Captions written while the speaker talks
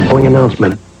following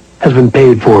announcement has been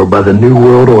paid for by the New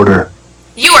World Order.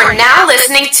 You are now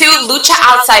listening to Lucha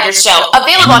Outsiders Show,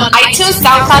 available on iTunes,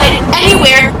 SoundCloud, and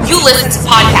anywhere you listen to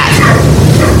podcasts.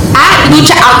 At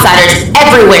Lucha Outsiders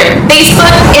everywhere: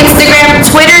 Facebook, Instagram,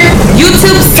 Twitter,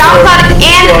 YouTube, SoundCloud,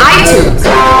 and iTunes.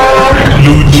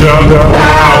 Lucha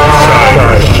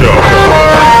Outsiders Show.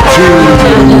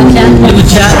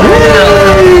 Lucha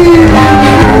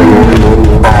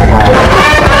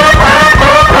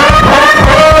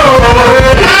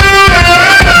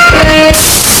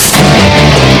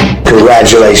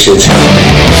Congratulations.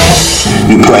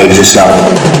 You played yourself.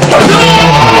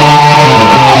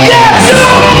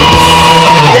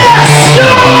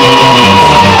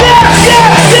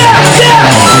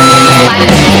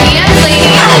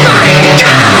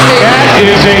 That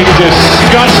is a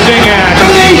disgusting act.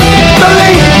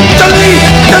 Delete!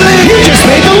 You just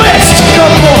made the list!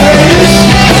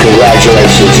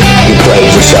 Congratulations. You played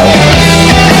yourself.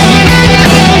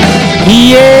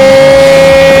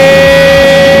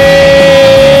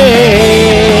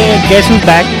 Guess who's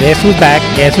back?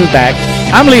 Guess who's back?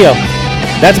 I'm Leo.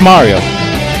 That's Mario.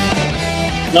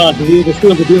 No, the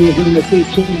still the deal with the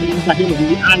States Champions. I hear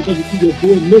the IWC, your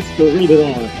boy Mr. Rated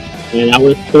R. And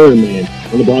our third man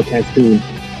on the broadcast team.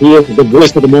 He is the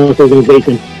voice of the Morris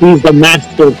organization. He's the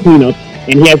master of cleanup.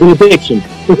 And he has an addiction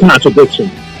for contradiction.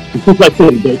 He's just like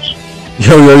City, bitch.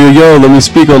 Yo, let me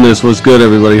speak on this. What's good,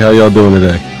 everybody? How y'all doing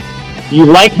today? You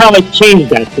like how I changed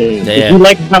that thing? Yeah. You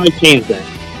like how I changed that?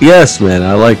 Yes, man,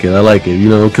 I like it. You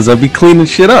know, because I be cleaning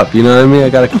shit up. You know what I mean? I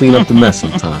gotta clean up the mess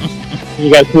sometimes. You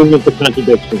gotta clean up the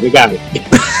contradictions. We got it.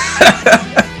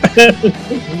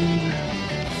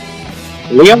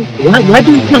 Liam, why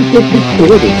do you come so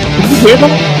distorted? Did you hear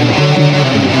that?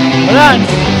 Hold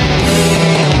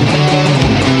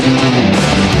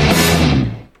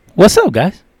on. What's up,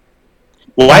 guys?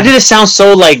 Why did it sound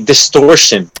so like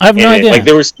distortion? I have no idea. Like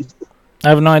there was. I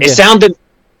have no idea.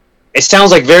 It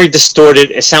sounds like very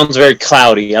distorted. It sounds very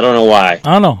cloudy. I don't know why.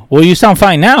 I don't know. Well, you sound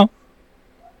fine now.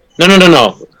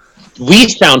 No. We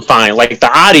sound fine. Like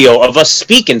the audio of us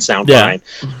speaking sound fine.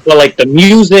 But like the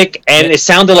music, and it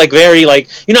sounded like very like,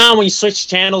 you know how when you switch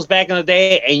channels back in the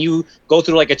day and you go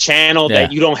through like a channel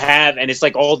that you don't have, and it's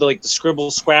like all the like the scribble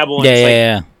scrabble. And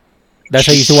Yeah. That's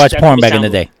how you used to watch porn back in the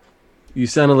day. You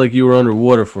sounded like you were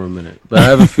underwater for a minute, but I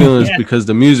have a feeling it's because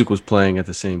the music was playing at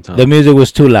the same time. The music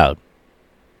was too loud.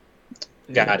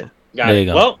 Got it. There you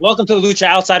go. Well, welcome to the Lucha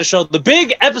Outsider Show, the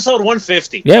big episode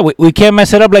 150. Yeah, we can't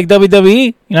mess it up like WWE.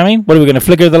 You know what I mean? What are we gonna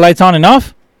flicker the lights on and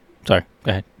off? Sorry,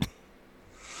 go ahead.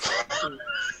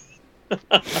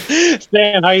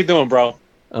 Stan, how you doing, bro?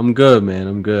 I'm good, man.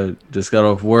 I'm good. Just got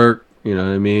off work. You know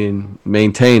what I mean?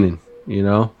 Maintaining. You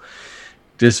know,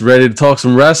 just ready to talk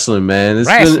some wrestling, man.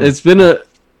 It's been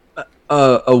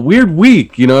a weird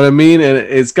week. You know what I mean? And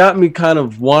it's got me kind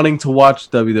of wanting to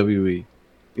watch WWE.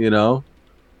 You know.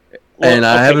 And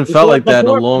I haven't felt like that in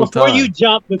a long time.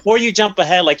 Before you jump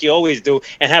ahead like you always do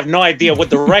and have no idea what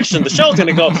direction the show's going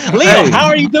to go, Leo, how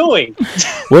are you doing?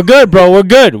 We're good, bro. We're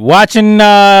good. Watching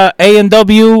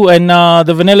A&W and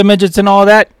the Vanilla Midgets and all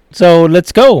that. So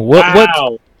let's go.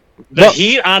 Wow. The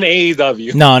heat on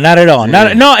AEW. No, not at all.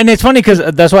 No, and it's funny because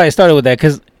that's why I started with that.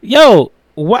 Because,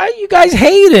 why are you guys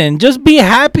hating? Just be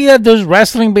happy that there's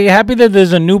wrestling. Be happy that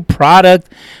there's a new product.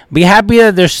 Be happy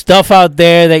that there's stuff out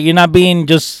there that you're not being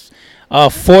just...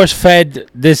 force-fed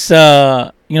this,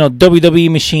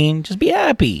 WWE machine. Just be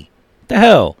happy. What the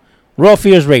hell? Raw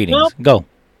Fears ratings. Go.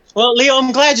 Well, Leo,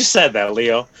 I'm glad you said that,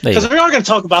 Leo. Because we are going to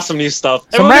talk about some new stuff.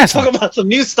 We're going to talk about some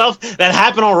new stuff that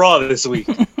happened on Raw this week.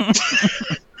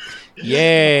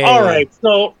 Yeah. All right.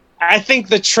 So I think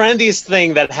the trendiest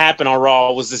thing that happened on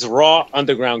Raw was this Raw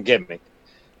Underground gimmick.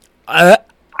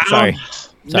 Sorry.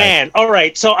 Man. All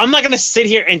right. So I'm not going to sit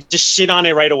here and just shit on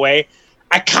it right away.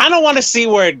 I kind of want to see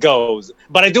where it goes,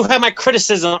 but I do have my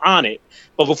criticism on it.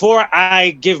 But before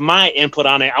I give my input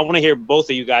on it, I want to hear both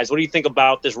of you guys. What do you think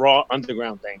about this Raw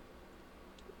Underground thing?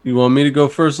 You want me to go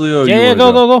first, Leo? Yeah,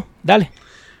 go. Dale.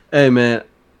 Hey, man,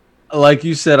 like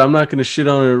you said, I'm not going to shit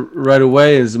on it right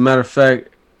away. As a matter of fact,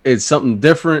 it's something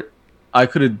different. I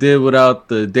could have did without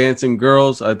the dancing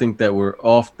girls. I think that we're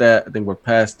off that. I think we're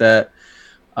past that.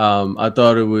 I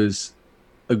thought it was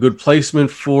a good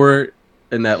placement for it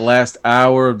in that last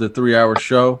hour of the 3-hour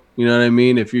show. You know what I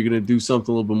mean? If you're going to do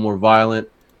something a little bit more violent,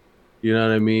 you know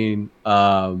what I mean?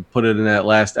 Put it in that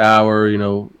last hour,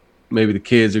 maybe the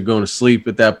kids are going to sleep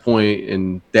at that point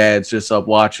and dad's just up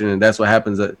watching. And that's what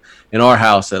happens in our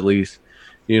house, at least.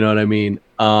 You know what I mean?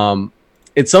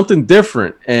 It's something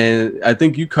different. And I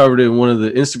think you covered it in one of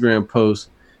the Instagram posts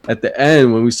at the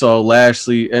end when we saw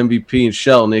Lashley, MVP, and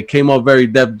Shelton. It came off very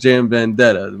Def Jam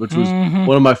Vendetta, which was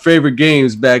one of my favorite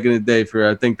games back in the day.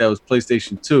 I think that was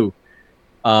PlayStation 2.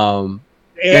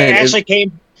 It actually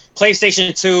came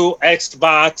PlayStation 2,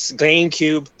 Xbox,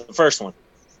 GameCube, the first one.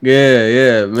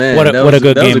 Yeah, man. What a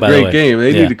good game, by the way. That was a great game.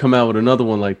 They need to come out with another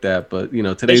one like that. But,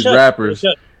 today's rappers...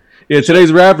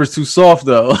 today's rappers too soft,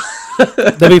 though.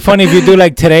 That'd be funny if you do,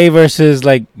 like, today versus,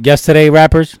 like, yesterday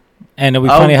rappers. And it'd be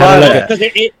funny how to look at...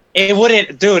 Because it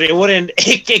wouldn't, dude. It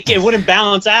wouldn't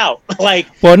balance out. Like,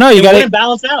 well, no, you wouldn't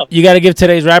balance out. You gotta give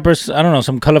today's rappers, I don't know,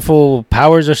 some colorful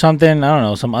powers or something. I don't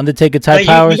know, some Undertaker type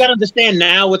powers. You gotta understand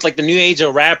now with like the new age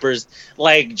of rappers,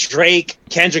 like Drake,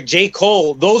 Kendrick, J.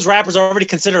 Cole. Those rappers are already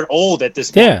considered old at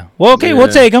this point. Yeah. Well, okay, we'll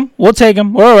take them.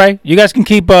 We're all right. You guys can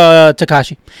keep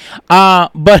Tekashi.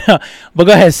 But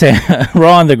go ahead, Sam.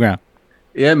 Raw Underground.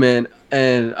 Yeah, man.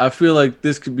 And I feel like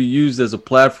this could be used as a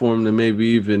platform to maybe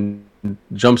even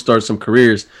jumpstart some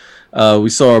careers. We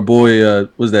saw our boy,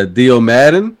 was that Dio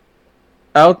Madden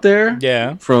out there?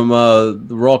 Yeah. From the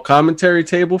Raw commentary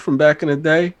table from back in the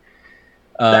day.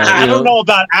 I don't know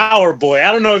about our boy.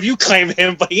 I don't know if you claim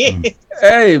him, but yeah.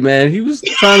 Hey, man, he was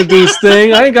trying to do his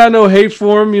thing. I ain't got no hate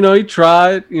for him. He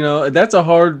tried. That's a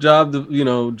hard job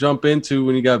to, jump into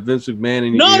when you got Vince McMahon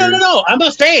in your ears. No. I'm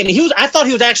not saying I thought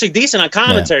he was actually decent on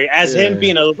commentary. As him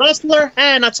being a wrestler,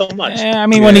 not so much. Yeah, I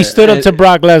mean, when he stood up to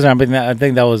Brock Lesnar, I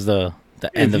think that was the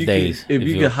end of days. If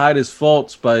you could hide his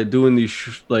faults by doing these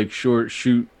short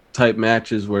shoot type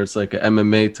matches where it's like an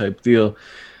MMA type deal.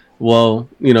 Well,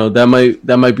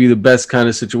 that might be the best kind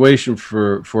of situation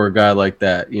for a guy like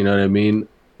that. You know what I mean?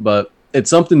 But it's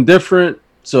something different,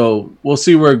 so we'll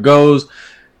see where it goes.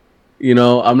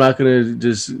 I'm not gonna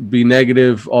just be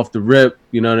negative off the rip.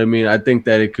 You know what I mean? I think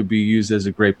that it could be used as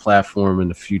a great platform in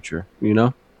the future.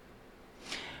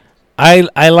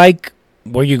 I like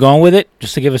where you're going with it,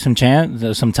 just to give us some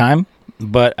time.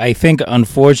 But I think,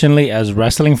 unfortunately, as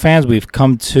wrestling fans, we've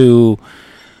come to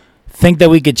think that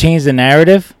we could change the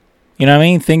narrative. You know what I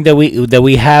mean? Think that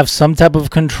we have some type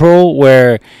of control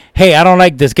where, hey, I don't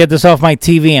like this. Get this off my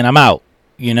TV and I'm out.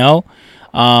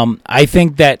 I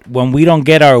think that when we don't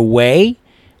get our way,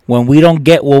 when we don't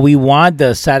get what we want,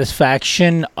 the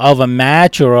satisfaction of a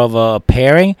match or of a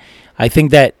pairing, I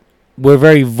think that we're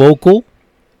very vocal.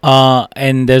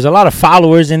 And there's a lot of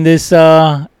followers in this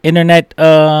internet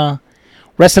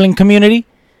wrestling community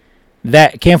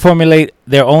that can't formulate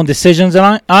their own decisions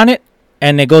on it.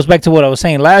 And it goes back to what I was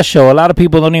saying last show. A lot of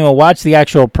people don't even watch the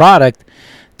actual product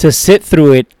to sit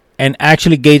through it and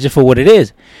actually gauge it for what it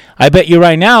is. I bet you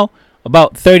right now,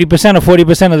 about 30% or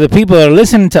 40% of the people that are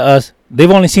listening to us, they've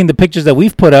only seen the pictures that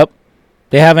we've put up.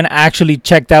 They haven't actually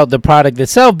checked out the product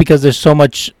itself because there's so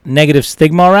much negative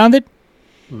stigma around it.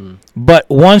 But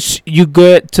once you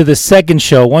get to the second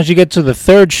show, once you get to the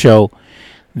third show,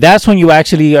 that's when you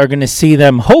actually are going to see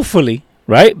them, hopefully,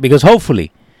 right? Because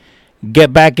hopefully,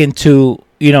 get back into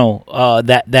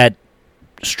that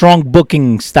strong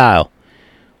booking style,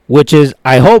 which is,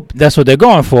 I hope that's what they're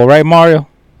going for, right, Mario?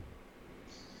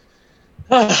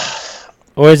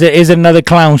 Or is it another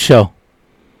clown show?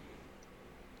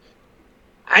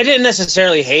 I didn't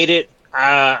necessarily hate it.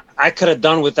 I could have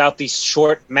done without these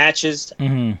short matches.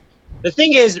 Mm-hmm. The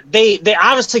thing is, they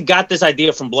obviously got this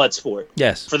idea from Bloodsport.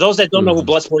 Yes. For those that don't know who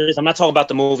Bloodsport is, I'm not talking about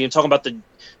the movie. I'm talking about the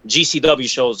GCW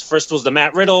shows. First was the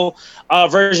Matt Riddle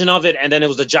version of it, and then it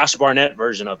was the Josh Barnett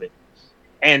version of it.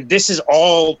 And this is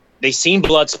all they seen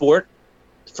Bloodsport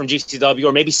from GCW,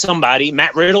 or maybe somebody.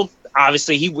 Matt Riddle,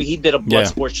 obviously, he did a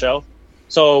Bloodsport show.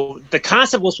 So the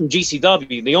concept was from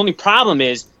GCW. The only problem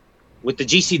is with the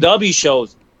GCW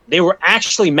shows, they were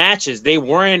actually matches. They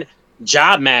weren't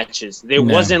job matches. There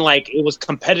wasn't it was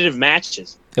competitive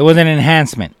matches. It was an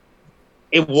enhancement.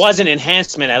 It wasn't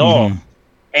enhancement at all.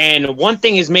 And one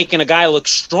thing is making a guy look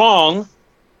strong,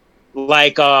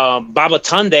 like Baba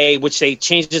Tunde, which they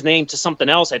changed his name to something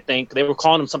else, I think. They were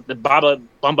calling him something,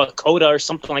 Bamba Koda or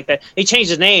something like that. They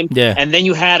changed his name. Yeah. And then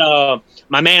you had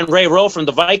my man Ray Rowe from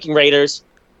the Viking Raiders.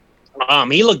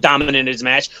 He looked dominant in his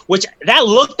match, which that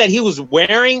look that he was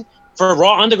wearing for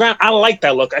Raw Underground, I like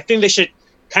that look. I think they should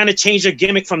kind of change their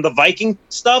gimmick from the Viking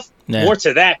stuff more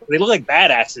to that. They look like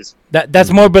badasses. That's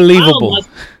more believable.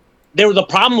 The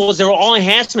problem was they were all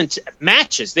enhancement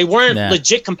matches. They weren't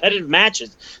legit competitive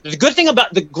matches. The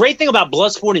great thing about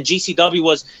Bloodsport and GCW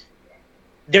was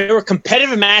there were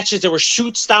competitive matches. There were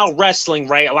shoot style wrestling,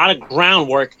 right? A lot of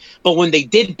groundwork. But when they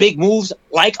did big moves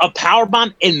like a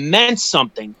powerbomb, it meant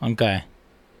something. Okay.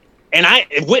 And I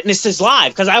witnessed this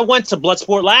live because I went to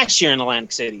Bloodsport last year in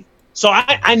Atlantic City. So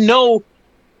I know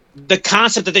the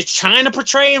concept that they're trying to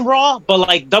portray in Raw, but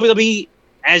like WWE,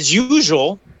 as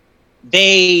usual,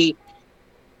 they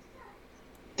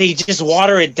just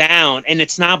water it down, and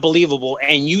it's not believable.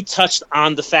 And you touched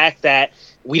on the fact that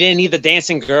we didn't need the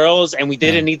dancing girls, and we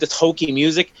didn't need the hokey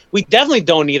music. We definitely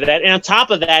don't need that. And on top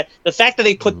of that, the fact that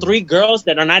they put 3 girls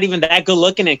that are not even that good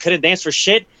looking and couldn't dance for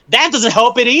shit, that doesn't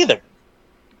help it either.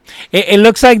 It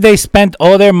looks like they spent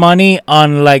all their money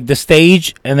on like the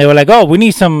stage, and they were like, "Oh, we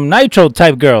need some Nitro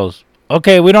type girls."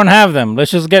 Okay, we don't have them. Let's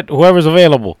just get whoever's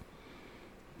available.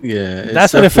 Yeah,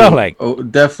 That's what it felt like.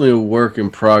 Definitely a work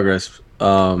in progress.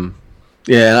 Yeah,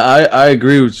 and I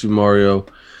agree with you, Mario.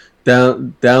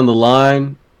 Down the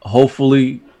line,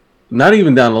 hopefully, not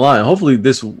even down the line. Hopefully,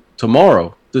 this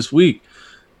week,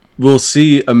 we'll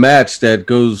see a match that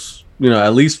goes,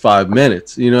 at least 5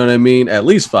 minutes. You know what I mean? At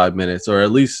least 5 minutes, or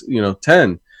at least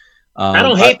 10. I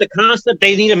don't hate the concept.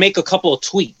 They need to make a couple of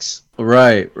tweaks.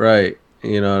 Right.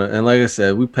 And like I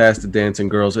said, we passed the dancing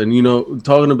girls, and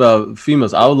talking about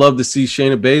females, I would love to see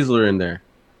Shayna Baszler in there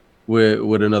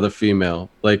with another female,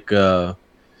 like what's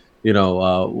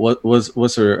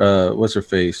her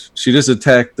face? She just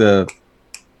attacked the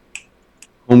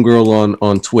homegirl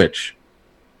on Twitch.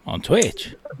 On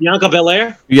Twitch, Bianca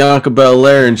Belair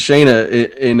and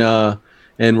Shayna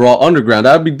in Raw Underground.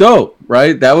 That'd be dope,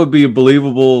 right? That would be a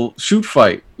believable shoot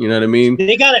fight. You know what I mean?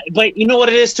 They gotta, but you know what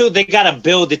it is too. They gotta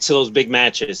build it to those big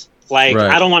matches. Like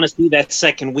I don't want to see that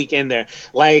second week in there.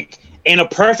 Like in a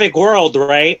perfect world,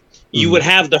 right? You would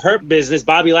have the Hurt Business,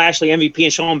 Bobby Lashley, MVP,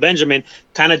 and Shawn Benjamin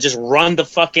kind of just run the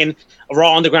fucking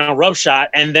Raw Underground rub shot.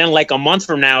 And then like a month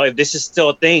from now, if this is still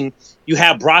a thing, you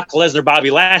have Brock Lesnar,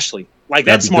 Bobby Lashley. Like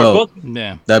that's smart booking.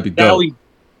 Yeah. That'd be dope.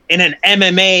 In an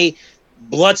MMA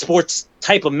blood sports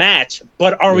type of match.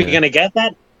 But are we going to get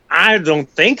that? I don't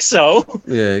think so.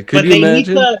 Yeah. Could you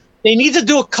imagine? They need to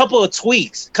do a couple of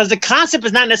tweaks because the concept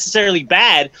is not necessarily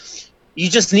bad. You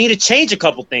just need to change a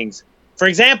couple things. For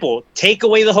example, take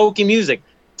away the hokey music,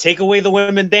 take away the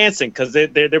women dancing because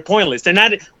they're pointless. They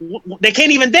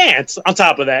can't even dance. On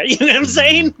top of that, you know what I'm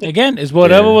saying? Again, it's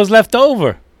whatever was left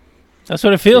over. That's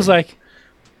what it feels like.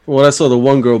 Well, I saw the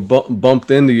one girl bumped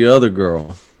into the other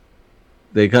girl.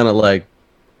 They kind of like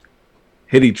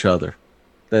hit each other.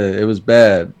 It was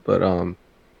bad, but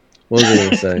what was I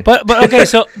gonna say? But okay,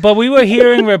 but we were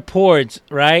hearing reports,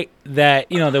 right, that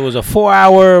there was a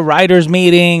 4-hour writers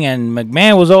meeting and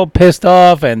McMahon was all pissed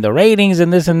off and the ratings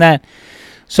and this and that.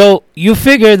 So you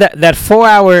figure that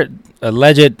 4-hour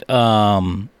alleged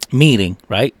meeting,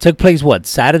 right, took place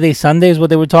Saturday, Sunday is what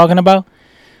they were talking about.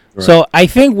 Right. So I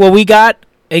think what we got,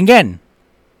 again,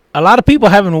 a lot of people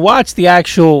haven't watched the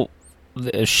actual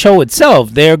show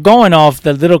itself. They're going off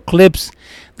the little clips,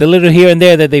 the little here and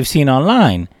there that they've seen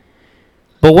online.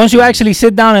 But once you actually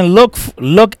sit down and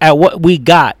look at what we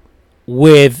got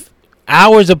with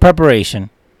hours of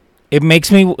preparation, it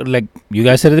makes me, like you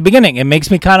guys said at the beginning, it makes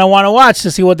me kind of want to watch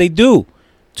to see what they do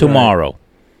tomorrow.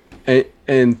 Right.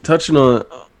 And touching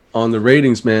on the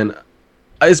ratings, man,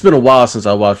 it's been a while since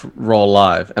I watched Raw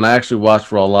Live, and I actually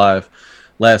watched Raw Live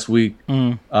last week.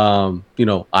 I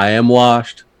am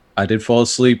washed. I did fall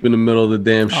asleep in the middle of the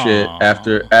damn shit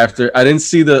after I didn't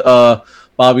see the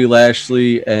Bobby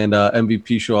Lashley and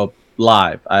MVP show up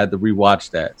live. I had to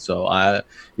rewatch that, so I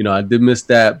did miss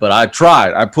that, but I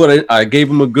tried. I gave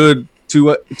him a good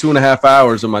 2.5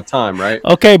 hours of my time, right?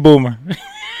 Okay, Boomer.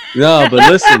 No, but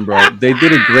listen, bro, they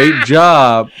did a great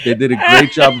job. They did a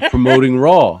great job of promoting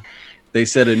Raw. They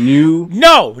said a new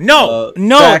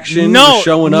faction was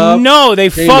showing up. No, they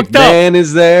fucked up. Man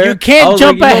is there. You can't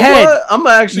jump ahead. I'm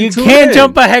actually. You can't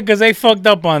jump ahead because they fucked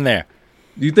up on there.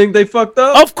 You think they fucked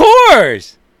up? Of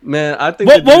course. Man, I think.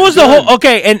 What was the whole?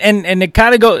 Okay, and it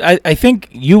kind of goes. I think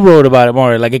you wrote about it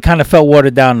more. Like it kind of felt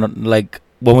watered down. Like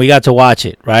when we got to watch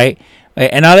it, right?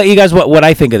 And I'll let you guys what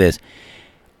I think of this.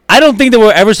 I don't think they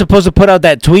were ever supposed to put out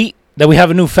that tweet that we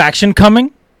have a new faction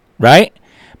coming, right?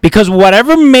 Because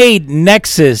whatever made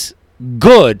Nexus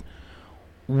good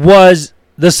was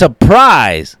the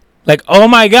surprise. Like, oh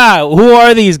my God, who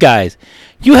are these guys?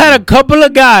 You had a couple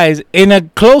of guys in a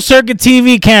closed circuit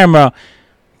TV camera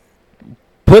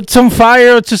put some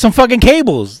fire to some fucking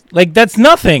cables. Like, that's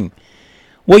nothing.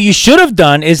 What you should have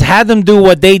done is had them do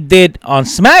what they did on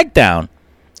SmackDown,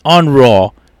 on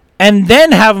Raw, and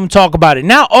then have them talk about it.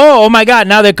 Now, oh my God,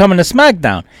 now they're coming to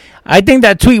SmackDown. I think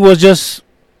that tweet was just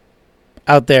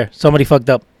out there. Somebody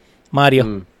fucked up.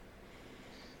 Mario.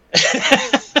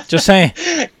 Just saying.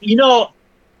 It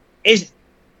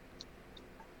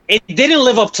didn't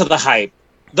live up to the hype.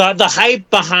 The hype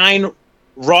behind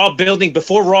Raw building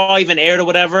before Raw even aired or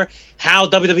whatever, how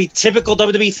WWE, typical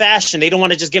WWE fashion, they don't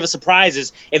want to just give us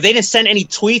surprises. If they didn't send any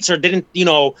tweets or didn't,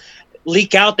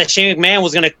 leak out that Shane McMahon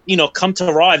was going to, come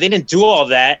to Raw, if they didn't do all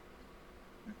that,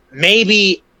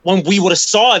 maybe when we would have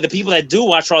saw it, the people that do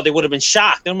watch Raw, they would have been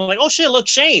shocked. And we're like, oh shit, look,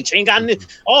 Shane got in.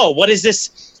 Oh, what is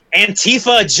this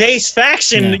Antifa Jace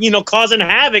faction? Causing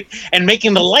havoc and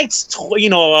making the lights,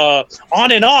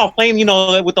 on and off, playing,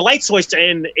 with the light switch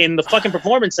in the fucking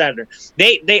performance center.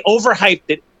 They overhyped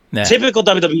it. Yeah. Typical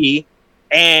WWE.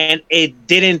 And it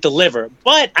didn't deliver.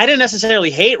 But I didn't necessarily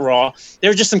hate Raw. There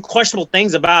were just some questionable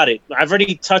things about it. I've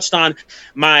already touched on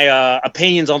my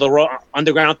opinions on the Raw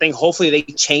Underground thing. Hopefully they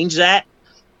change that.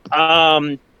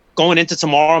 Going into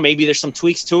tomorrow, maybe there's some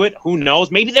tweaks to it. Who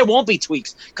knows? Maybe there won't be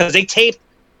tweaks because they taped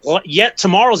yet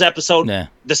tomorrow's episode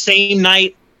the same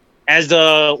night as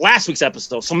the last week's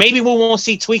episode. So maybe we won't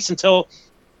see tweaks until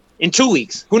in 2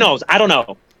 weeks. Who knows? I don't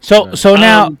know. So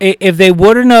now, if they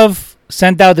wouldn't have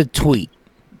sent out the tweet,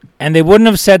 and they wouldn't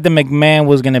have said that McMahon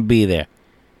was going to be there,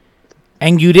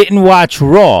 and you didn't watch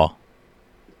Raw,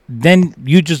 then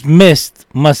you just missed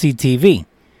must-see TV.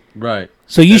 Right.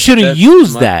 So you should have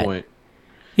used that. Point.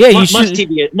 Yeah, you must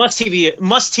should. Must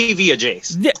TV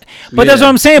adjacent. Yeah, but that's what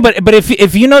I'm saying. But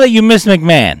if you know that you missed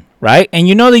McMahon, right, and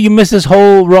you know that you missed this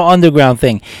whole Raw Underground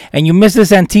thing, and you missed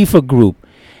this Antifa group.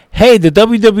 Hey, the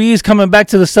WWE is coming back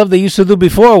to the stuff they used to do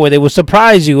before, where they would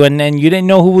surprise you, and you didn't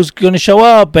know who was going to show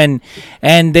up, and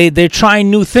they're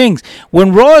trying new things.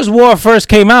 When Raw's War first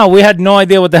came out, we had no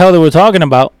idea what the hell they were talking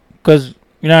about, because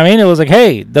you know what I mean. It was like,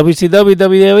 hey, WCW,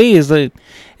 WWE is like,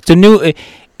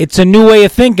 it's a new way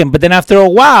of thinking. But then after a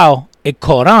while, it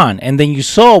caught on, and then you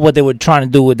saw what they were trying to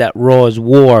do with that Raw's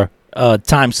War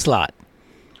time slot.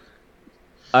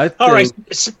 All right,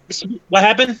 what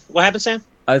happened? What happened, Sam?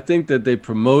 I think that they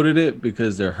promoted it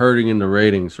because they're hurting in the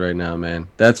ratings right now, man.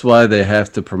 That's why they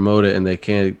have to promote it, and they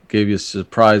can't give you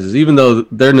surprises. Even though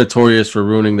they're notorious for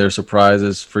ruining their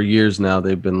surprises for years now,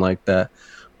 they've been like that.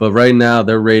 But right now,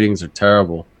 their ratings are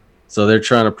terrible. So they're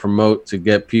trying to promote to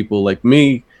get people like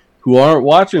me who aren't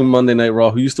watching Monday Night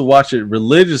Raw, who used to watch it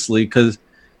religiously because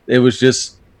it was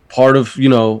just part of,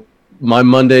 my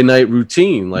Monday night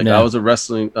routine. Like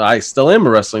I still am a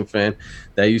wrestling fan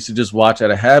that I used to just watch out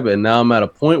of habit. And now I'm at a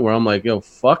point where I'm like, yo,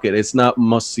 fuck it. It's not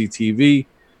must-see TV.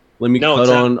 Let me cut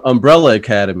on Umbrella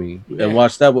Academy and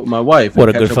watch that with my wife. What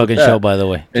a good fucking show, by the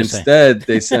way. Instead,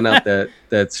 they sent out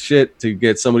that shit to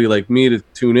get somebody like me to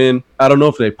tune in. I don't know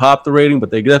if they popped the rating,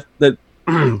 but they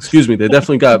excuse me, they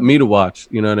definitely got me to watch.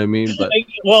 You know what I mean? But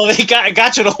well, they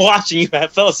got you to watch, and you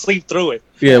fell asleep through it.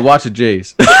 Yeah, watch it,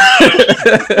 Jace.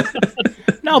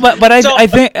 No, but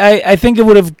I think it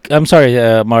would have. I'm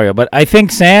sorry, Mario, but I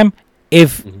think Sam,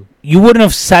 if you wouldn't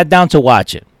have sat down to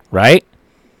watch it, right,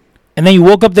 and then you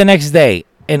woke up the next day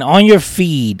and on your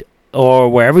feed or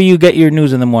wherever you get your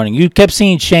news in the morning, you kept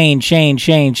seeing Shane.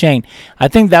 I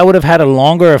think that would have had a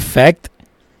longer effect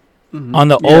on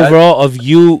the overall of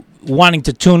you wanting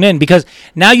to tune in, because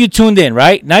now you tuned in,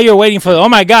 right? Now you're waiting for, oh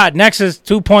my God, Nexus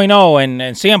 2.0 and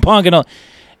CM Punk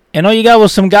and all you got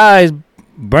was some guys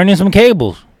burning some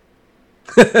cables.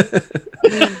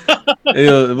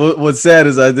 What's sad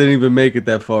is I didn't even make it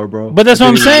that far, bro. But that's what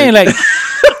I'm saying. Like,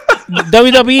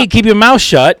 WWE, keep your mouth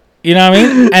shut. You know what I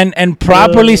mean? And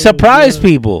properly surprise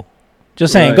people.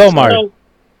 Just saying. Right. Go, Mario.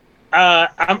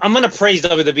 I'm going to praise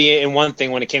WWE in one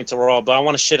thing when it came to Raw, but I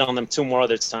want to shit on them two more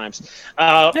other times.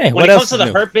 When it comes to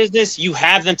the Hurt Business, you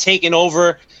have them taking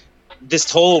over this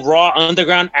whole Raw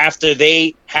Underground after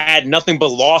they had nothing but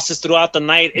losses throughout the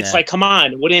night. It's like, come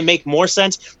on, wouldn't it make more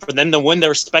sense for them to win their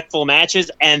respectful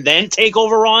matches and then take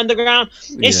over Raw Underground?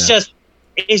 It's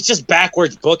just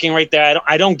backwards booking right there.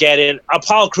 I don't get it.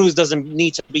 Apollo Crews doesn't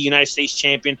need to be United States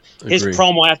champion. His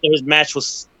promo after his match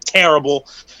was terrible.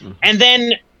 And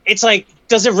then it's like,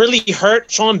 does it really hurt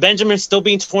Sean Benjamin still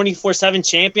being 24/7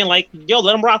 champion? Like, yo,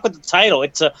 let him rock with the title.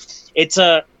 It's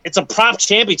a prop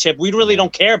championship. We really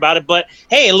don't care about it, but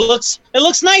hey, it looks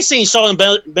nice seeing Sean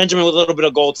Benjamin with a little bit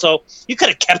of gold. So you could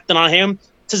have kept it on him.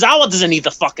 Tozawa doesn't need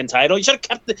the fucking title. You should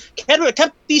have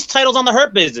kept these titles on the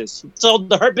Hurt Business. So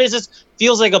the Hurt Business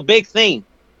feels like a big thing.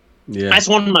 Yeah, that's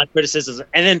one of my criticisms.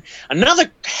 And then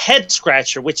another head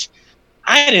scratcher, which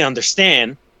I didn't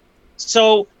understand.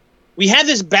 So we had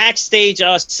this backstage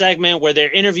segment where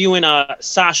they're interviewing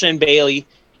Sasha and Bailey.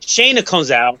 Shayna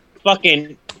comes out,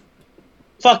 fucking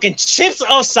chips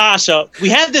off Sasha. We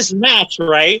have this match,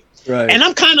 right? Right. And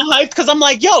I'm kind of hyped because I'm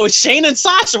like, yo, it's Shayna and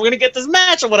Sasha. We're going to get this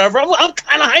match or whatever. I'm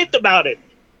kind of hyped about it.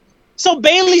 So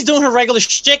Bailey's doing her regular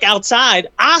shtick outside.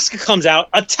 Asuka comes out,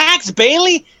 attacks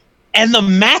Bailey, and the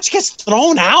match gets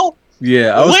thrown out?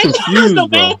 Yeah, I was confused, the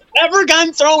match ever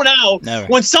gotten thrown out? Never.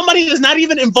 When somebody is not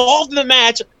even involved in the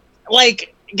match,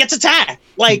 like, gets attacked.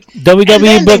 Like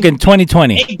WWE book in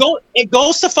 2020. It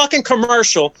goes to fucking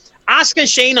commercial. Asuka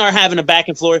and Shayna are having a back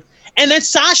and forth, And then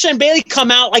Sasha and Bailey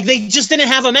come out like they just didn't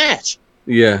have a match.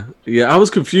 Yeah. I was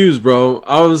confused, bro.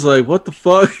 I was like, what the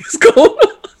fuck is going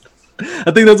on?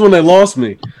 I think that's when they lost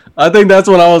me. I think that's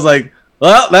when I was like,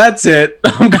 well, that's it.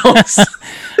 I'm going.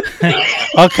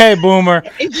 Okay, Boomer.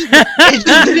 It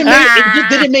just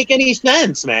didn't make any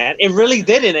sense, man. It really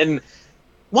didn't. And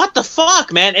what the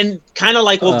fuck, man? And kind of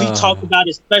like what we talked about,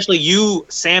 especially you,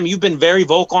 Sam, you've been very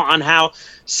vocal on how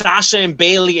Sasha and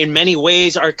Bailey in many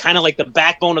ways are kind of like the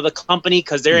backbone of the company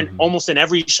because they're in almost in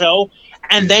every show.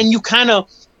 And then you kind of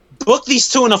book these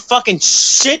two in a fucking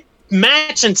shit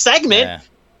match and segment. Yeah.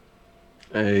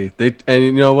 Hey, and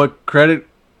you know what? Credit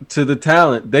to the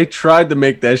talent. They tried to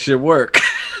make that shit work.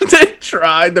 They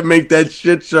tried to make that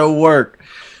shit show work.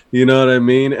 You know what I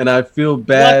mean? And I feel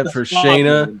bad for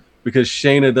Shayna because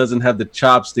Shayna doesn't have the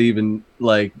chops to even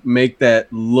like make that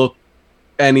look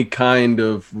any kind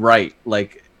of right.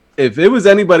 Like if it was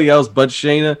anybody else but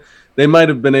Shayna, they might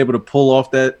have been able to pull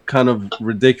off that kind of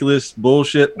ridiculous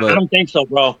bullshit. But I don't think so,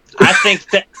 bro.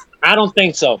 I don't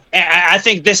think so. I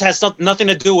think this has nothing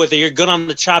to do with it. You're good on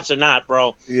the chops or not,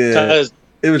 bro. Yeah, because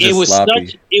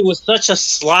it was such a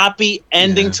sloppy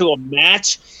ending to a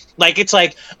match. Like it's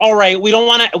like, all right, we don't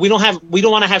want to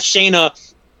have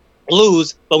Shayna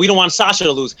lose, but we don't want Sasha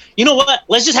to lose. You know what?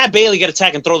 Let's just have Bailey get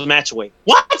attacked and throw the match away.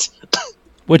 What?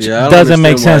 Which doesn't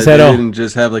make sense at all. They didn't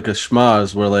just have like a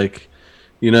schmaz where like,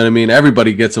 you know what I mean?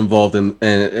 Everybody gets involved and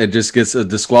it just gets a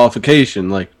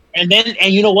disqualification. Like, and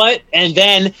you know what? And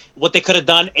then what they could have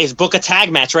done is book a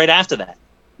tag match right after that.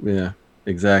 Yeah,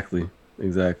 exactly.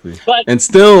 But, and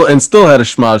still had a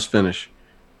schmaz finish.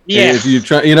 Yeah. And if you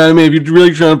try, you know what I mean? If you're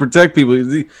really trying to protect people,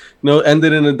 you know, end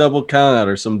it in a double count out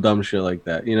or some dumb shit like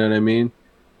that. You know what I mean?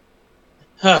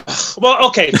 Well,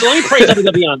 okay. So let me praise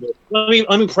WWE on this.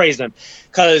 Let me praise them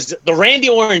because the Randy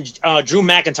Orton Drew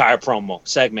McIntyre promo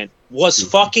segment was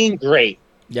fucking great.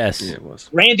 Yes, yeah, it was.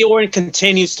 Randy Orton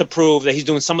continues to prove that he's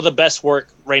doing some of the best work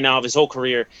right now of his whole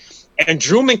career, and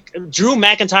Drew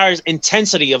McIntyre's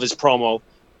intensity of his promo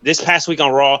this past week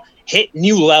on Raw hit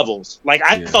new levels. Like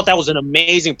I thought that was an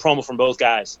amazing promo from both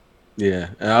guys. Yeah,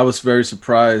 and I was very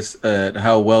surprised at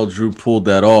how well Drew pulled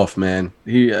that off, man.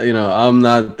 He, you know, I'm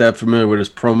not that familiar with his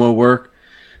promo work,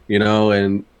 you know,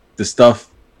 and the stuff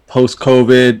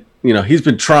post-COVID, you know, he's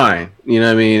been trying, you know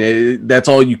what I mean? That's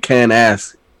all you can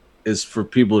ask is for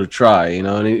people to try, you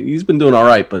know, and he's been doing all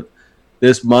right, but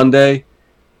this Monday,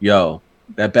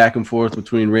 that back and forth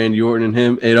between Randy Orton and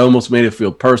him, it almost made it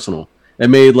feel personal. It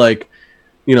made like,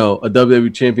 you know, a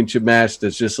WWE Championship match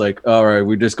that's just like, all right,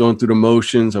 we're just going through the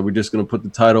motions. Are we just going to put the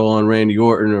title on Randy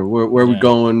Orton or where are we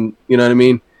going? You know what I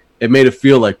mean? It made it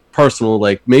feel like personal,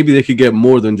 like maybe they could get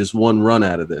more than just one run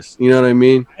out of this. You know what I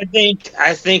mean?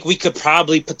 I think we could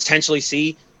probably potentially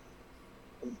see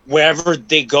wherever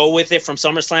they go with it from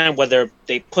SummerSlam, whether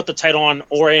they put the title on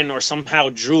Orton or somehow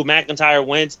Drew McIntyre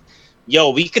wins.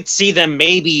 We could see them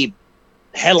maybe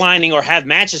headlining or have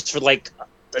matches for like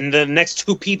in the next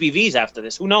two PPVs after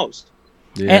this. Who knows?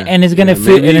 Yeah. And it's gonna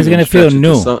feel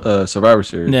new. Survivor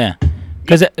Series. Yeah,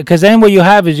 because then what you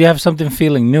have is you have something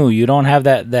feeling new. You don't have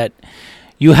that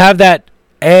you have that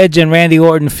Edge and Randy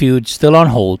Orton feud still on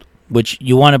hold, which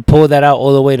you want to pull that out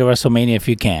all the way to WrestleMania if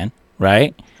you can,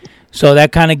 right? So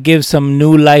that kind of gives some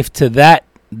new life to that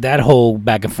whole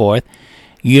back and forth.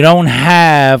 You don't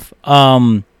have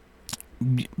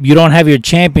your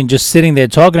champion just sitting there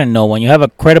talking to no one. You have a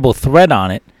credible threat on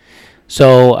it.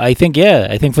 So I think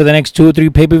for the next 2 or 3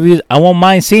 pay-per-views, I won't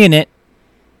mind seeing it.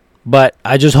 But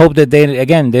I just hope that they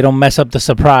don't mess up the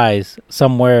surprise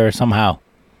somewhere or somehow.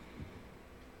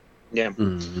 Yeah.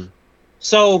 Mm-hmm.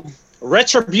 So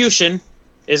Retribution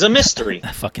is a mystery.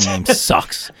 That fucking name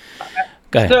sucks.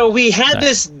 Go ahead. So we had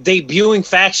this debuting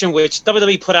faction, which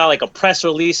WWE put out like a press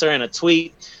release and a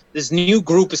tweet. This new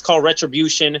group is called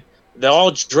Retribution. They're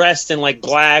all dressed in like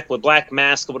black with black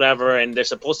masks or whatever, and they're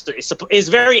supposed to. It's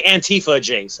very Antifa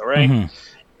adjacent, all right? Mm-hmm.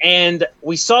 And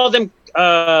we saw them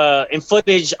in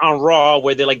footage on Raw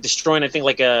where they're like destroying. I think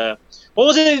like a what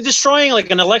was it? They destroying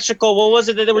like an electrical. What was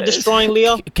it that they were destroying,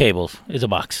 Leo? Cables. It's a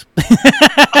box.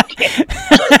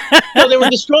 So they were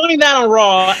destroying that on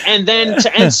Raw, and then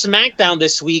to end SmackDown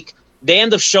this week, they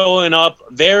end up showing up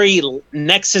very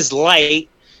Nexus light,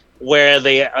 where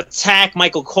they attack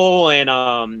Michael Cole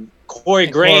and Corey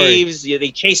Graves. Yeah,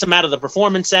 they chase him out of the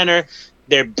Performance Center.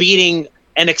 They're beating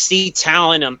NXT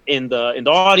talent in the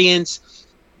audience.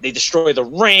 They destroy the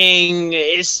ring.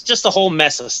 It's just a whole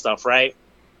mess of stuff, right?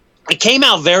 It came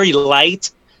out very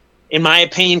light, in my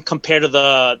opinion, compared to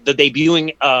the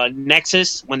debuting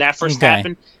Nexus when that first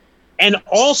happened. And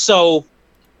also,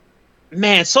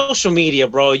 man, social media,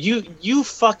 bro. You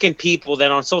fucking people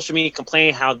that on social media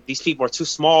complain how these people are too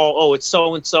small. Oh, it's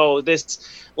so and so. This,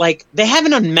 like, they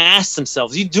haven't unmasked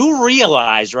themselves. You do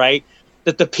realize, right,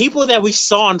 that the people that we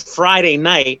saw on Friday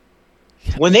night,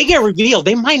 when they get revealed,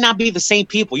 they might not be the same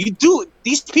people. You do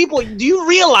these people? Do you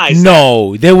realize?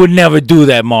 No, they would never do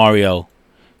that, Mario.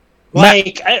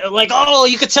 Like, oh,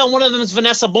 you could tell one of them is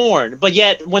Vanessa Bourne, but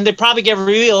yet when they probably get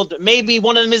revealed, maybe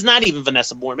one of them is not even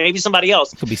Vanessa Bourne. Maybe somebody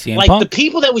else. Could be CM like Punk. The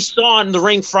people that we saw in the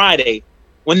ring Friday,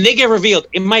 when they get revealed,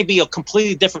 it might be a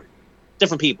completely different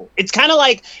people. It's kind of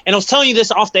like, and I was telling you this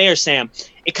off the air, Sam.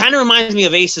 It kind of reminds me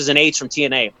of Aces and Eights from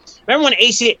TNA. Remember when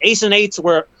Ace and Eights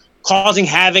were causing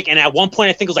havoc, and at one point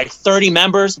I think it was like 30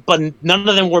 members, but none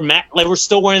of them were were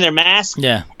still wearing their masks.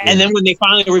 Yeah. And then when they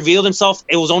finally revealed themselves,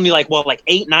 it was only like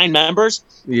 8, 9 members.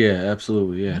 Yeah,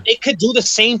 absolutely. Yeah. It could do the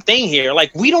same thing here.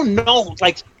 Like, we don't know.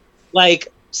 Like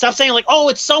stop saying like, oh,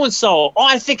 it's so and so. Oh,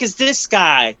 I think it's this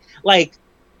guy. Like,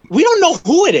 we don't know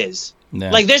who it is. Yeah.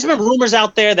 Like, there's been rumors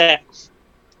out there that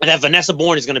Vanessa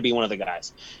Bourne is going to be one of the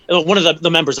guys, one of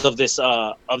the members of this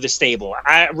stable.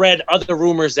 I read other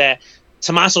rumors that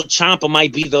Tommaso Ciampa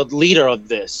might be the leader of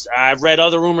this. I've read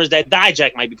other rumors that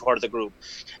Dijak might be part of the group.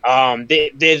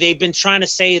 They've been trying to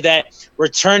say that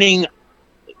returning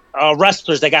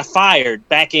wrestlers that got fired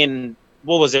back in,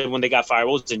 what was it when they got fired?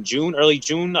 What was it, in June, early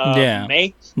June,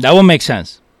 May? That would make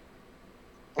sense.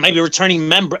 Maybe returning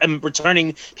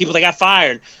people that got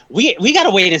fired. We got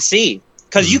to wait and see,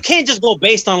 because you can't just go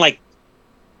based on like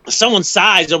someone's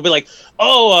size. They'll be like,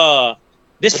 oh,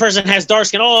 this person has dark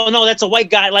skin. Oh, no, that's a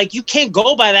white guy. Like, you can't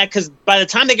go by that, because by the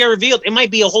time they get revealed, it might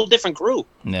be a whole different group.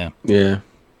 Yeah. Yeah.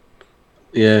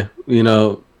 Yeah. You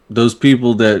know, those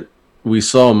people that we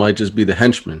saw might just be the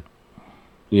henchmen.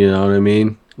 You know what I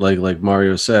mean? Like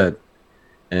Mario said.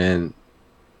 And,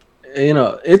 you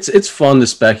know, it's fun to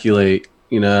speculate,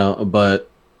 you know, but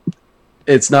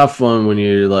it's not fun when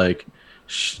you're like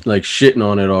shitting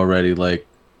on it already. Like,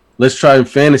 let's try and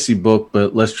fantasy book,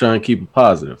 but let's try and keep it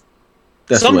positive.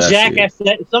 That's some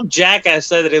jackass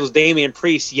said that it was Damian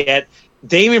Priest, yet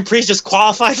Damian Priest just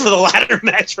qualified for the ladder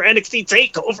match for NXT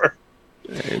TakeOver.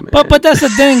 Hey, but that's the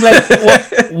thing. Like,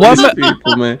 what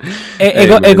people, man.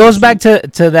 It goes back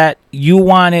to that you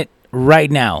want it right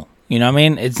now. You know what I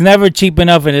mean? It's never cheap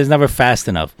enough and it's never fast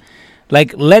enough.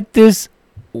 Like, let this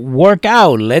work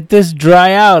out. Let this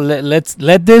dry out.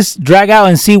 Let this drag out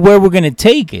and see where we're gonna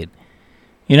take it.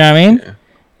 You know what I mean?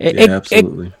 Yeah,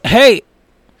 absolutely. Hey,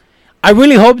 I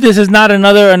really hope this is not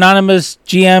another anonymous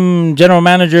GM, general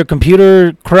manager,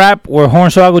 computer crap where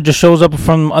Hornswoggle just shows up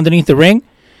from underneath the ring.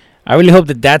 I really hope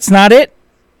that that's not it.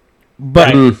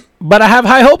 But I have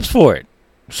high hopes for it.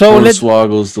 So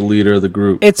Hornswoggle's the leader of the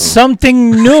group. It's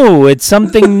something new. It's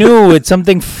something new. It's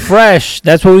something fresh.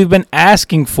 That's what we've been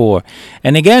asking for.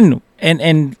 And again,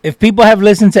 and if people have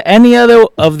listened to any other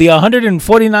of the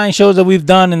 149 shows that we've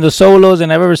done in the solos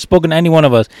and have ever spoken to any one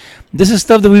of us, this is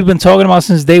stuff that we've been talking about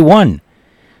since day one.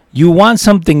 You want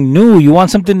something new. You want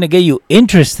something to get you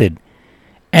interested.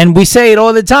 And we say it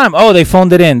all the time. Oh, they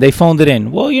phoned it in. They phoned it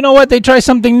in. Well, you know what? They try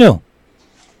something new.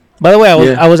 By the way,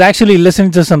 I was actually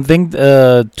listening to something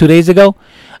 2 days ago.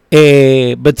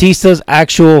 Batista's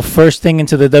actual first thing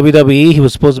into the WWE, he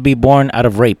was supposed to be born out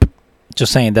of rape.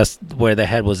 Just saying, that's where the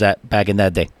head was at back in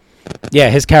that day. Yeah,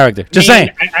 his character. Just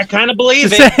saying. I kind of believe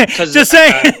just it. Because just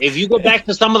saying. If you go back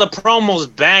to some of the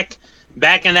promos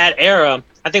back in that era,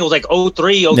 I think it was like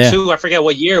 03, 02, I forget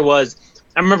what year it was.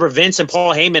 I remember Vince and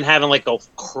Paul Heyman having like a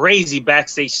crazy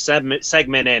backstage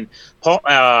segment, and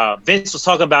Vince was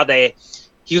talking about that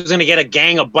he was going to get a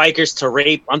gang of bikers to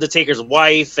rape Undertaker's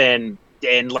wife and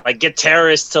like get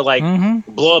terrorists to like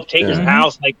blow up Taker's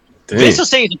house. Like, Vince was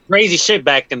saying some crazy shit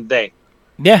back in the day.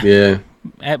 Yeah.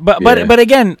 But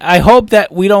again, I hope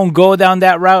that we don't go down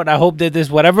that route. I hope that this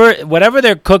whatever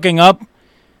they're cooking up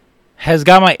has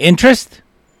got my interest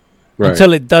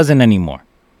until it doesn't anymore.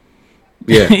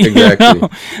 Yeah, exactly. You know?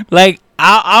 Like,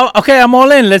 I'm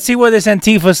all in. Let's see where this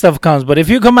Antifa stuff comes. But if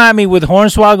you come at me with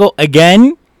Hornswoggle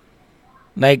again,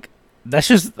 like, that's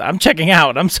just, I'm checking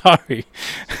out. I'm sorry.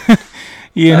 I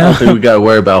don't think we got to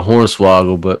worry about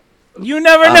Hornswoggle, but you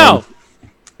never know.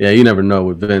 Yeah, you never know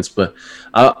with Vince, but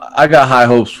I got high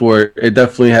hopes for it. It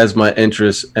definitely has my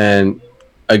interest. And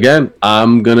again,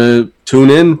 I'm going to tune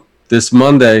in this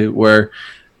Monday, where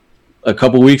a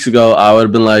couple weeks ago I would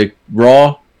have been like,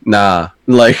 Raw? Nah,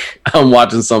 like, I'm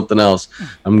watching something else.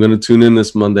 I'm going to tune in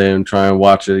this Monday and try and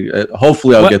watch it.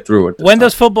 Hopefully I'll get through it. When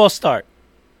does football start?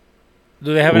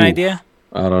 Do they have an idea?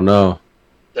 I don't know.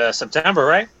 September,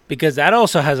 right? Because that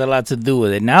also has a lot to do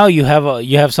with it. Now you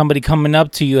have somebody coming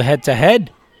up to you head to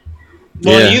head.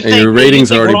 Well, and your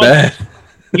ratings are already bad.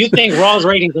 You think Raw's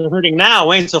ratings are hurting now?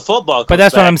 Wait until football. But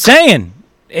that's what I'm saying.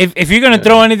 If you're gonna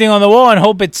throw anything on the wall and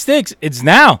hope it sticks, it's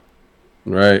now.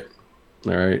 Right.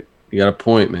 All right. You got a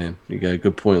point, man. You got a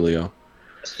good point, Leo.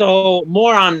 So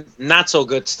more on not so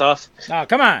good stuff. Oh,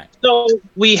 come on. So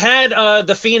we had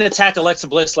the Fiend attack Alexa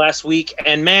Bliss last week,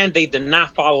 and man, they did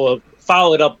not follow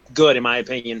it up good, in my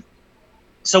opinion.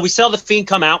 So we saw the Fiend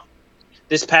come out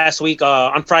this past week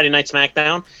on Friday Night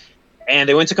SmackDown, and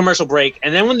they went to commercial break.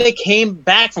 And then when they came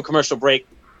back from commercial break,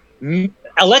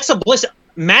 Alexa Bliss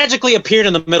magically appeared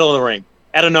in the middle of the ring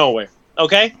out of nowhere.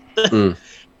 Okay?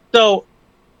 So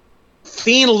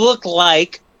Fiend looked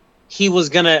like he was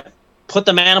going to put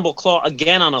the mandible claw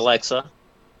again on Alexa.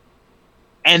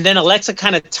 And then Alexa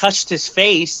kind of touched his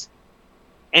face,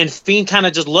 and Fiend kind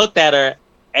of just looked at her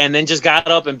and then just got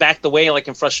up and backed away like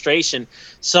in frustration.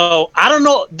 So I don't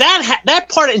know. That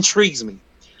part intrigues me.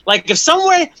 Like if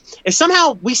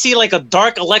somehow we see like a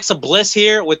dark Alexa Bliss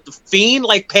here with the Fiend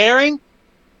like pairing,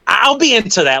 I'll be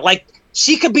into that. Like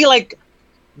she could be like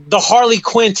the Harley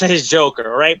Quinn to his Joker,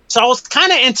 right? So I was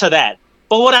kind of into that.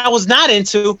 But what I was not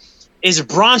into is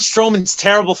Braun Strowman's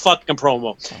terrible fucking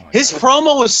promo. His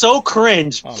promo was so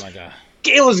cringe. Oh my god.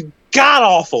 It was god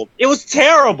awful. It was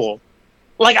terrible.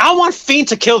 Like I want Fiend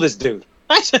to kill this dude.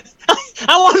 I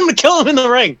want him to kill him in the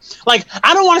ring. Like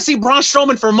I don't want to see Braun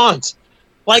Strowman for months.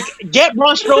 Like get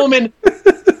Braun Strowman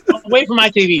away from my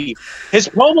TV. His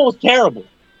promo was terrible.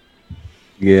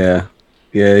 Yeah,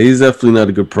 he's definitely not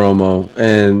a good promo,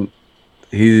 and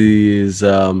he's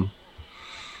in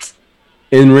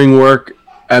ring work.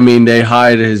 I mean, they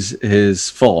hide his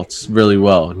faults really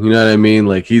well. You know what I mean?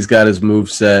 Like he's got his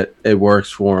moveset; it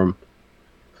works for him.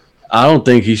 I don't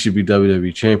think he should be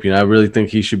WWE champion. I really think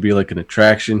he should be like an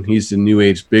attraction. He's the new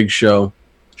age Big Show.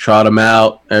 Trot him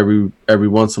out every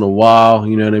once in a while.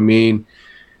 You know what I mean?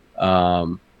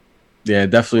 Yeah,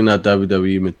 definitely not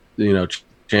WWE.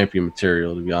 Champion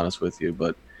material, to be honest with you.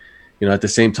 But at the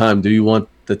same time, do you want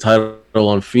the title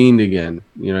on Fiend again?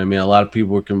 You know what I mean? A lot of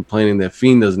people were complaining that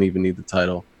Fiend doesn't even need the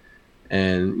title,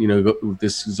 and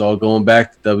this is all going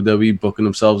back to WWE booking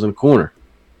themselves in a corner.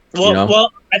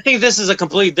 Well, I think this is a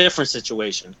completely different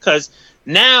situation because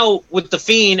now with the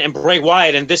Fiend and Bray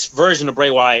Wyatt and this version of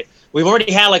Bray Wyatt, we've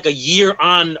already had like a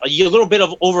little bit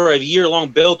of over a year-long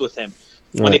build with him.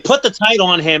 Right. When they put the title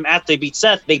on him after they beat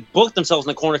Seth, they booked themselves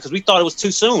in the corner because we thought it was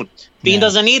too soon. Fiend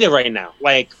doesn't need it right now.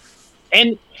 Like,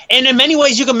 and in many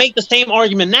ways, you can make the same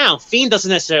argument now. Fiend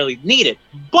doesn't necessarily need it,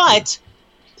 but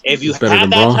if you have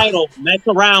that title, mess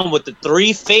around with the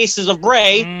three faces of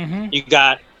Bray, you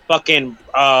got fucking,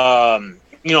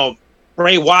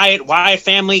 Bray Wyatt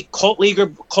family, cult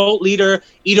leader,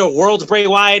 Eater Worlds Bray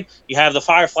Wyatt. You have the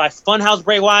Firefly Funhouse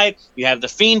Bray Wyatt. You have the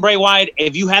Fiend Bray Wyatt.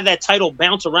 If you have that title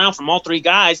bounce around from all three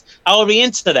guys, I would be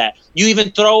into that. You even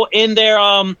throw in their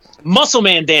Muscle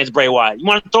Man Dance Bray Wyatt. You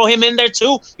want to throw him in there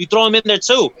too? You throw him in there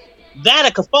too. That I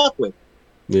could fuck with.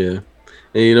 Yeah.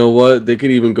 And you know what? They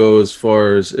could even go as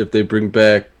far as if they bring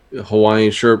back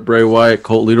Hawaiian shirt Bray Wyatt,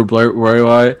 cult leader Bray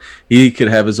Wyatt, he could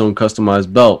have his own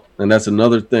customized belt. And that's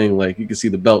another thing. Like you can see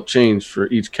the belt change for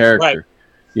each character. Right.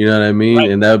 You know what I mean? Right.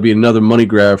 And that would be another money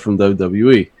grab from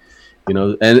WWE.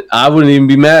 And I wouldn't even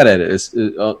be mad at it. As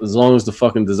long as the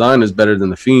fucking design is better than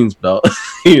the Fiend's belt.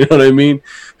 You know what I mean?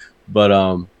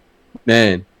 But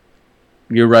man,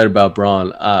 you're right about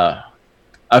Braun.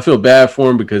 I feel bad for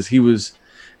him because he was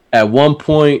at one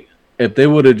point, if they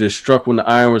would have just struck when the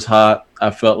iron was hot, I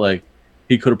felt like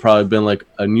he could have probably been like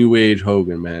a new age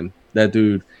Hogan, man. That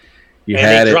dude, he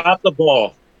had it. Dropped the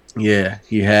ball. Yeah,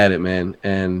 he had it, man.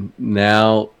 And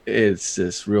now it's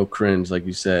just real cringe, like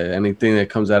you said. Anything that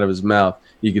comes out of his mouth,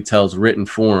 you could tell is written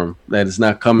for him. That it's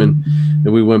not coming.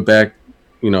 And we went back,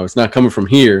 it's not coming from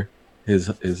here.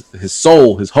 His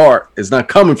soul, his heart, is not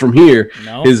coming from here.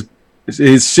 No.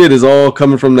 His shit is all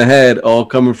coming from the head, all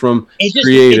coming from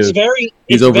creative.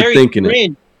 He's overthinking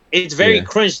it. It's very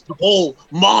cringe, the whole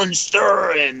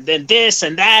monster and then this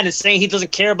and that, and saying he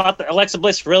doesn't care about the Alexa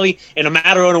Bliss. Really, in a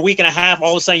matter of a week and a half,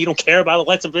 all of a sudden you don't care about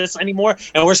Alexa Bliss anymore,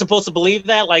 and we're supposed to believe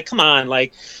that? Like, come on.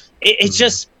 Like, it's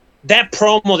just that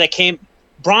promo that came,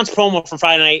 Braun's promo from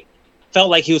Friday night felt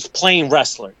like he was playing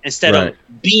wrestler instead of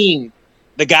being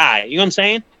the guy. You know what I'm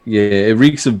saying? Yeah, it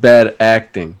reeks of bad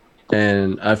acting.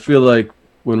 And I feel like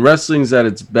when wrestling's at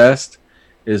its best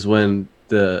is when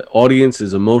the audience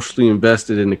is emotionally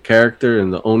invested in the character,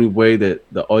 and the only way that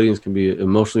the audience can be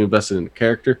emotionally invested in the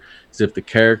character is if the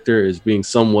character is being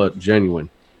somewhat genuine.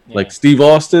 Yeah. Like Steve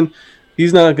Austin,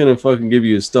 he's not going to fucking give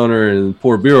you a stunner and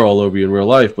pour beer all over you in real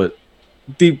life, but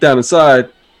deep down inside,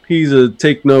 he's a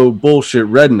take no bullshit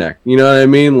redneck. You know what I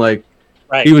mean? Like,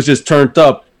 he was just turned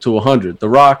up to 100. The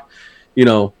Rock,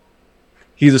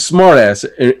 he's a smartass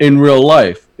in real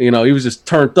life. You know, he was just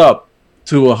turned up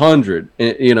to 100,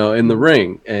 you know, in the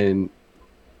ring, and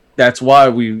that's why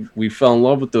we fell in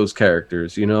love with those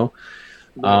characters. You know,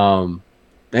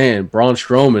 man, Braun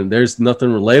Strowman. There's nothing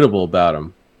relatable about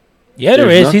him. Yeah, there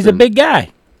is. He's a big guy.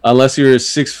 Unless you're a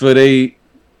 6'8"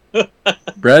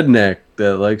 redneck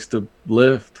that likes to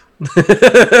lift.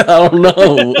 I don't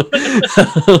know.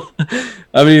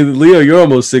 I mean, Leo, you're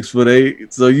almost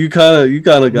 6'8", so you kind of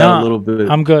got a little bit.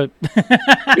 I'm good.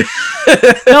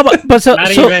 No, but so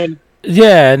even.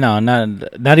 Yeah, no,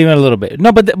 not even a little bit.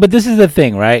 No, but this is the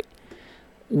thing, right?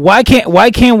 Why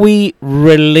can't we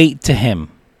relate to him,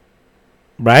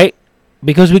 right?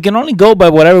 Because we can only go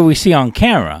by whatever we see on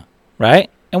camera,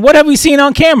 right? And what have we seen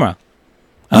on camera?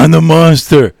 I'm the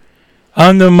monster.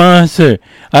 I don't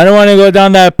want to go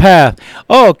down that path.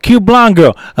 Oh, cute blonde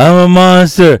girl. I'm a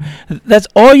monster. That's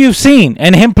all you've seen.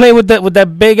 And him play with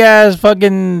that big ass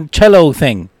fucking cello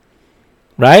thing,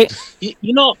 right?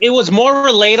 You know, it was more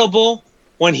relatable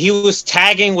when he was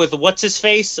tagging with what's his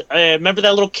face. Remember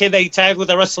that little kid that he tagged with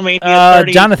at WrestleMania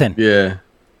 30? Jonathan. Yeah.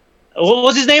 What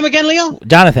was his name again, Leo?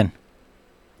 Jonathan.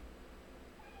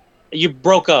 You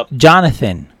broke up.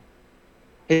 Jonathan.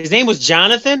 His name was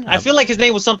Jonathan? I feel like his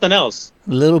name was something else.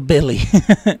 Little Billy.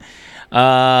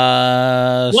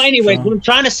 Well, anyways, what I'm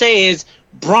trying to say is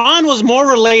Braun was more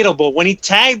relatable when he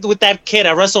tagged with that kid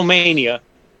at WrestleMania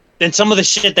than some of the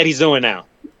shit that he's doing now.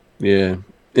 Yeah.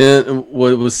 And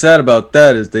what was sad about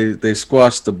that is they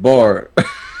squashed the bar.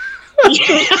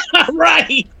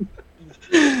 Right.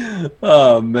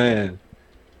 Oh, man.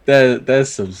 That's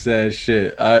some sad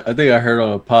shit. I think I heard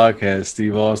on a podcast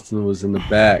Steve Austin was in the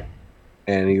back.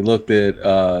 And he looked at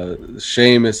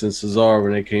Sheamus and Cesaro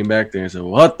when they came back there and said,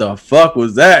 "What the fuck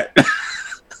was that?"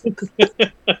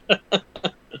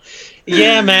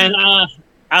 Yeah, man.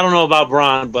 I don't know about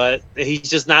Braun, but he's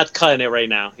just not cutting it right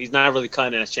now. He's not really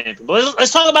cutting it as champion. But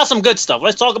let's talk about some good stuff.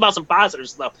 Let's talk about some positive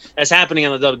stuff that's happening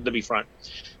on the WWE front.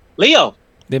 Leo.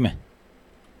 Dime.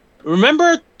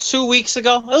 Remember 2 weeks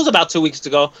ago? It was about 2 weeks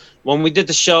ago when we did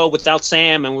the show without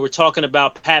Sam and we were talking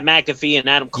about Pat McAfee and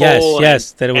Adam Cole.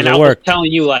 Yes, that it was and a I work. was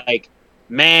telling you, like,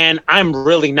 man, I'm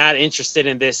really not interested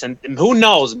in this. And who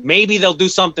knows? Maybe they'll do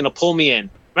something to pull me in.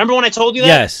 Remember when I told you that?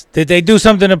 Yes. Did they do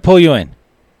something to pull you in?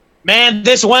 Man,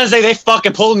 this Wednesday they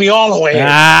fucking pulled me all the way in.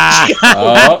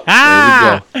 Oh, there you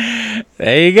go.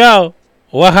 There you go.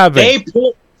 What happened?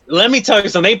 Let me tell you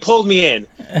something. They pulled me in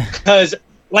because,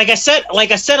 like I said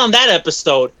on that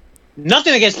episode,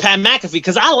 nothing against Pat McAfee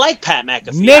because I like Pat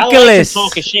McAfee. Nicholas. I like him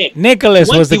talking shit. Nicholas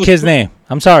was the kid's name.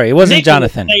 I'm sorry, it wasn't Nicholas,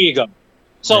 Jonathan. There you go.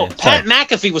 So Yeah, Pat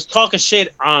McAfee was talking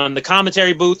shit on the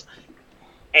commentary booth,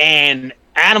 and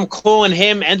Adam Cole and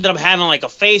him ended up having like a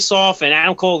face-off, and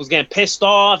Adam Cole was getting pissed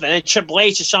off, and then Triple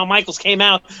H and Shawn Michaels came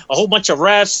out, a whole bunch of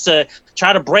refs to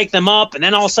try to break them up, and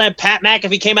then all of a sudden Pat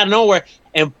McAfee came out of nowhere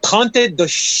and punted the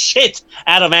shit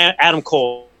out of Adam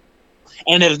Cole.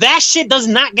 And if that shit does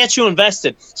not get you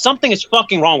invested, something is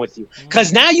fucking wrong with you.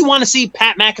 Because now you want to see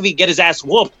Pat McAfee get his ass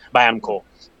whooped by Adam Cole.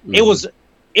 Mm-hmm.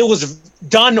 It was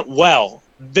done well,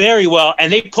 very well,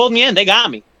 and they pulled me in. They got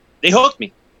me. They hooked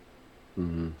me.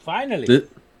 Mm-hmm. Finally.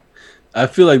 I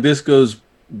feel like this goes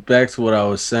back to what I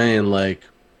was saying, like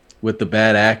with the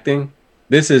bad acting.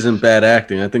 This isn't bad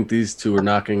acting. I think these two are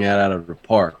knocking it out of the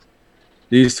park.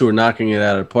 These two are knocking it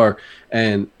out of the park.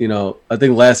 And, you know, I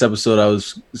think last episode I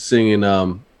was singing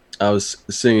Adam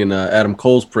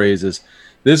Cole's praises.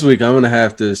 This week I'm going to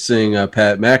have to sing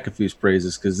Pat McAfee's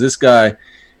praises because this guy,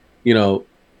 you know,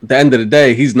 at the end of the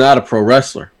day, he's not a pro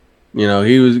wrestler. You know,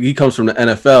 he comes from the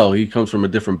NFL. He comes from a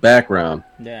different background.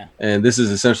 Yeah. And this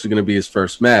is essentially going to be his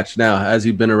first match. Now, has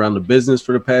he been around the business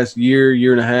for the past year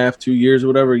and a half, 2 years or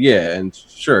whatever? Yeah. And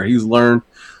sure, he's learned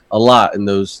a lot in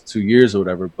those 2 years or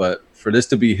whatever. But for this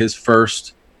to be his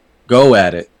first go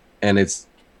at it, and it's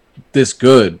this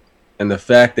good, and the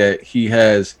fact that he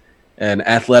has an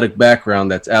athletic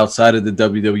background that's outside of the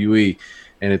WWE,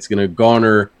 and it's going to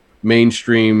garner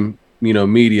mainstream, you know,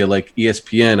 media like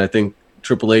ESPN. I think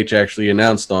Triple H actually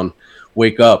announced on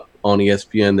Wake Up on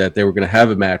ESPN that they were going to have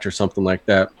a match or something like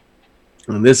that.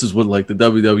 And this is what like the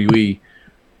WWE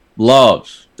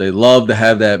loves. They love to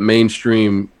have that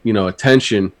mainstream, you know,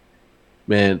 attention.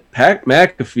 Man, Pat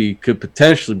McAfee could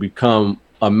potentially become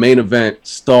a main event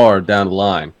star down the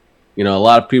line. You know, a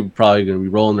lot of people probably going to be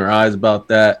rolling their eyes about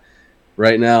that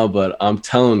right now, but I'm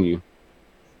telling you,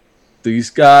 these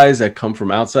guys that come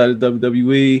from outside of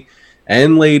WWE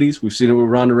and ladies, we've seen it with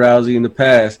Ronda Rousey in the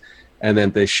past, and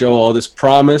then they show all this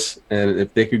promise, and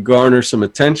if they could garner some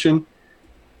attention,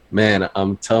 man,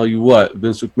 I'm telling you what,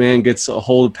 Vince McMahon gets a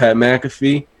hold of Pat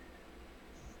McAfee,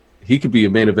 he could be a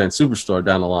main event superstar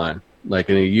down the line. like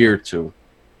in a year or two,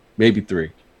 maybe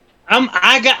 3.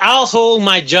 I'll hold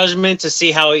my judgment to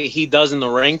see how he does in the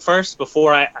ring first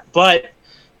but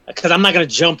because I'm not gonna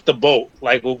jump the boat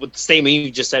like with the statement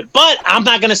you just said. But I'm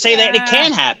not gonna say that it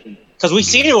can happen because we've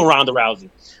seen it with Ronda Rousey.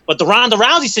 But the Ronda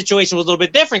Rousey situation was a little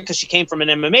bit different because she came from an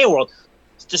MMA world.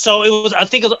 So it was, I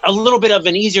think, a little bit of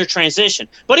an easier transition.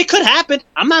 But it could happen.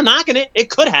 I'm not knocking it. It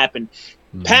could happen.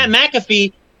 Pat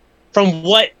McAfee, from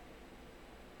what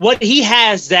he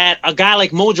has that a guy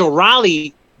like Mojo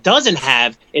Rawley doesn't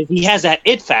have, is he has that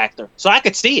it factor. So I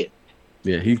could see it.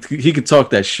 Yeah, he could talk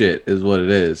that shit, is what it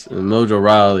is. And Mojo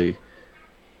Rawley,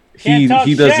 he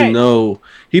doesn't know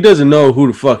who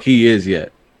the fuck he is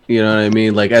yet. You know what I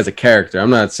mean? Like, as a character. I'm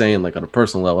not saying, like, on a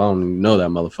personal level. I don't even know that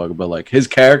motherfucker. But, like, his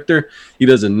character, he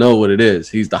doesn't know what it is.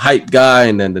 He's the hype guy,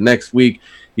 and then the next week,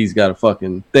 he's got a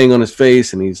fucking thing on his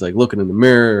face, and he's, like, looking in the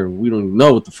mirror. And we don't even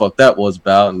know what the fuck that was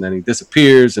about. And then he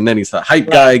disappears, and then he's a hype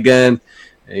guy again.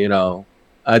 And, you know,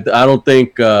 I don't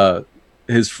think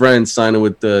his friend signing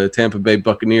with the Tampa Bay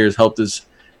Buccaneers helped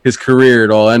his career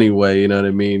at all anyway, you know what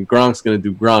I mean? Gronk's gonna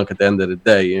do Gronk at the end of the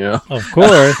day, you know. Of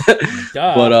course.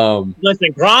 But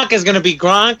listen, Gronk is gonna be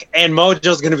Gronk and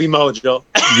Mojo's gonna be Mojo.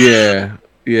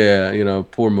 yeah, you know,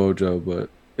 poor Mojo, but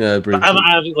yeah,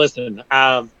 listen,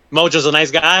 Mojo's a nice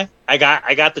guy. I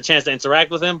got the chance to interact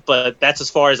with him, but that's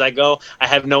as far as I go. I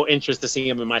have no interest to see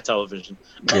him in my television.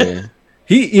 Yeah.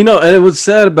 He, you know, and what's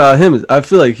sad about him is I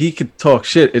feel like he could talk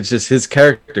shit. It's just his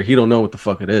character. He don't know what the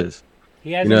fuck it is.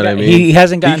 He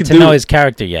hasn't gotten to know his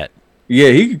character yet.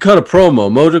 Yeah, he could cut a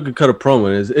promo. Mojo could cut a promo.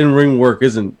 And his in-ring work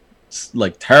isn't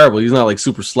like terrible. He's not like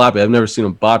super sloppy. I've never seen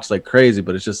him botch like crazy,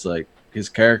 but it's just like his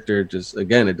character just,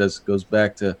 again, goes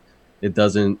back to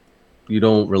you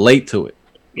don't relate to it.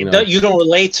 You don't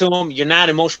relate to him. You're not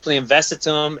emotionally invested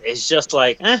to him. It's just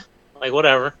like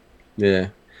whatever. Yeah.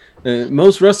 And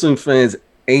most wrestling fans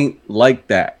ain't like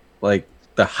that. Like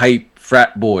the hype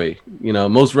frat boy. You know,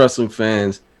 most wrestling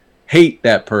fans hate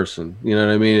that person. You know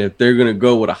what I mean? If they're gonna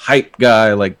go with a hype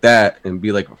guy like that and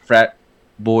be like a frat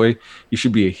boy, you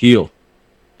should be a heel.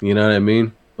 You know what I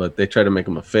mean? But they try to make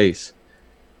him a face.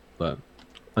 But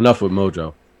enough with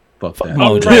Mojo. Fuck that.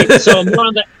 All right. So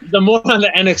more on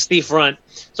the NXT front.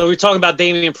 So we're talking about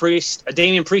Damian Priest.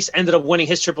 Damian Priest ended up winning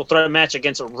his triple threat match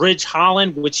against Ridge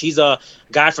Holland, which he's a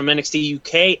guy from NXT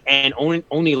UK, and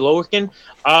Oney Lorcan.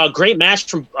 Great match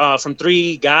from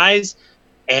 3 guys.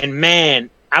 And man,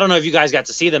 I don't know if you guys got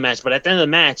to see the match, but at the end of the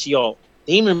match,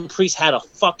 Damian Priest had a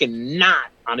fucking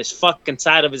knot on his fucking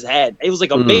side of his head. It was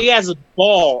like a big ass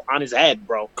ball on his head,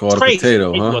 bro. Called a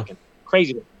potato, huh? Looking.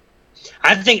 Crazy looking.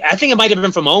 I think it might have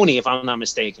been from Oni, if I'm not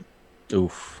mistaken.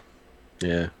 Oof.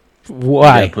 Yeah.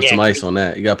 Why? You gotta put some ice on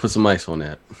that. You gotta put some ice on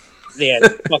that. Yeah,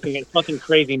 fucking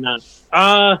crazy knot.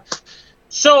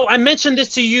 So I mentioned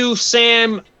this to you,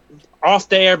 Sam, off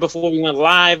the air before we went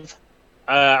live.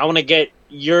 I want to get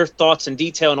your thoughts in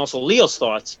detail and also Leo's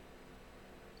thoughts.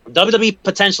 WWE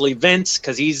potentially, Vince,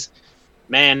 because he's,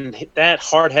 man, that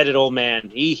hard-headed old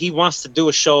man. He wants to do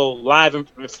a show live in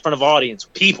front of audience,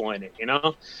 people in it, you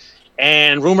know?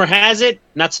 And rumor has it,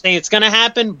 not saying it's going to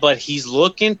happen, but he's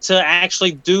looking to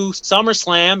actually do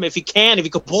SummerSlam if he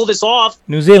could pull this off.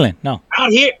 New Zealand, no.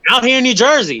 Out here in New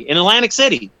Jersey, in Atlantic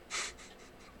City.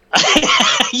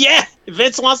 Yeah,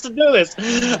 Vince wants to do this.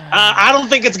 I don't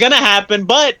think it's going to happen,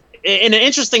 but in an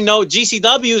interesting note,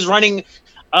 GCW is running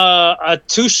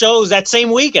 2 shows that same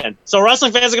weekend. So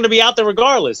wrestling fans are going to be out there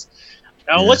regardless.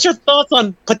 What's your thoughts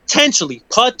on potentially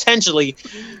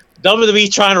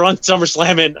WWE trying to run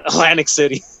SummerSlam in Atlantic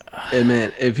City? Hey,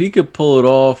 man, if he could pull it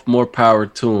off, more power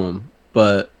to him.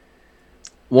 But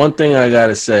one thing I got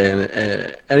to say,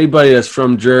 and anybody that's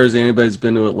from Jersey, anybody that's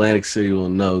been to Atlantic City will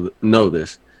know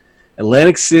this.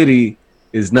 Atlantic City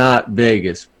is not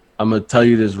Vegas. I'm going to tell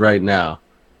you this right now.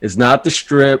 It's not the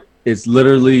Strip. It's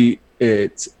literally,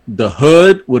 it's the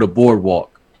hood with a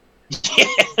boardwalk.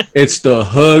 It's the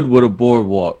hood with a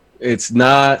boardwalk. It's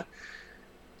not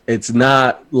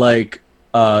like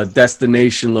a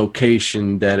destination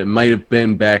location that it might have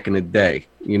been back in the day.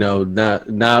 You know,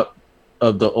 not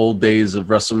of the old days of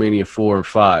WrestleMania 4 and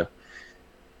 5.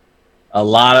 A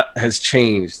lot has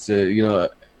changed. You know,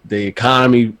 the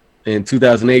economy in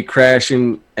 2008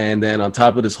 crashing, and then on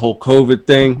top of this whole COVID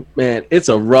thing, man, it's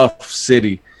a rough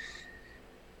city.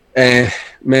 And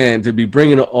man, to be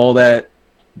bringing all that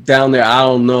down there, I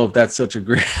don't know if that's such a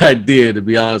great idea, to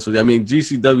be honest with you. I mean,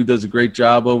 GCW does a great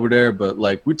job over there, but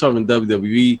like, we're talking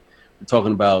WWE, we're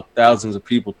talking about thousands of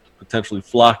people potentially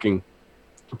flocking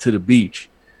to the beach.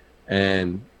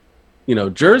 And you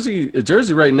know, Jersey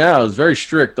right now is very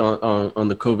strict on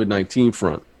the COVID-19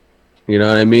 front. You know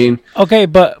what I mean? Okay,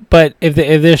 but if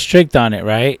they're strict on it,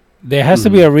 right? there has to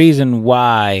be a reason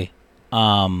why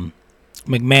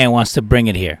McMahon wants to bring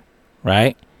it here,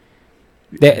 right?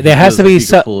 There has to be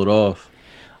some. Pull it off.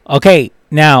 Okay,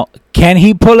 now can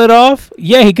he pull it off?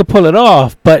 Yeah, he could pull it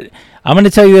off. But I'm going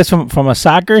to tell you this from a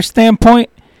soccer standpoint.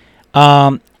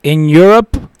 In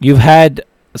Europe, you've had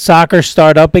soccer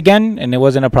start up again, and it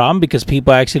wasn't a problem because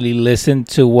people actually listened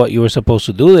to what you were supposed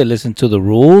to do. They listened to the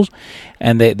rules,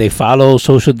 and they follow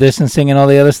social distancing and all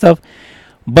the other stuff.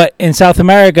 But in South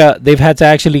America, they've had to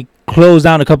actually close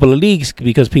down a couple of leagues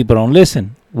because people don't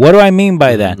listen. What do I mean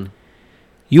by that?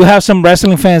 You have some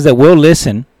wrestling fans that will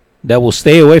listen, that will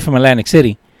stay away from Atlantic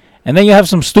City. And then you have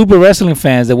some stupid wrestling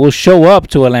fans that will show up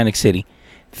to Atlantic City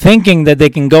thinking that they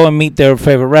can go and meet their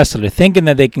favorite wrestler, thinking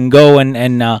that they can go and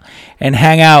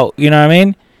hang out, you know what I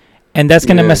mean? And that's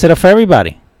going to mess it up for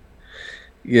everybody.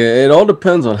 Yeah, it all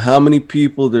depends on how many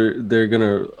people they're going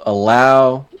to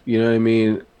allow, you know what I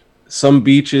mean? Some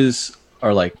beaches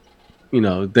are like, you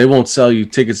know, they won't sell you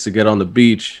tickets to get on the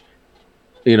beach,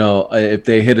 you know, if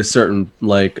they hit a certain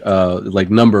like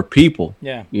number of people.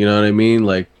 Yeah. You know what I mean?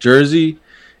 Like Jersey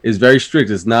is very strict.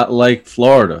 It's not like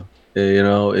Florida. You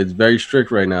know, it's very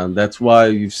strict right now. And that's why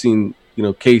you've seen, you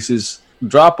know, cases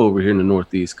drop over here in the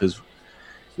Northeast because,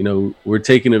 you know, we're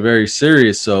taking it very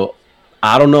serious. So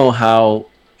I don't know how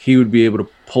he would be able to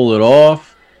pull it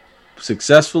off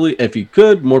successfully. If he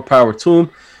could, more power to him.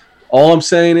 All I'm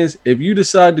saying is if you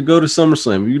decide to go to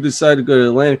SummerSlam, if you decide to go to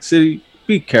Atlantic City,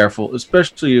 be careful,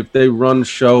 especially if they run the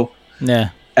show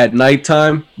at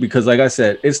nighttime. Because like I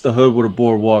said, it's the hood with a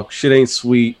boardwalk. Shit ain't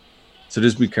sweet. So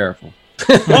just be careful.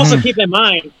 Also keep in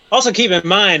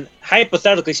mind,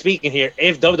 hypothetically speaking here,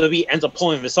 if WWE ends up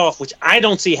pulling this off, which I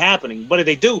don't see happening, but if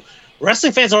they do,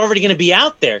 wrestling fans are already going to be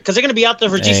out there because they're going to be out there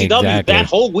for GCW that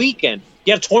whole weekend.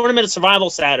 You have Tournament of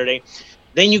Survival Saturday.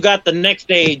 Then you got the next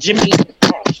day, Jimmy.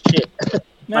 Oh, shit.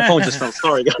 My phone just fell.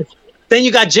 Sorry, guys. Then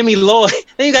you got Jimmy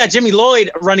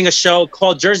Lloyd running a show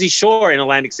called Jersey Shore in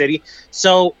Atlantic City.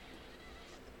 So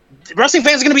wrestling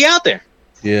fans are going to be out there.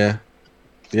 Yeah.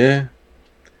 Yeah.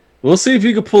 We'll see if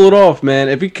he can pull it off, man.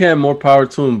 If he can, more power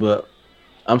to him, but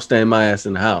I'm staying my ass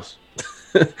in the house.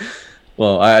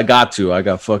 Well, I got to. I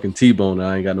got fucking T-Bone and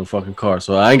I ain't got no fucking car,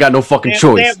 so I ain't got no fucking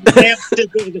choice.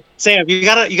 Sam, you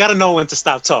gotta know when to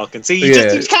stop talking. See,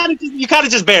 you kind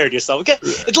of just buried yourself. Okay?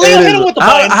 Leo, hit him with the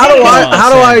button. How do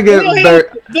I get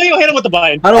buried? Leo, hit him with the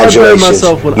button. How do I bury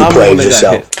myself when I'm the one that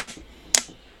got hit?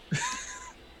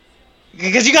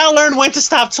 Because you gotta learn when to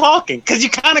stop talking. Because you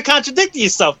kind of contradicted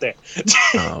yourself there.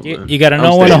 Oh, you gotta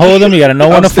know when to hold them. You gotta know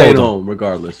when to fold them. Home,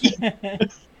 regardless.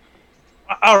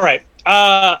 All right.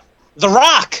 The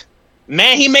Rock,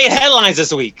 man, he made headlines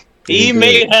this week. This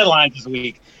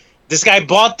guy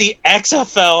bought the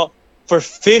XFL for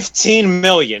 $15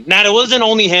 million. Now it wasn't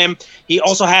only him. He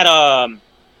also had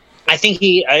I think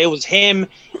it was him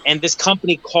and this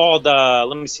company called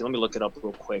let me look it up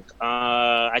real quick.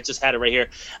 I just had it right here.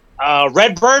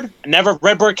 Redbird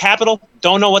Capital.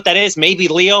 Don't know what that is. Maybe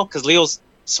Leo, because Leo's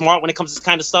smart when it comes to this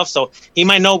kind of stuff, so he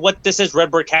might know what this is.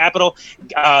 Redbird Capital.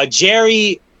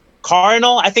 Jerry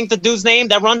Cardinal, I think the dude's name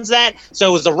that runs that. So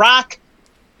it was The Rock,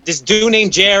 this dude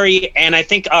named Jerry, and I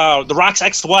think The Rock's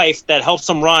ex-wife that helps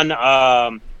him run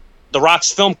The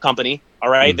Rock's film company. All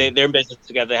right, they're in business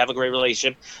together. They have a great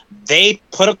relationship. They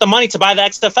put up the money to buy the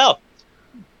XFL.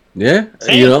 Yeah,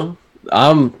 you know,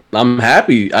 I'm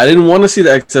happy. I didn't want to see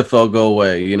the XFL go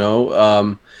away, you know,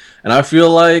 and I feel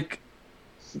like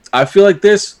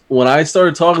this when I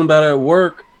started talking about it at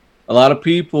work. A lot of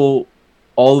people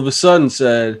all of a sudden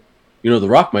said, you know, The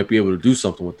Rock might be able to do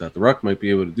something with that. The Rock might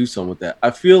be able to do something with that. I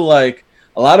feel like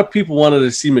a lot of people wanted to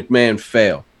see McMahon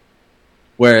fail.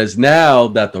 Whereas now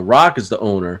that The Rock is the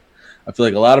owner, I feel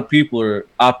like a lot of people are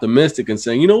optimistic and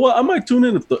saying, you know what, I might tune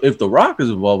in if the Rock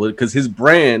is involved with it, because his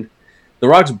brand, The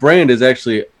Rock's brand, is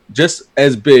actually just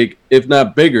as big, if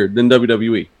not bigger, than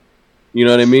WWE. You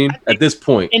know what I mean? At this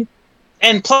point.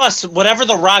 And plus, whatever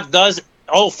The Rock does,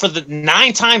 for the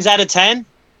 9 times out of 10,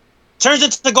 turns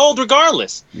into gold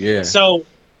regardless. Yeah. So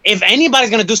if anybody's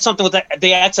going to do something with the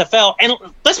XFL, and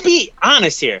let's be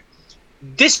honest here,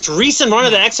 this recent run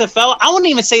of the XFL, I wouldn't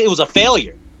even say it was a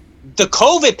failure. The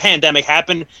COVID pandemic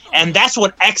happened, and that's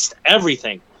what X'd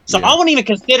everything. So I wouldn't even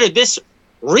consider this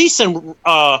recent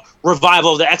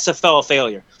revival of the XFL a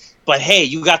failure. But hey,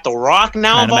 you got The Rock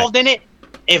now involved in it.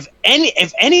 If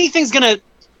anything's going to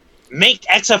make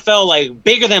XFL like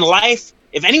bigger than life,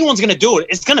 if anyone's going to do it,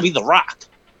 it's going to be The Rock.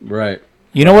 Right.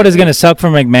 You know what is going to suck for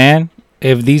McMahon?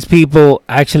 If these people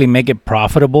actually make it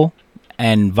profitable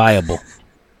and viable.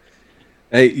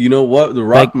 Hey, you know what? The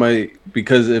Rock might,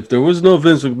 because if there was no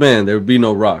Vince McMahon, there would be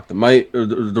no Rock. The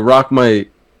Rock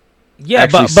might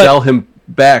actually sell him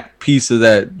back a piece of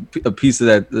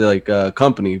that like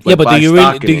company. Like, yeah, but buy do you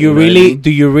stock really in it, you know what I mean?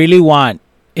 do you really want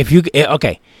if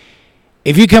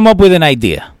you come up with an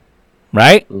idea,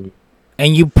 right?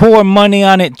 And you pour money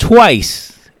on it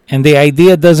twice and the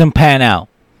idea doesn't pan out.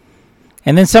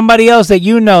 And then somebody else that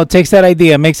you know takes that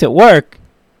idea and makes it work.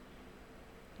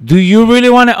 Do you really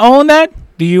want to own that?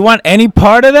 Do you want any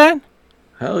part of that?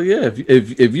 Hell yeah.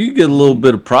 If you get a little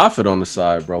bit of profit on the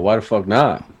side, bro, why the fuck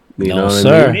not? You No, know what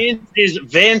sir. I mean?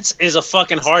 Vince is a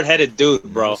fucking hard-headed dude,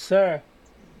 bro. Sir.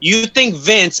 You think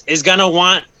Vince is gonna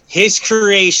want his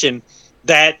creation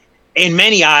that, in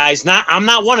many eyes, I'm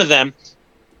not one of them,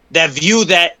 that view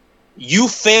that you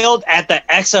failed at the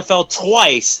XFL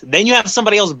twice, then you have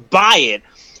somebody else buy it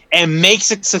and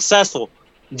makes it successful.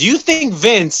 Do you think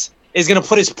Vince is gonna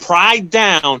put his pride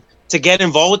down to get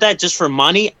involved with that just for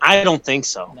money? I don't think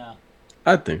so. No.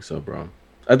 I think so, bro.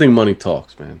 I think money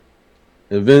talks, man.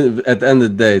 At the end of the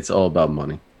day, it's all about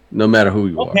money, no matter who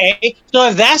you are. Okay, so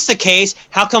if that's the case,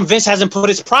 how come Vince hasn't put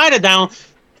his pride down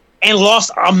and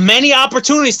lost many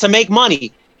opportunities to make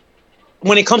money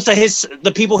when it comes to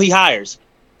the people he hires?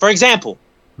 For example,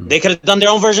 they could have done their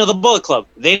own version of the Bullet Club.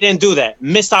 They didn't do that.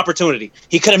 Missed opportunity.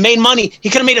 He could have made money. He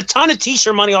could have made a ton of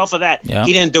T-shirt money off of that. Yeah.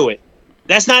 He didn't do it.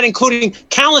 That's not including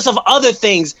countless of other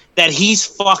things that he's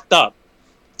fucked up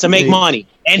to make money.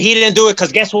 And he didn't do it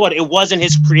because guess what? It wasn't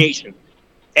his creation.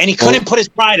 And he couldn't put his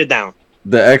pride down.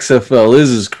 The XFL is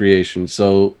his creation.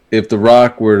 So if The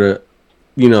Rock were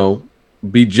to,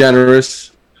 be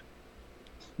generous,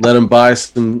 let him buy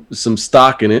some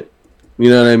stock in it, you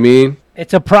know what I mean?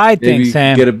 It's a pride Maybe thing,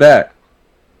 Sam. get it back.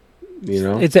 You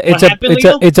know,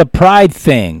 it's a pride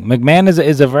thing. McMahon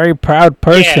is a very proud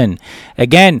person. Yeah.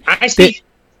 Again,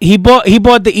 he bought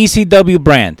the ECW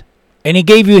brand, and he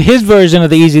gave you his version of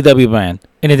the ECW brand,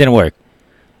 and it didn't work.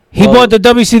 He bought the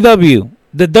WCW.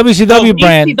 The WCW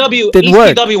brand didn't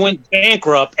work. ECW went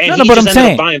bankrupt, and but I'm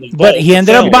saying, but he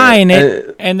ended up buying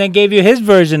it, and then gave you his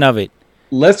version of it.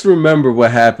 Let's remember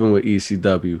what happened with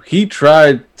ECW. He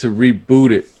tried to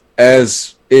reboot it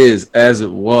as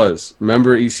it was.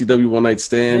 Remember ECW One Night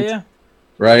Stand? Yeah.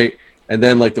 Right? And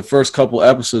then like the first couple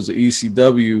episodes of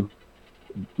ECW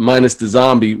minus the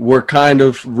zombie were kind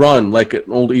of run like an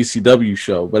old ECW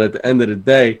show. But at the end of the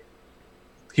day,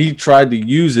 he tried to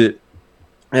use it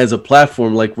as a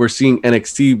platform like we're seeing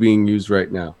NXT being used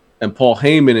right now. And Paul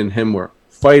Heyman and him were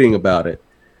fighting about it.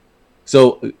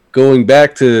 So going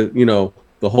back to,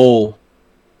 the whole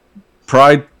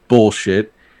pride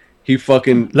bullshit, he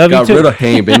fucking got rid of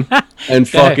Heyman and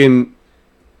fucking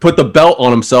put the belt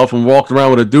on himself and walked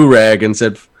around with a do-rag and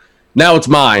said, now it's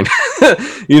mine.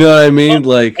 You know what I mean?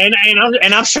 Like,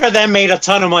 and I'm sure that made a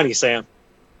ton of money, Sam.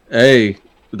 Hey,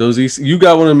 you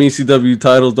got one of them ECW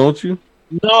titles, don't you?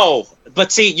 No,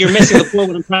 but see, you're missing the point.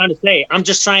 What I'm trying to say, I'm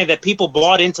just trying that people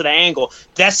bought into the angle.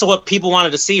 That's what people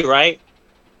wanted to see, right?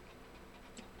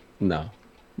 No,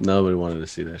 nobody wanted to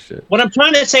see that shit. What I'm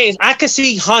trying to say is, I could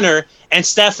see Hunter and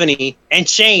Stephanie and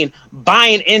Shane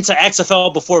buying into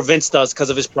XFL before Vince does because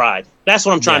of his pride. That's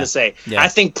what I'm trying to say. Yeah. I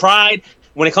think pride,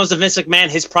 when it comes to Vince McMahon,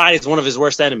 his pride is one of his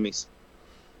worst enemies.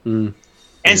 And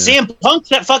CM Punk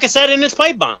fucking said it in his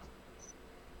pipe bomb.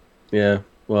 Yeah,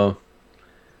 well,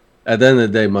 at the end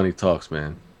of the day, money talks,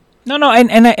 man. No,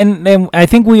 and I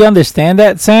think we understand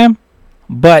that, Sam.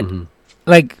 But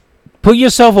like, put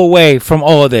yourself away from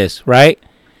all of this, right?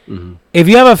 If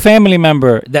you have a family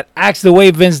member that acts the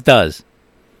way Vince does,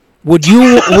 would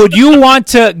you want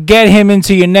to get him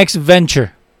into your next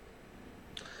venture?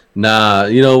 Nah,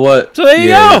 you know what? So there you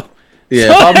go.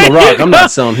 Yeah, if I'm The Rock, I'm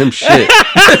not selling him shit.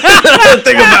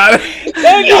 Think about it.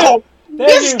 Thank you.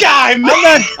 This guy,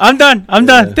 man. I'm done.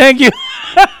 Yeah. Thank you.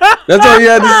 That's all you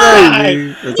had to say,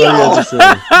 dude. That's all you had to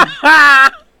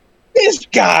say. This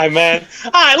guy, man.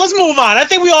 All right, let's move on. I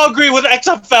think we all agree with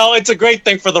XFL. It's a great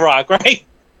thing for The Rock, right?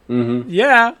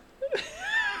 Yeah.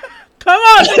 Come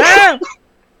on, Sam.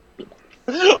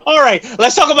 All right,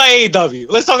 let's talk about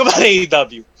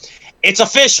AEW. It's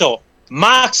official.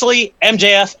 Moxley,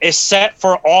 MJF is set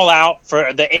for All Out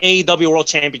for the AEW World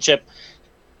Championship.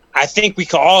 I think we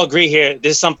can all agree here.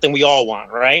 This is something we all want,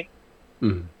 right?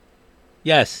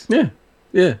 Yes. Yeah.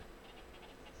 This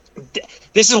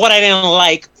is what I didn't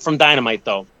like from Dynamite,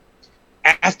 though.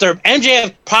 After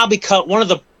MJF probably cut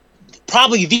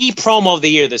probably the promo of the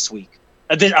year this week.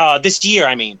 This year,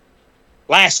 I mean.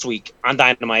 Last week on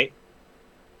Dynamite.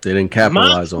 They didn't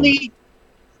capitalize on it.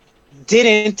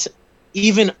 Didn't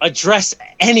even address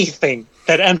anything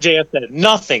that MJF said.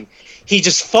 Nothing. He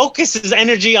just focused his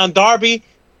energy on Darby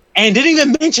and didn't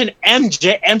even mention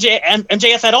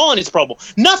MJF at all in his promo.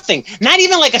 Nothing. Not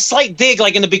even like a slight dig.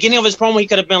 Like in the beginning of his promo, he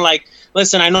could have been like,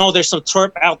 listen, I know there's some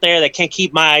twerp out there that can't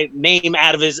keep my name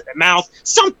out of his mouth.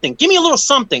 Something. Give me a little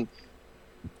something.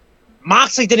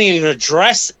 Moxley didn't even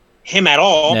address him at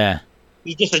all. Yeah.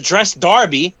 He just addressed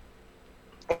Darby.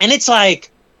 And it's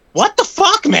like, what the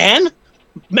fuck, man?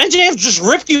 MJF just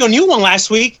ripped you a new one last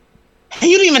week. And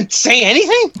you didn't even say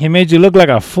anything? He made you look like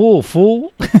a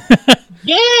fool.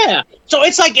 Yeah. So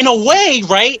it's like, in a way,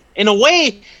 right? In a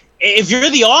way, if you're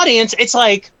the audience, it's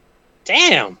like,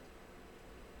 damn.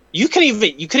 You couldn't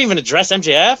even address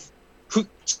MJF?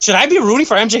 Should I be rooting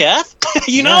for MJF?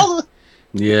 You know?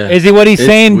 Yeah. Is he what he's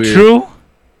saying weird. true?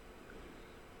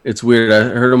 It's weird. I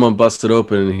heard him on Busted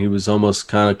Open, and he was almost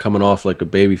kind of coming off like a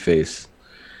babyface.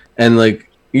 And, like,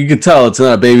 you can tell it's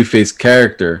not a babyface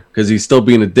character because he's still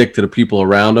being a dick to the people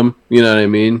around him. You know what I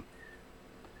mean?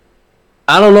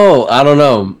 I don't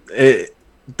know.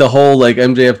 The whole, like,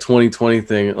 MJF 2020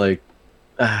 thing, like,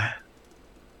 I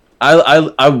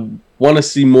want to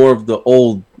see more of the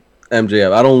old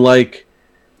MJF. I don't like,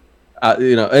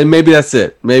 and maybe that's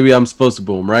it. Maybe I'm supposed to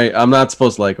boo him, right? I'm not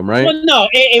supposed to like him, right? Well, no.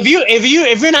 If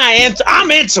you're not into,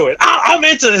 I'm into it. I'm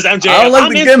into this MJF. I don't like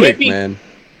the gimmick, man.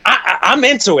 I'm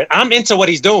into it. I'm into what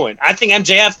he's doing. I think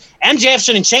MJF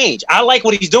shouldn't change. I like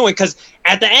what he's doing because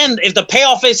at the end, if the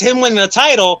payoff is him winning the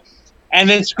title, and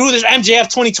then screw this MJF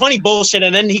 2020 bullshit,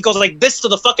 and then he goes like this to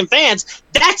the fucking fans,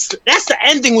 that's the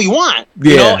ending we want.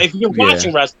 You know, if you're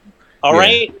watching wrestling, all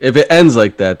right. If it ends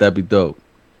like that, that'd be dope.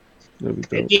 I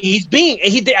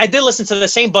did listen to the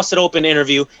same Busted Open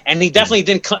interview, and he definitely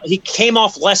didn't. He came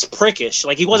off less prickish.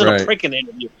 Like he wasn't a prick in the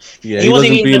interview. Yeah, he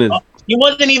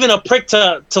wasn't even a prick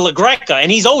to LaGreca, and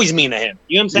he's always mean to him.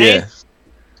 You know what I'm saying? Yeah.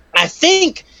 I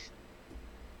think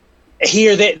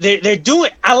here they're doing.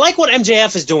 I like what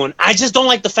MJF is doing. I just don't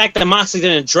like the fact that Moxley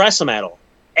didn't address him at all.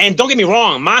 And don't get me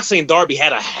wrong, Moxley and Darby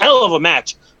had a hell of a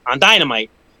match on Dynamite,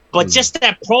 but just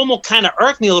that promo kind of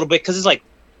irked me a little bit because it's like,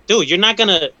 dude, you're not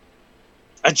gonna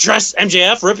address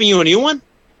MJF ripping you a new one?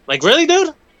 Like, really,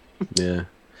 dude? Yeah.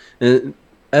 And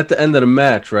at the end of the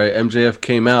match, right, MJF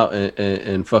came out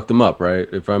and fucked him up, right?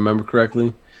 If I remember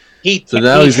correctly. So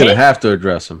now he's going to have to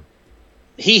address him.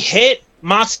 He hit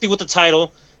Moxley with the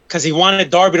title because he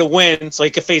wanted Darby to win so he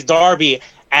could face Darby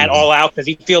at All Out because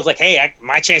he feels like, hey,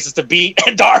 my chances to beat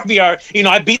Darby are,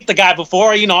 I beat the guy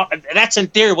before, that's in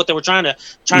theory what they were trying to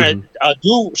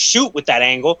shoot with that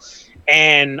angle.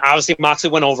 And obviously Moxley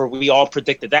went over. We all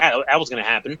predicted that was going to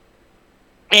happen.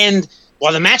 And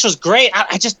while the match was great,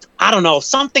 I don't know.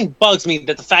 Something bugs me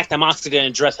that the fact that Moxley didn't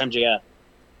address MJF.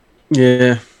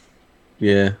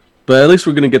 Yeah. But at least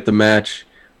we're going to get the match.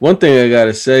 One thing I got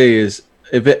to say is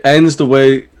if it ends the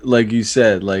way, like you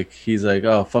said, like he's like,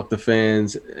 oh, fuck the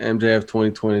fans, MJF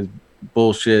 2020 is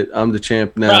bullshit, I'm the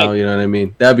champ now, right. You know what I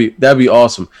mean? That'd be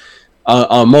awesome.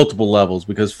 On multiple levels,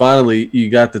 because finally you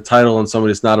got the title on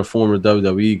somebody that's not a former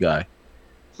WWE guy.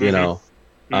 You know,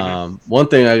 one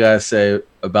thing I gotta say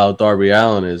about Darby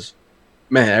Allin is,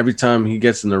 man, every time he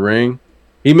gets in the ring,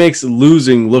 he makes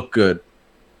losing look good.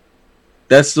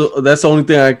 That's the only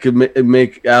thing I could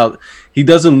make out. He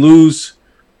doesn't lose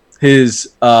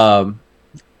his.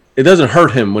 It doesn't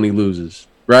hurt him when he loses,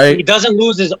 right? He doesn't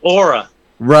lose his aura,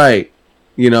 right?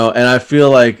 And I feel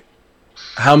like,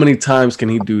 how many times can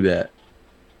he do that?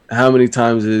 How many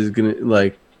times is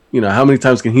gonna how many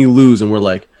times can he lose and we're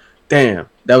like, damn,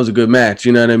 that was a good match.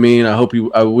 You know what I mean?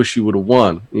 I wish he would have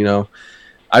won.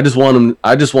 I just want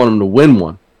him to win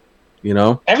one.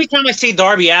 Every time I see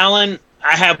Darby Allin,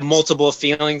 I have multiple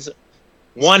feelings.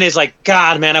 One is like,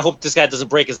 God, man, I hope this guy doesn't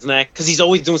break his neck because he's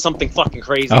always doing something fucking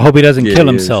crazy. I hope he doesn't kill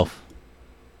himself.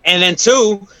 And then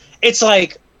two, it's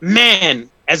like, man,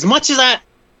 as much as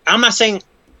I'm not saying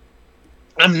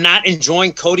I'm not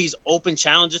enjoying Cody's open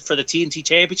challenges for the TNT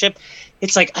Championship.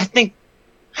 It's like I think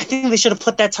they should have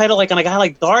put that title like on a guy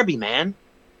like Darby, man.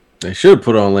 They should have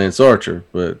put it on Lance Archer,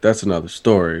 but that's another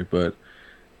story. But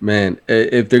man,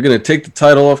 if they're gonna take the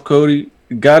title off Cody,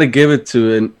 you got to give it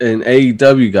to an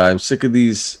AEW guy. I'm sick of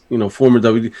these, former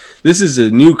WWE. This is a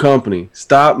new company.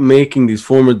 Stop making these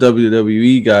former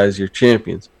WWE guys your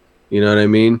champions. You know what I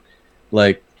mean?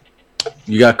 Like,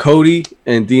 you got Cody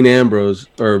and Dean Ambrose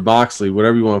or Moxley,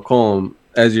 whatever you want to call them,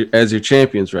 as your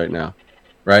champions right now,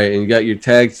 right? And you got your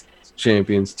tag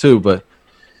champions too, but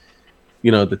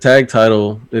the tag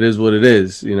title, it is what it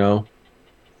is,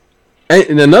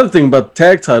 And another thing about the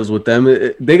tag titles with them,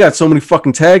 they got so many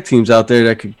fucking tag teams out there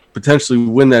that could potentially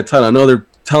win that title. I know they're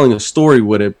telling a story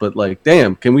with it, but like,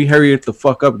 damn, can we hurry it the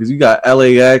fuck up? Because you got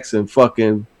LAX and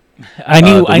fucking I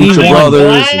need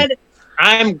Brothers.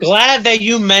 I'm glad that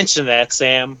you mentioned that,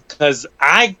 Sam, because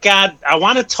I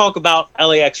want to talk about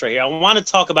LAX right here. I want to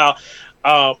talk about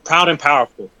Proud and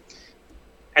Powerful.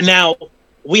 And now,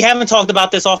 we haven't talked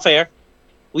about this off air.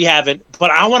 We haven't,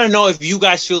 but I want to know if you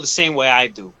guys feel the same way I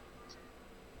do.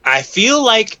 I feel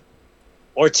like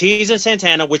Ortiz and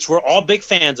Santana, which we're all big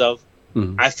fans of,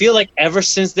 I feel like ever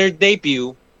since their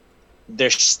debut, their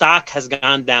stock has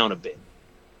gone down a bit.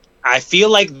 I feel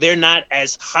like they're not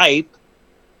as hype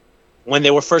when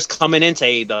they were first coming into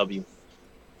AEW.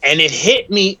 And it hit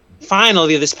me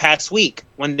finally this past week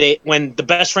when the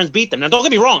Best Friends beat them. Now, don't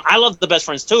get me wrong. I love the Best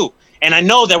Friends too. And I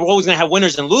know that we're always going to have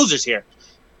winners and losers here.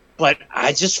 But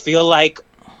I just feel like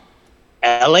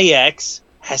LAX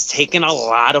has taken a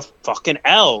lot of fucking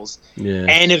L's. Yeah.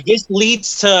 And if this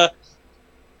leads to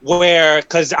where,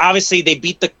 because obviously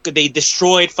they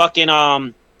destroyed fucking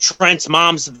Trent's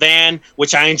mom's van,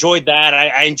 which I enjoyed that.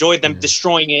 I enjoyed them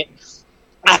destroying it.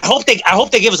 I hope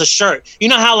they give us a shirt. You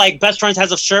know how like Best Friends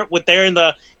has a shirt with they're in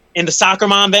the soccer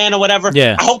mom van or whatever?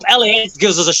 Yeah. I hope LAX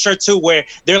gives us a shirt too where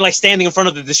they're like standing in front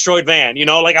of the destroyed van. You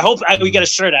know, like I hope we get a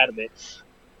shirt out of it.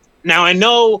 Now I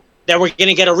know that we're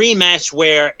gonna get a rematch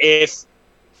where if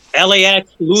LAX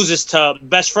loses to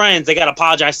Best Friends, they gotta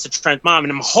apologize to Trent's mom,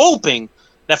 and I'm hoping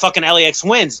that fucking LAX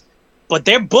wins. But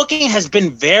their booking has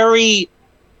been very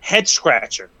head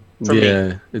scratcher for me.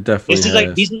 Yeah, it definitely This is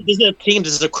like this is a team.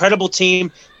 This is a credible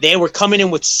team. They were coming in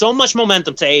with so much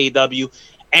momentum to AEW,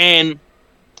 and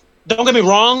don't get me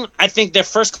wrong. I think their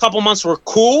first couple months were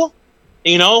cool.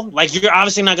 You know, like you're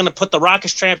obviously not going to put the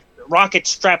rocket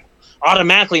strap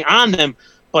automatically on them,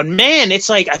 but man, it's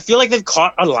like I feel like they've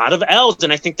caught a lot of L's,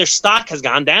 and I think their stock has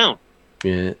gone down.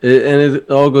 Yeah, and it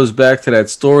all goes back to that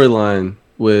storyline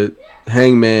with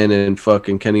Hangman and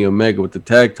fucking Kenny Omega with the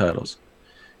tag titles.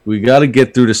 We got to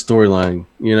get through the storyline.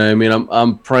 You know what I mean?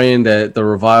 I'm praying that the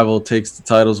Revival takes the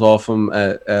titles off them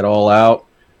at All Out.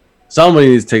 Somebody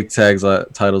needs to take the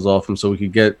titles off them so we can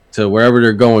get to wherever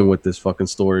they're going with this fucking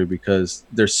story, because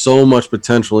there's so much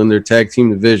potential in their tag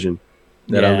team division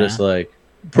that I'm just like,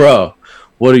 bro,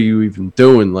 what are you even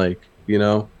doing? Like, you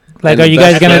know? Like, are you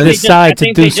guys going to decide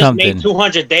to do something? Made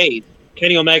 200 days.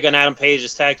 Kenny Omega and Adam Page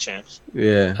as tag champs.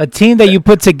 Yeah. A team that you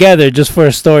put together just for a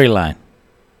storyline.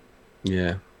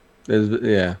 Yeah.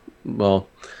 Yeah. Well,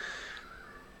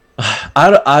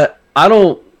 I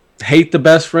don't hate the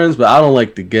Best Friends, but I don't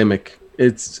like the gimmick.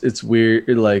 It's weird.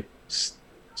 It's like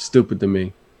stupid to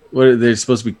me. What are they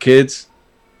supposed to be, kids?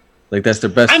 Like that's their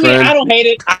best friend? I don't hate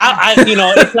it. I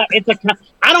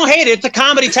don't hate it. It's a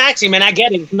comedy tag team, and I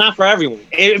get it. It's not for everyone.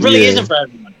 It really isn't for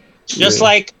everyone. Just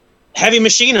like Heavy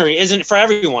Machinery isn't for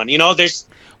everyone. You know, there's.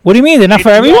 What do you mean they're not for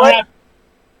everyone?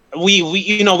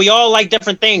 We all like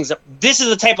different things. This is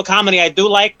the type of comedy I do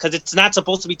like because it's not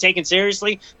supposed to be taken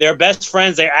seriously. They're best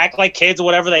friends. They act like kids or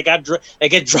whatever. They get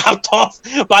dropped off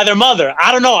by their mother.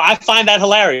 I don't know. I find that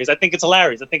hilarious. I think it's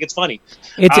hilarious. I think it's funny.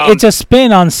 It's a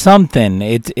spin on something.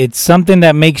 It's something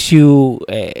that makes you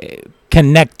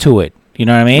connect to it. You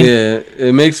know what I mean? Yeah,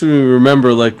 it makes me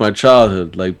remember like my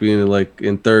childhood, like being like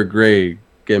in third grade,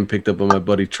 getting picked up by my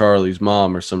buddy Charlie's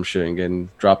mom or some shit, and getting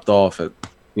dropped off at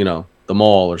the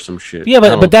mall or some shit. Yeah,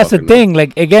 but that's the thing.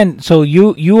 Like again, so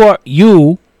you are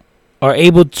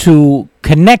able to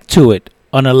connect to it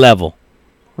on a level,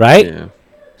 right? Yeah.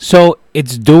 So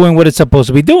it's doing what it's supposed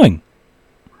to be doing.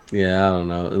 Yeah, I don't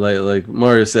know. Like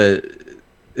Mario said,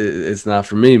 it's not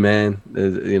for me, man.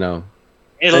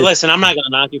 Listen, I'm not gonna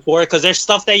knock you for it because there's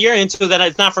stuff that you're into that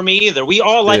it's not for me either. We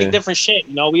all like different shit.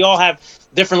 You know, we all have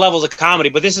different levels of comedy.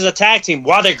 But this is a tag team.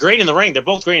 While they're great in the ring, they're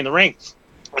both great in the ring,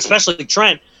 especially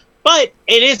Trent. But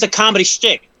it is a comedy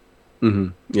shtick. Mm-hmm.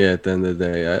 Yeah, at the end of the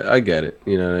day, I get it.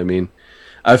 You know what I mean?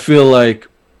 I feel like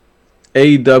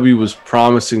AEW was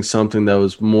promising something that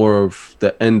was more of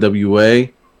the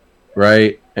NWA,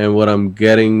 right? And what I'm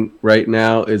getting right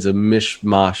now is a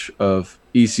mishmash of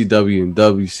ECW and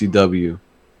WCW.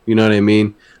 You know what I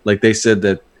mean? Like they said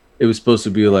that it was supposed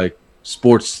to be like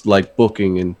sports like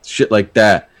booking and shit like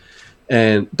that.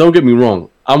 And don't get me wrong,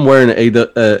 I'm wearing an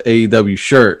AEW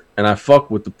shirt and I fuck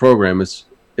with the program.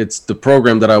 It's the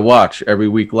program that I watch every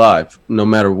week live, no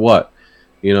matter what.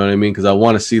 You know what I mean? Because I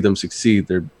want to see them succeed.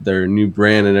 Their new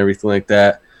brand and everything like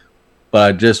that. But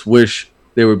I just wish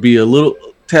there would be a little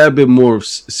tad bit more of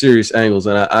serious angles.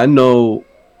 And I know,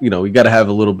 we got to have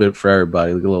a little bit for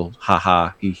everybody, like a little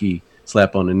ha-ha, hee-hee,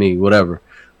 slap on the knee, whatever.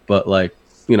 But like,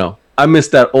 I miss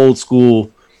that old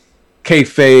school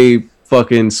kayfabe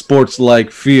fucking sports-like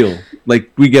feel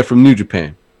like we get from New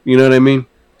Japan. You know what I mean?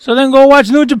 So then go watch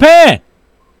New Japan.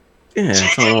 Yeah,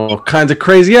 it's all kinds of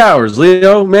crazy hours,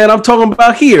 Leo. Man, I'm talking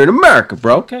about here in America,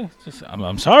 bro. Okay,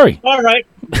 I'm sorry. All right.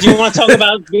 Do you want to talk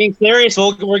about being serious?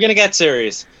 Well, we're going to get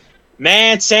serious.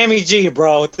 Man, Sammy G,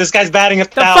 bro. This guy's batting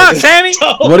 1,000. The fuck, Sammy?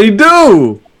 What'd he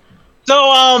do?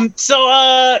 So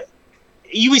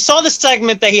we saw the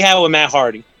segment that he had with Matt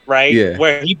Hardy, right? Yeah.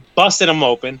 Where he busted him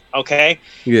open, okay?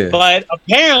 Yeah. But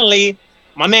apparently,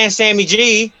 my man Sammy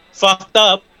G fucked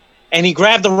up, and he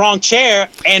grabbed the wrong chair,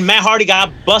 and Matt Hardy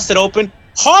got busted open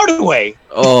hard way.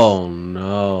 Oh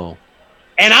no!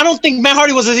 And I don't think Matt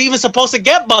Hardy was even supposed to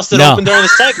get busted open during the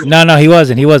segment. No, he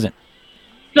wasn't.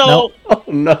 So, oh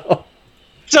no.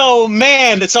 So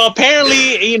man, so apparently,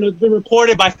 it's been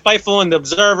reported by Fightful and the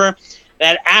Observer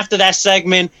that after that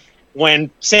segment,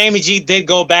 when Sammy G did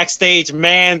go backstage,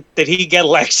 man, did he get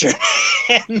lectured?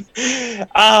 And,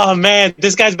 oh man,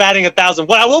 this guy's batting 1,000.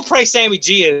 What I will praise Sammy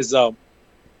G is when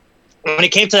it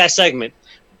came to that segment,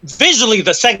 visually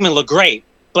the segment looked great,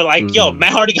 but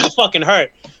Matt Hardy got fucking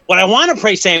hurt. What I want to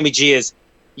praise Sammy G is,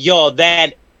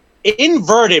 that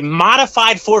inverted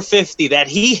modified 450 that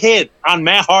he hit on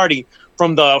Matt Hardy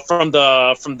from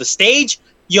the stage.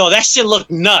 That shit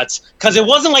looked nuts because it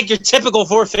wasn't like your typical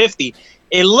 450.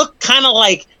 It looked kind of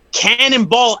like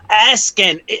cannonball-esque,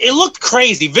 and it looked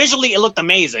crazy. Visually, it looked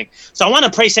amazing. So I want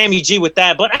to praise Sammy G with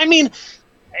that. But I mean,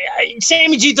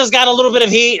 Sammy G does got a little bit of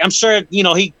heat. I'm sure,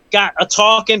 he got a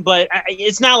talking, but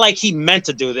it's not like he meant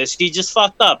to do this. He just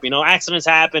fucked up. Accidents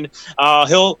happen.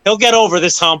 He'll get over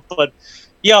this hump, but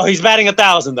he's batting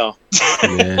 1,000 though.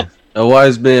 Yeah. A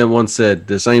wise man once said,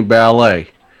 "This ain't ballet."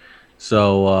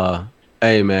 So,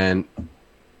 hey man,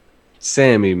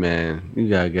 Sammy, man, you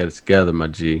gotta get it together, my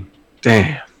G.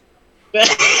 Damn.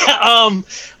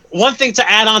 One thing to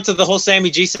add on to the whole Sammy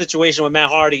G situation with Matt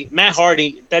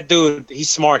Hardy, that dude, he's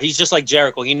smart. He's just like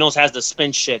Jericho. He knows how to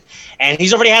spin shit. And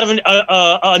he's already had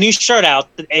a new shirt out.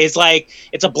 It's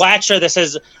a black shirt that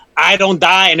says, "I don't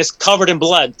die," and it's covered in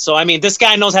blood. So, I mean, this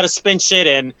guy knows how to spin shit,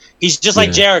 and he's just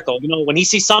like Jericho. When he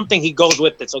sees something, he goes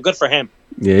with it. So good for him.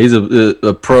 Yeah, he's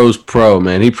a pro's pro,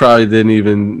 man. He probably didn't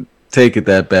even take it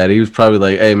that bad. He was probably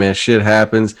like, "Hey, man, shit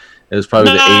happens." It was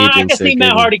probably the agent. I can see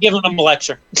Matt Hardy giving him a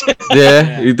lecture.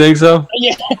 Yeah, you think so?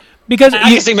 Yeah, because I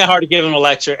can see Matt Hardy giving him a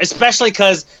lecture, especially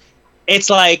because it's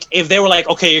like if they were like,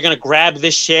 "Okay, you're gonna grab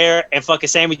this chair," and fucking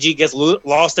Sammy G gets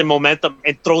lost in momentum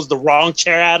and throws the wrong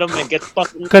chair at him and gets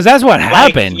fucking. Because that's what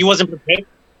happened. You wasn't prepared.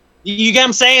 You get what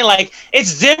I'm saying? Like,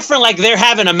 it's different. Like, they're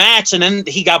having a match and then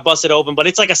he got busted open, but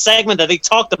it's like a segment that they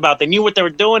talked about. They knew what they were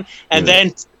doing, and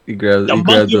then the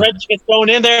monkey wrench gets thrown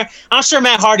in there. I'm sure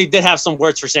Matt Hardy did have some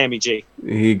words for Sammy G.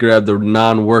 He grabbed the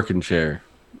non-working chair.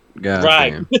 God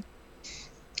right. Damn.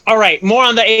 All right, more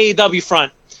on the AEW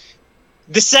front.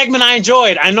 This segment I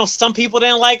enjoyed. I know some people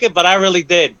didn't like it, but I really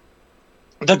did.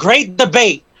 The Great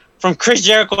Debate from Chris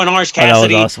Jericho and Orange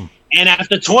Cassidy. That was awesome. And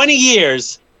after 20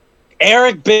 years,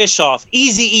 Eric Bischoff,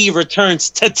 Eazy-E returns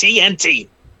to TNT.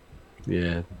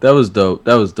 Yeah, that was dope.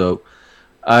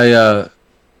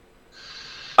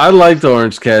 I liked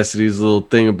Orange Cassidy's little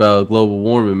thing about global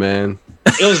warming, man.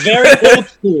 It was very old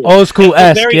school. Old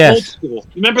school-esque, yes. Old school.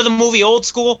 Remember the movie Old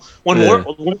School? When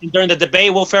during the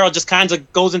debate, Will Ferrell just kind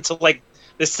of goes into like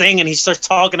this thing and he starts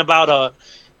talking about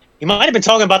he might have been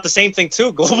talking about the same thing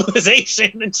too,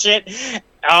 globalization and shit.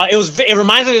 It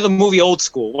reminds me of the movie Old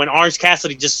School when Orange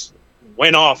Cassidy just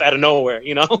went off out of nowhere,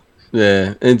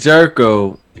 Yeah, and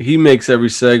Jericho, he makes every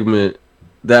segment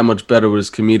that much better with his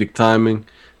comedic timing,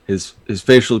 his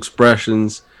facial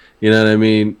expressions. You know what I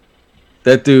mean?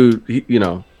 That dude,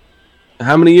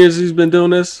 how many years he's been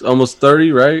doing this? Almost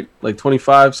 30, right? Like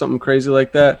 25, something crazy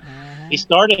like that. He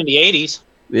started in the 80s.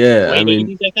 Yeah, late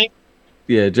 80s, I think.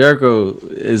 Yeah, Jericho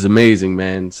is amazing,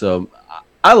 man. So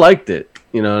I liked it.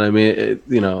 You know what I mean?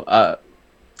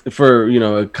 For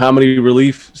a comedy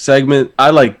relief segment,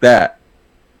 I like that.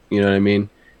 You know what I mean?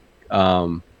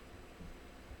 I'm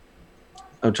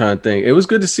trying to think. It was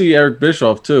good to see Eric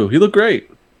Bischoff too. He looked great.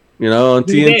 On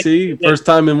TNT. First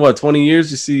time in 20 years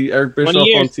you see Eric Bischoff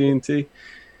on TNT.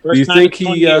 Do you think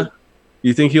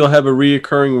you think he'll have a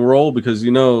reoccurring role because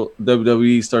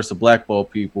WWE starts to blackball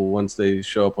people once they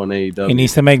show up on AEW? He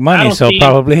needs to make money, so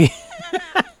probably.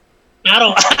 I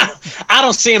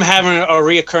don't see him having a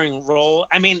reoccurring role.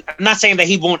 I mean, I'm not saying that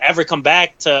he won't ever come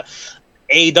back to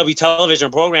AEW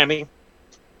television programming.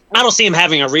 I don't see him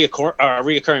having a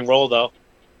reoccurring role though.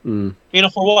 For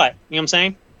what? You know what I'm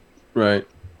saying? Right.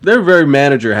 They're very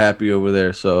manager happy over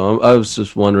there, so I was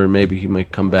just wondering maybe he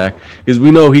might come back because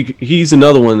we know he's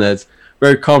another one that's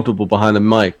very comfortable behind the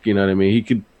mic. You know what I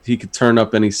mean? He could turn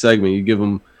up any segment. You give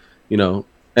him,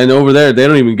 and over there they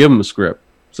don't even give him a script,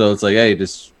 so it's like, hey,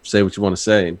 just say what you want to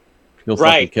say, and he'll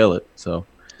fucking kill it. So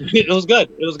it was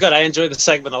good. I enjoyed the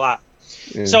segment a lot.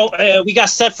 Yeah. So we got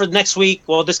set for next week.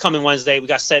 Well, this coming Wednesday, we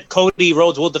got set. Cody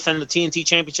Rhodes will defend the TNT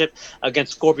Championship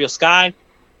against Scorpio Sky.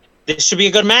 This should be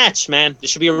a good match, man.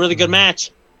 This should be a really good match.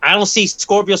 I don't see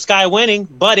Scorpio Sky winning,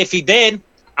 but if he did,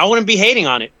 I wouldn't be hating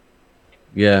on it.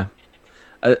 Yeah.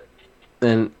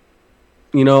 And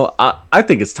you know, I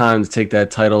think it's time to take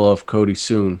that title off Cody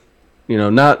soon. You know,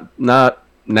 not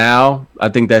now. I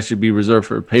think that should be reserved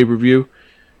for a pay-per-view.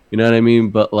 You know what I mean?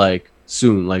 But like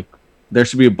soon, like there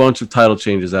should be a bunch of title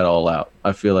changes at All Out.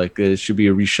 I feel like it should be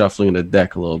a reshuffling of the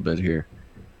deck a little bit here.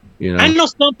 You know, I know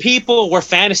some people were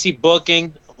fantasy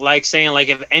booking, like saying like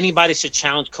if anybody should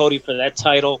challenge Cody for that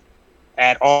title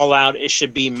at All Out, it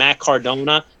should be Matt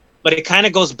Cardona. But it kind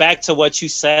of goes back to what you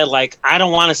said. Like, I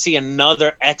don't want to see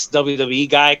another ex-WWE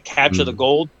guy capture the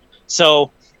gold. So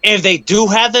if they do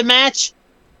have the match,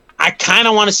 I kind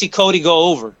of want to see Cody go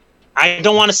over. I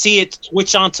don't want to see it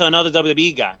switch on to another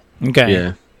WWE guy. Okay.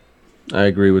 Yeah, I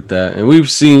agree with that. And we've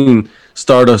seen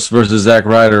Stardust versus Zack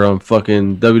Ryder on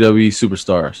fucking WWE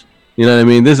Superstars. You know what I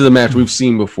mean? This is a match we've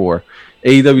seen before.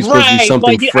 AEW is supposed to be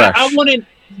something fresh. I wouldn't.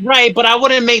 Right, but I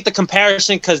wouldn't make the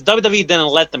comparison because WWE didn't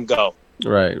let them go.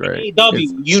 Right.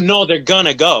 AEW, you know they're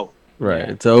gonna go. Right,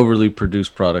 it's an overly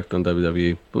produced product on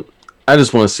WWE. But I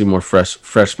just want to see more fresh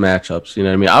matchups. You know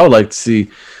what I mean? I would like to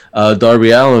see Darby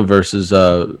Allin versus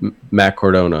Matt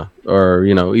Cardona, or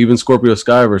you know, even Scorpio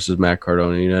Sky versus Matt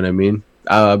Cardona. You know what I mean?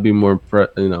 I'd be more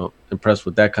impressed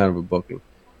with that kind of a booking.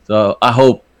 So I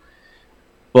hope.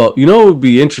 Well, you know what would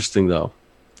be interesting though?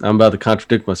 I'm about to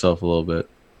contradict myself a little bit.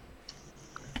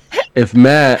 If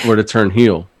Matt were to turn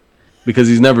heel. Because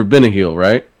he's never been a heel,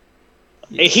 right?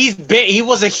 He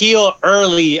was a heel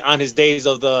early on his days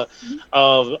of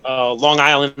Long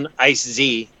Island Ice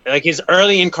Z. Like his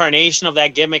early incarnation of that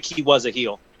gimmick, he was a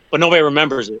heel, but nobody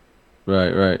remembers it.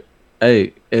 Right.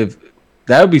 Hey, if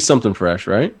that would be something fresh,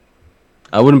 right?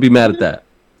 I wouldn't be mad at that.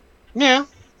 Yeah.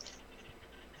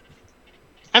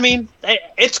 I mean,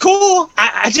 it's cool.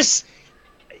 I just,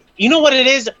 you know what it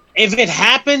is? If it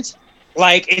happens,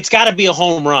 like it's got to be a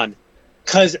home run.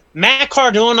 Because Matt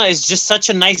Cardona is just such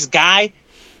a nice guy.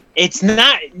 It's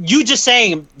not you just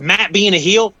saying Matt being a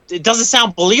heel. It doesn't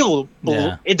sound believable.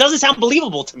 Yeah. It doesn't sound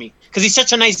believable to me because he's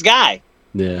such a nice guy.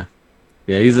 Yeah.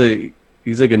 He's like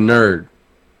a nerd.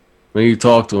 When you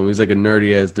talk to him, he's like a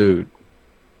nerdy ass dude.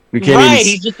 You can't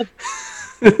even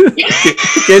you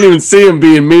can't even see him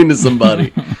being mean to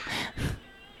somebody.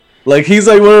 Like he's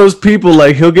like one of those people.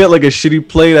 Like he'll get like a shitty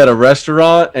plate at a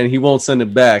restaurant and he won't send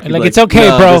it back. Like it's okay,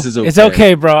 bro. It's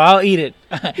okay, bro. I'll eat it.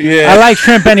 Yeah, I like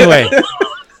shrimp anyway.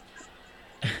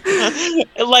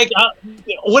 Like,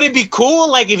 would it be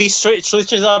cool? Like if he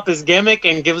switches up his gimmick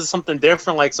and gives us something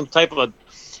different, like some type of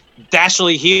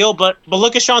dastardly heel. But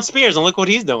look at Shawn Spears and look what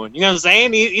he's doing. You know what I'm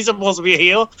saying? He's supposed to be a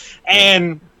heel.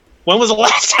 And when was the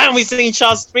last time we seen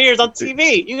Shawn Spears on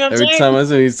TV? You know what I'm saying? Every time I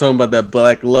see him, he's talking about that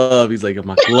black love. He's like,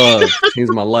 my glove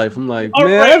changed my life. I'm like,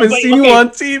 man, I haven't seen you on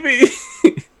TV.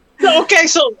 Okay,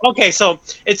 so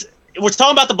we're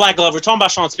talking about the black glove. We're talking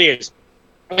about Shawn Spears.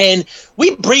 And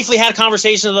we briefly had a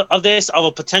conversation of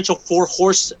a potential 4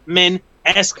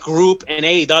 horsemen-esque group in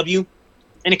AEW.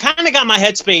 And it kind of got my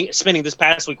head spinning this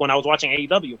past week when I was watching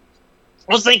AEW.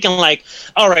 I was thinking, like,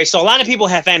 all right, so a lot of people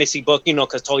have fantasy book, you know,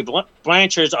 because Tully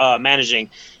Blanchard's managing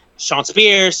Shawn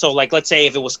Spears. So, like, let's say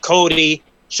if it was Cody,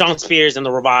 Shawn Spears, and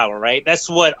the Revival, right? That's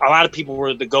what a lot of people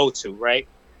were the go-to, right?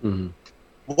 Mm-hmm.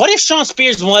 What if Shawn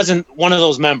Spears wasn't one of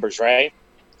those members, right?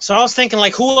 So I was thinking,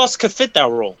 like, who else could fit that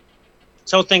role?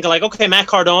 So I was thinking, like, okay, Matt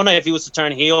Cardona, if he was to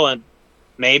turn heel, and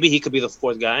maybe he could be the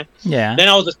 4th guy. Yeah. Then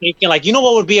I was just thinking, like, you know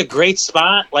what would be a great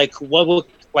spot? Like, what would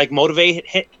like motivate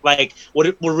him, like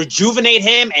would rejuvenate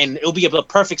him, and it'll be a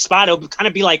perfect spot. It'll kind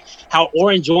of be like how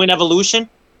Orange joined Evolution.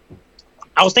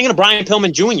 I was thinking of Brian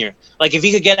Pillman Jr. Like if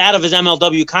he could get out of his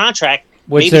MLW contract,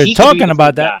 which they're talking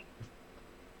about that.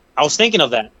 I was thinking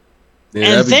of that.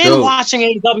 Yeah, and then watching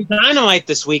AEW Dynamite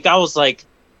this week, I was like,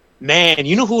 man,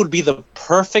 you know who would be the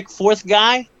perfect 4th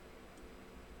guy?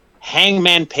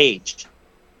 Hangman Page,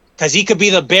 because he could be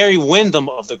the Barry Windham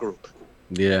of the group.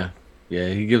 Yeah,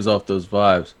 he gives off those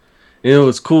vibes. You know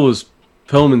what's cool is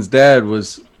Pillman's dad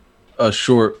was a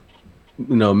short,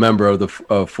 member of the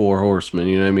 4 Horsemen.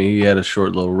 You know what I mean? He had a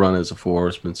short little run as a 4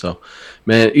 Horseman. So,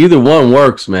 man, either one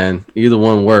works, man. Either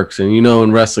one works. And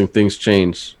in wrestling, things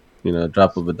change. A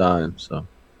drop of a dime. So.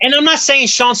 And I'm not saying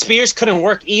Shawn Spears couldn't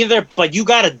work either, but you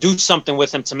got to do something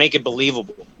with him to make it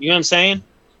believable. You know what I'm saying?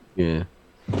 Yeah.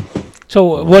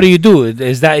 So what do you do?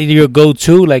 Is that your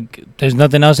go-to? Like, there's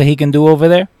nothing else that he can do over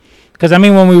there? Because, I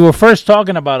mean, when we were first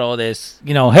talking about all this,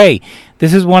 hey,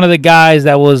 this is one of the guys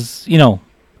that was,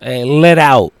 let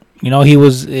out. He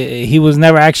was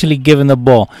never actually given the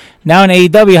ball. Now in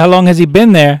AEW, how long has he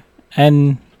been there?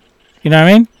 And, you know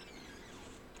what I mean?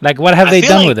 Like, what have they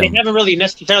done with him? They haven't really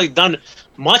necessarily done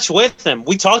much with him.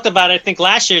 We talked about it, I think,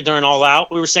 last year during All Out.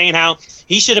 We were saying how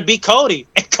he should have beat Cody,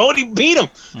 and Cody beat him.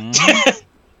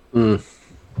 Mm.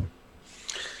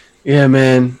 Yeah,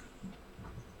 man.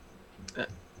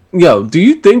 Yo, do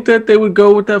you think that they would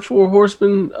go with that Four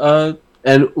Horsemen?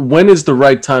 And when is the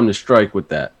right time to strike with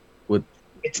that? With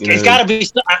It's got to be.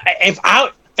 If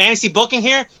I fantasy booking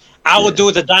here, I would do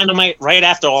it the Dynamite right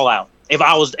after All Out. If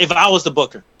I was the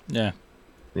booker, Yeah.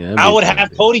 I would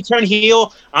have Cody turn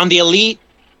heel on the Elite,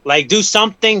 like do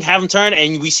something, have him turn,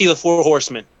 and we see the Four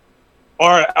Horsemen,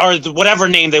 or whatever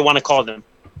name they want to call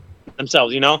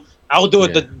themselves. You know, I would do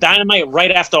it the Dynamite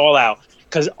right after All Out.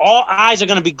 Because all eyes are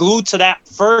going to be glued to that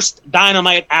first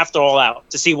Dynamite after All Out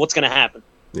to see what's going to happen.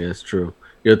 Yeah, it's true.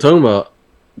 You're talking about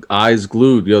eyes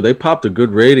glued. Yo, they popped a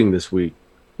good rating this week.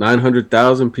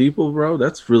 900,000 people, bro.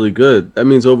 That's really good. That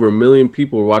means over 1 million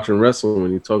people are watching wrestling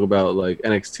when you talk about like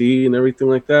NXT and everything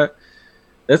like that.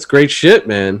 That's great shit,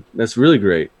 man. That's really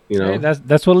great. You know, Hey,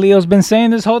 that's what Leo's been saying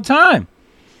this whole time.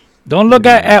 Don't look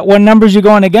at what numbers you're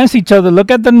going against each other.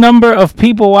 Look at the number of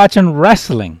people watching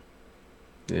wrestling.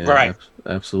 Yeah, right.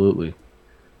 Absolutely.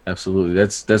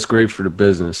 That's great for the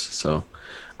business. So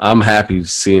I'm happy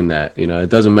seeing that. You know, it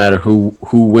doesn't matter who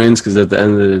wins, because at the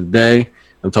end of the day,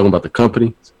 I'm talking about the company.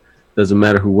 It doesn't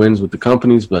matter who wins with the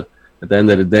companies, but at the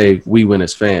end of the day, we win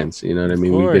as fans. You know what I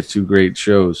mean? We get two great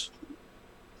shows.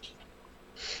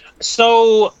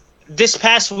 So this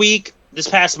past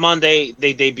Monday,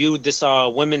 they debuted this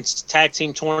women's tag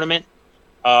team tournament,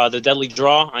 the Deadly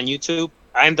Draw on YouTube.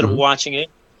 I ended up watching it.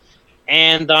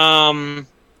 And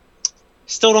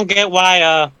still don't get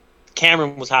why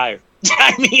Cameron was hired.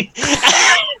 I mean,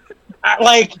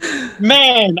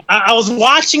 I was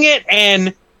watching it,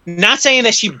 and not saying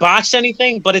that she botched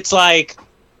anything, but it's like,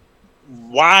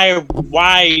 why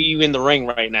are you in the ring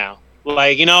right now?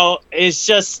 Like, you know, it's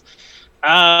just,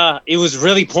 it was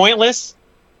really pointless.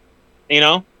 You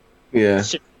know? Yeah.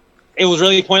 It was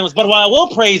really pointless. But what I will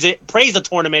praise the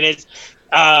tournament is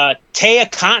Taya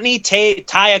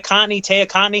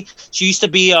Conti. She used to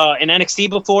be in NXT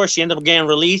before. She ended up getting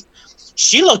released.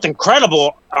 She looked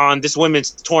incredible on this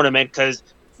women's tournament because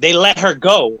they let her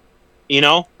go. You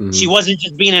know, she wasn't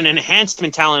just being an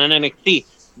enhancement talent in NXT.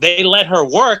 They let her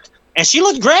work, and she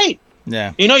looked great.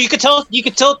 Yeah. You know, you could still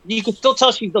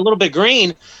tell she's a little bit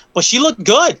green, but she looked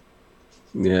good.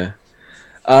 Yeah.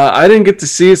 I didn't get to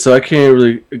see it, so I can't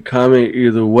really comment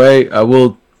either way. I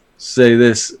will say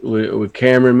this with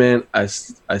Cameron, man. I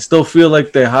still feel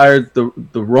like they hired the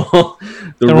wrong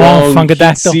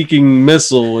heat-seeking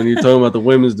missile when you're talking about the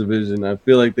women's division. I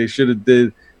feel like they should have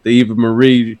did the Eva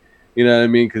Marie. You know what I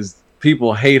mean? Because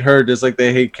people hate her just like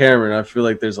they hate Cameron. I feel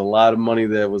like there's a lot of money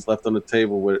that was left on the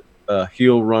table with a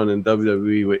heel run in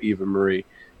WWE with Eva Marie.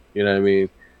 You know what I mean?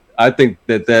 I think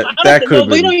that could have been.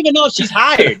 We don't even know if she's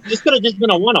hired. This could have just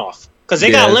been a one-off because they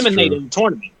got eliminated in the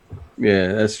tournament.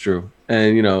 Yeah, that's true.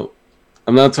 And, you know,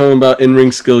 I'm not talking about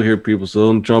in-ring skill here, people, so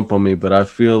don't jump on me, but I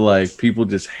feel like people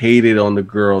just hated on the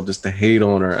girl just to hate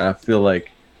on her. And I feel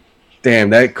like, damn,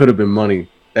 that could have been money.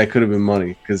 That could have been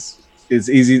money because it's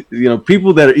easy. You know,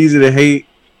 people that are easy to hate,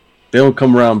 they don't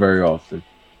come around very often,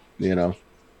 you know.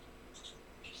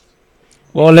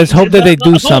 Well, let's hope that they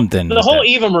do something. The whole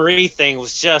Eva Marie thing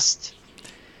was just.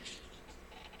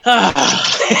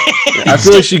 I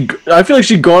feel like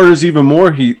she garners even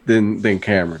more heat than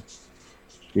Cameron.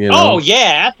 You know? Oh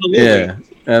yeah, absolutely. Yeah,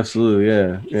 absolutely.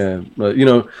 Yeah. But you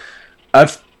know,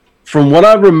 from what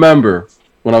I remember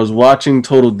when I was watching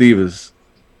Total Divas,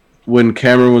 when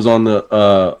Cameron was on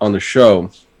the show,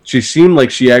 she seemed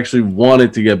like she actually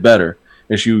wanted to get better,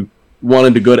 and she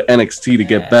wanted to go to NXT to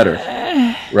get better,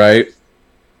 right?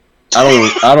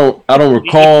 I don't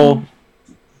recall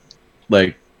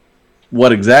like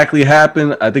what exactly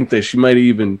happened. I think that she might have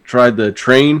even tried to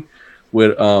train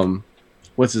with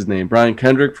what's his name, Brian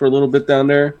Kendrick, for a little bit down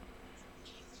there.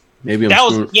 Maybe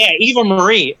Eva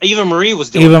Marie. Eva Marie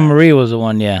was Marie was the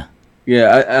one, yeah. Yeah,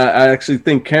 I actually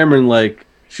think Cameron, like,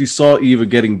 she saw Eva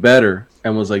getting better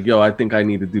and was like, "Yo, I think I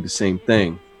need to do the same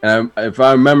thing." And if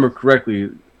I remember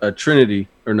correctly, Trinity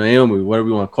or Naomi, whatever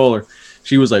you want to call her,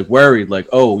 she was like worried, like,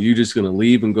 "Oh, you just gonna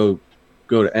leave and go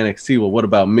to NXT? Well, what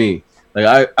about me?"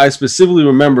 Like, I specifically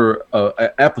remember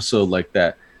an episode like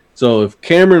that. So if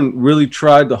Cameron really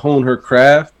tried to hone her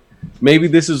craft, maybe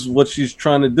this is what she's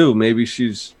trying to do. Maybe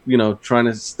she's, you know, trying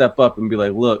to step up and be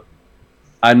like, "Look,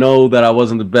 I know that I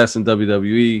wasn't the best in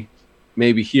WWE.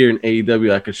 Maybe here in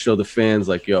AEW, I could show the fans,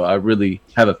 like, yo, I really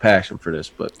have a passion for this."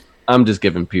 But I'm just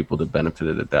giving people the benefit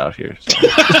of the doubt here. So.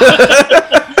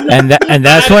 and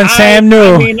that's when Sam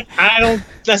knew. I mean, I don't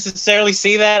necessarily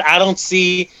see that. I don't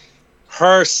see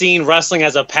her seeing wrestling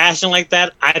as a passion like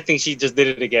that. I think she just did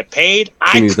it to get paid.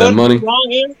 I could be wrong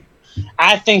here.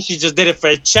 I think she just did it for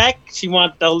a check. She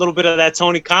wanted a little bit of that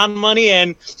Tony Khan money,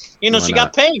 and, you know, she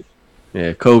got paid.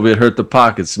 Yeah, COVID hurt the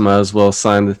pockets. Might as well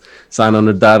sign on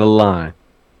the dotted line.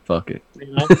 Fuck it.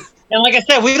 You know? And like I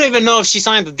said, we don't even know if she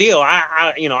signed the deal.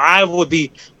 I would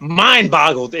be mind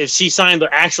boggled if she signed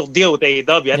the actual deal with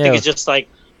AEW. I think it's just like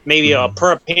maybe a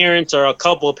per appearance or a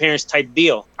couple appearance type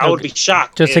deal. I would be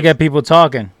shocked just to get people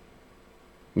talking.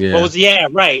 Yeah.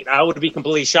 Right. I would be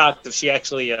completely shocked if she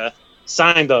actually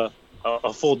signed a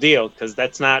full deal, because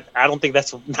that's not. I don't think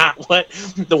that's not what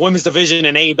the women's division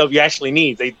in AEW actually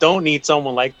needs. They don't need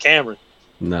someone like Cameron.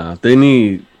 Nah, they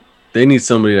need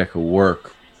somebody that could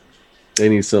work. They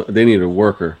need a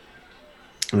worker.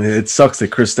 It sucks that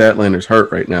Chris Statlander's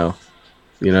hurt right now.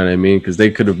 You know what I mean? Because they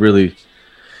could have really.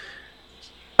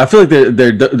 I feel like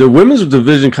the women's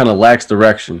division kind of lacks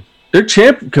direction. Their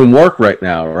champ can work right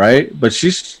now, right? But she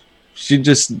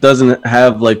just doesn't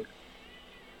have like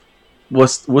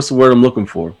what's the word I'm looking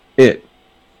for? It.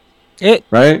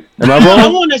 Right? Am I wrong? I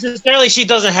don't necessarily she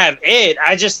doesn't have it.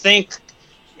 I just think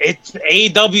it's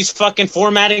AEW's fucking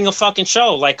formatting a fucking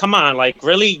show. Like, come on, like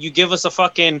really? You give us a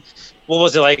fucking what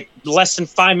was it, like less than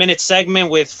 5-minute segment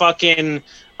with fucking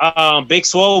Big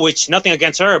Swole, which nothing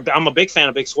against her. I'm a big fan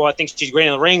of Big Swole. I think she's great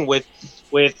in the ring with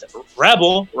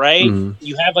Rebel, right? Mm-hmm.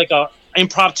 You have like a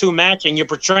impromptu match and you're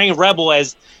portraying Rebel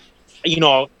as, you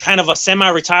know, kind of a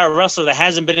semi-retired wrestler that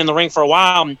hasn't been in the ring for a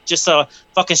while, just a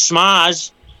fucking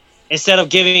schmaz, instead of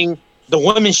giving the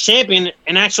women's champion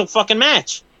an actual fucking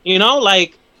match. You know,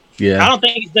 like, I don't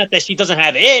think it's that she doesn't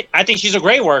have it. I think she's a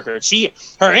great worker.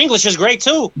 Her English is great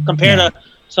too, compared to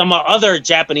some other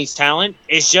Japanese talent.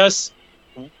 It's just,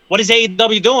 what is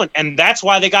AEW doing? And that's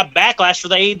why they got backlash for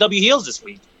the AEW heels this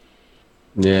week.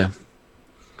 Yeah.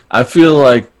 I feel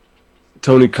like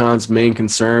Tony Khan's main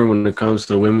concern when it comes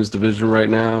to the women's division right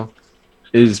now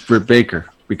is Britt Baker,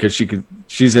 because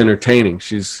she's entertaining.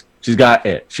 She's got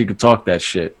it. She could talk that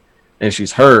shit. And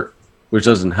she's hurt, which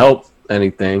doesn't help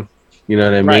anything. You know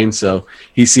what I mean? So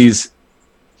he sees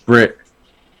Britt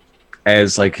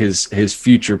as like his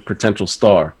future potential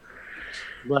star.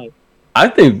 Right. I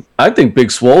think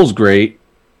Big Swole's great.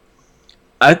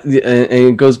 And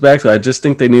it goes back to, I just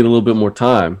think they need a little bit more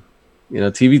time. You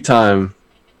know, TV time,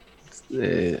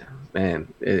 man,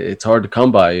 it's hard to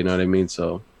come by. You know what I mean?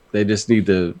 So they just need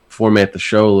to format the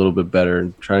show a little bit better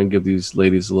and try and give these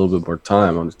ladies a little bit more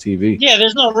time on the TV. Yeah,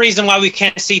 there's no reason why we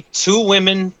can't see 3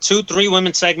 women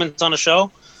segments on a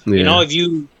show. Yeah. You know, if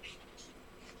you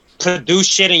produce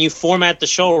shit and you format the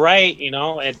show right, you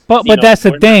know. But that's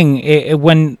the thing.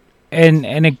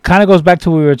 And it kind of goes back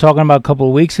to what we were talking about a couple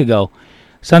of weeks ago.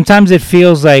 Sometimes it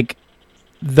feels like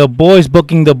the boys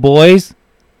booking the boys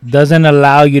doesn't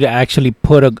allow you to actually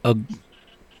put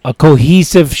a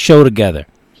cohesive show together.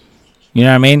 You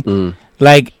know what I mean?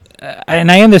 Like, and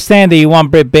I understand that you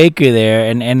want Britt Baker there,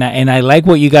 and I like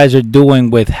what you guys are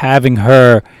doing with having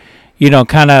her, you know,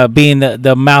 kind of being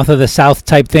the mouth of the South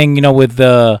type thing, you know, with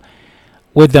the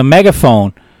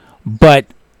megaphone. But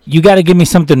you got to give me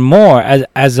something more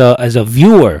as a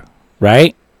viewer,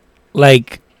 right?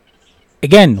 Like,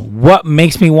 again, what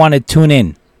makes me want to tune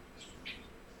in?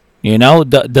 You know,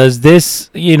 does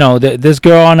this, you know, this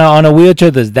girl on a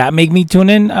wheelchair, does that make me tune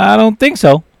in? I don't think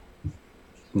so.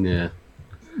 Yeah.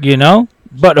 You know,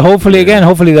 but hopefully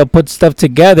they'll put stuff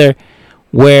together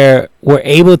where we're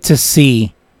able to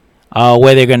see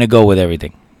where they're gonna go with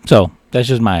everything. So that's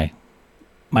just my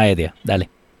idea. Dale.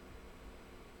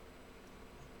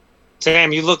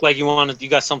 Sam, you look like you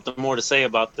got something more to say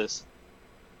about this.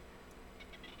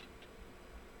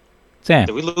 Sam,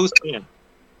 did we lose Sam?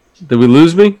 Did we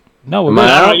lose me? No, we're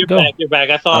back. You're back. You're back.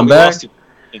 I thought we lost you.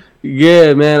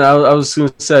 Yeah, man. I was going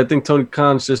to say, I think Tony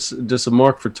Khan's just a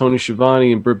mark for Tony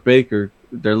Schiavone and Britt Baker.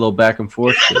 Their little back and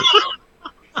forth shit.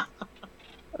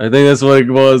 I think that's what it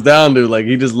boils down to. Like,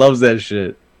 he just loves that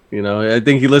shit. You know, I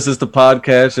think he listens to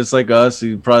podcasts just like us.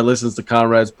 He probably listens to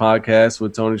Conrad's podcast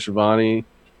with Tony Schiavone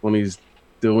when he's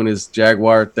doing his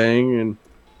Jaguar thing, and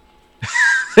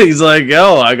he's like,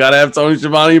 "Yo, I gotta have Tony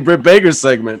Schiavone and Britt Baker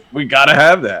segment. We gotta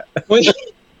have that."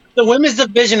 The women's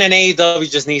division in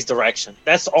AEW just needs direction.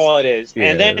 That's all it is.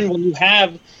 Yeah. And then when you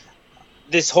have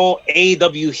this whole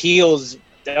AEW heels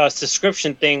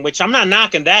subscription thing, which I'm not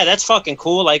knocking that. That's fucking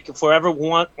cool. Like, if whoever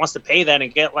wants to pay that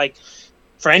and get, like,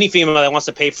 for any female that wants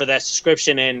to pay for that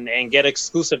subscription and get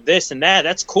exclusive this and that,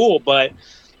 that's cool. But,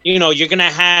 you know, you're going to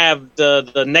have the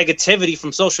negativity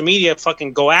from social media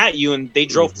fucking go at you, and they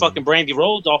drove fucking Brandy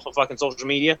Rhodes off of fucking social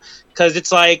media because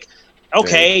it's like,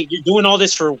 okay, you're doing all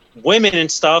this for women and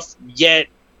stuff, yet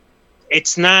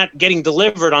it's not getting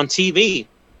delivered on TV.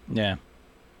 Yeah.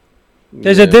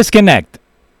 There's a disconnect.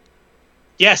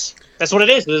 Yes, that's what it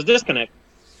is. There's a disconnect.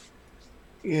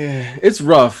 Yeah, it's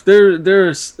rough. They're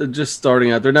just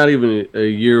starting out. They're not even a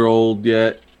year old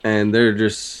yet, and they're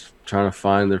just trying to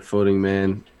find their footing,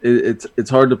 man. It's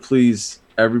hard to please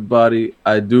everybody.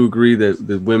 I do agree that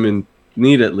the women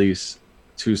need at least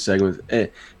 2 segments.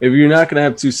 If you're not gonna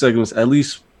have 2 segments, at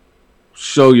least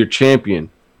show your champion.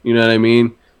 You know what I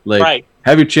mean? Like, Right.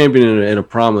 have your champion in a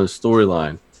prominent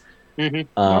storyline.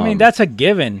 I mean, that's a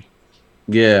given.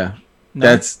 Yeah,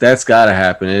 No? that's got to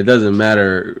happen. It doesn't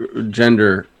matter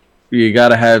gender. You got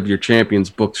to have your champions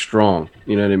booked strong.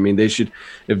 You know what I mean? They should,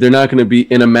 if they're not going to be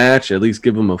in a match, at least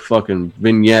give them a fucking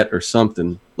vignette or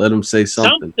something. Let them say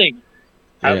something. Yeah.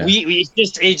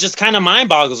 It just kind of mind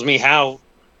boggles me how,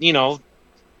 you know,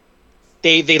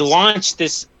 they launched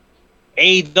this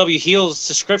AEW Heels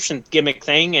subscription gimmick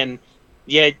thing, and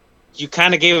yet you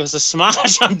kind of gave us a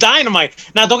smosh on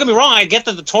Dynamite. Now, don't get me wrong. I get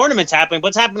that the tournament's happening, but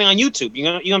it's happening on YouTube. You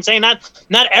know what I'm saying?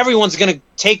 Not everyone's going to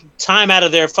take time out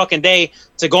of their fucking day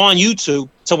to go on YouTube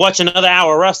to watch another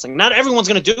hour of wrestling. Not everyone's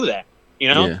going to do that, you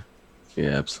know? Yeah,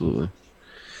 absolutely.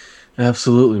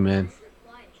 Absolutely, man.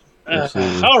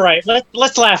 Absolutely. All right,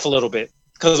 let's laugh a little bit,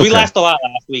 because we laughed a lot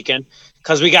last weekend,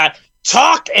 because we got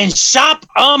Talk and Shop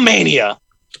Mania.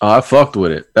 Oh, I fucked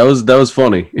with it. That was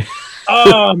funny.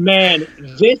 Oh man,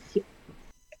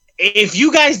 if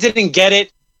you guys didn't get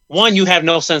it, 1, you have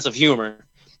no sense of humor,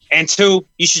 and 2,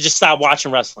 you should just stop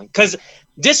watching wrestling, because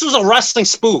this was a wrestling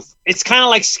spoof. It's kind of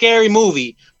like Scary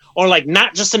Movie, or like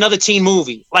Not Just Another Teen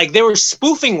Movie. Like, they were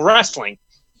spoofing wrestling.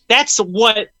 That's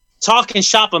what Talking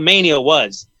Shop Mania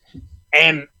was,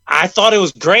 and I thought it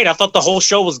was great. I thought the whole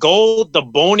show was gold. The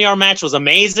Boneyard match was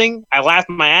amazing. I laughed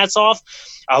my ass off.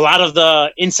 A lot of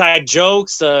the inside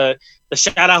jokes, the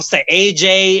shout outs to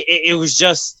AJ,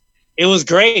 it was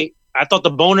great. I thought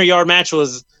the Boneyard match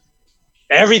was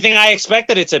everything I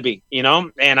expected it to be, you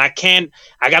know? And I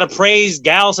gotta praise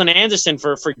Gallows and Anderson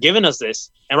for giving us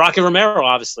this. And Rocky Romero,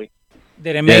 obviously.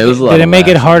 Did it make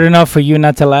it hard enough for you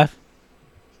not to laugh?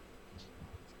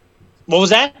 What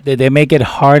was that? Did they make it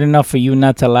hard enough for you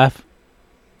not to laugh?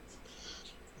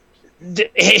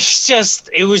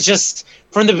 It was just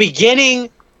from the beginning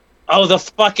of the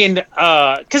fucking,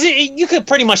 because you could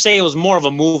pretty much say it was more of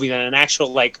a movie than an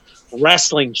actual like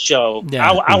wrestling show.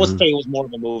 Yeah. I would say it was more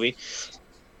of a movie.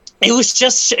 It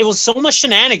was so much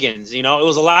shenanigans, you know. It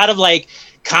was a lot of like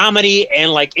comedy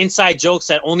and like inside jokes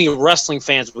that only wrestling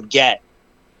fans would get.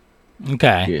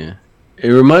 Okay. Yeah. It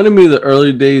reminded me of the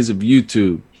early days of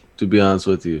YouTube, to be honest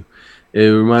with you. It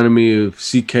reminded me of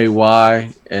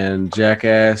CKY and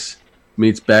Jackass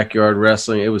meets Backyard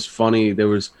Wrestling. It was funny. There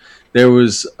was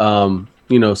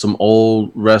you know, some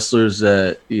old wrestlers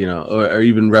that, you know, or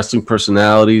even wrestling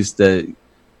personalities that,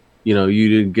 you know, you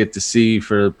didn't get to see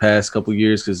for the past couple of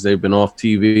years because they've been off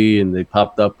TV, and they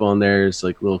popped up on there as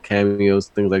like little cameos,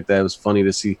 things like that. It was funny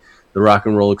to see the Rock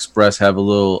and Roll Express have a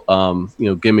little, you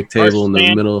know, gimmick table in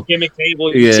the middle. Gimmick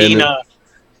table. You've seen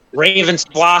Raven's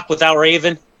block without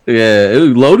Raven. Yeah,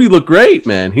 Lodi looked great,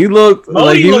 man. He looked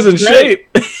like he was in shape.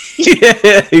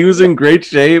 Yeah, he was in great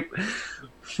shape.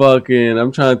 Fucking,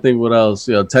 I'm trying to think what else.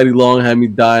 You know, Teddy Long had me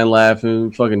dying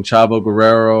laughing. Fucking Chavo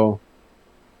Guerrero,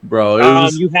 bro.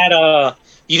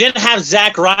 You didn't have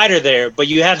Zack Ryder there, but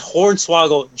you had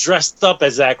Hornswoggle dressed up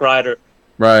as Zack Ryder.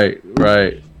 Right.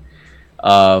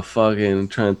 Fucking, I'm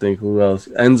trying to think who else.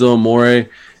 Enzo Amore.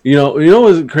 You know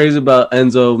what's crazy about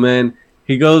Enzo, man?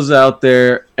 He goes out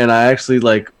there, and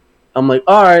I'm like,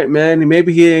 all right, man,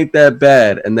 maybe he ain't that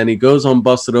bad. And then he goes on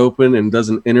Busted Open and does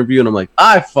an interview, and I'm like,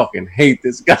 I fucking hate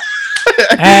this guy.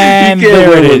 And you can't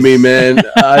win with me, man.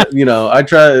 I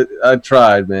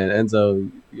tried, man. Enzo,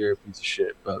 you're a piece of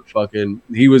shit. But fucking,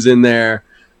 he was in there.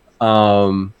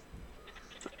 I'm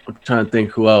trying to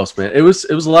think who else, man. It was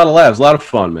a lot of laughs, a lot of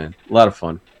fun, man. A lot of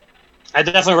fun. I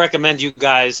definitely recommend you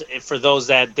guys, for those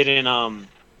that didn't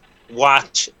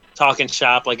watch Talking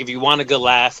Shop, like if you want a good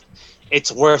laugh,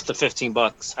 it's worth the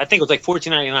 $15. I think it was like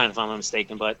 $14.99 if I'm not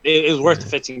mistaken, but it was worth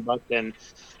the $15. And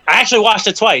I actually watched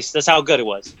it twice. That's how good it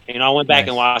was. You know, I went back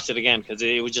and watched it again because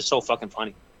it was just so fucking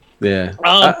funny. Yeah,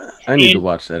 I need to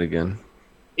watch that again.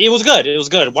 It was good. It was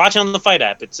good. Watch it on the Fight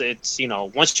app. It's you know,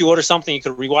 once you order something, you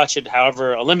could rewatch it.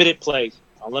 However, unlimited replays.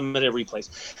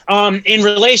 In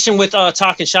relation with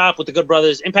Talking Shop with the Good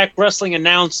Brothers, Impact Wrestling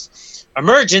announced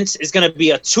Emergence is going to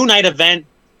be a 2-night event.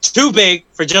 Too big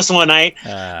for just one night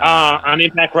on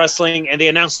Impact Wrestling, and they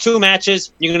announced 2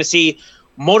 matches. You're going to see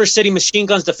Motor City Machine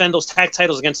Guns defend those tag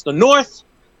titles against the North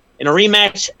in a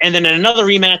rematch, and then in another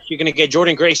rematch, you're going to get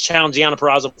Jordan Grace challenge Deonna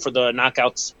Purrazzo for the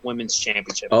Knockouts Women's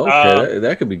Championship. Okay,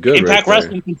 that could be good. Impact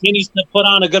Wrestling continues to put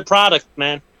on a good product,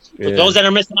 man. For those that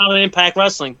are missing out on Impact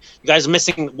Wrestling, you guys are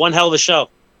missing one hell of a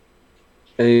show.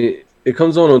 Hey, it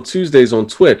comes on Tuesdays on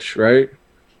Twitch, right?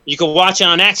 You can watch it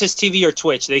on Access TV or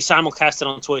Twitch. They simulcast it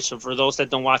on Twitch. So for those that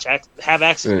don't have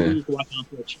access to it, you can watch it on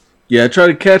Twitch. Yeah, I tried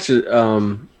to catch it.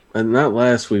 Not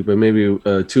last week, but maybe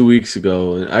 2 weeks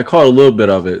ago, and I caught a little bit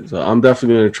of it. So I'm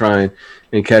definitely going to try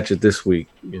and catch it this week.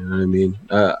 You know what I mean?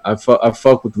 I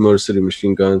fuck with the Motor City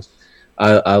Machine Guns.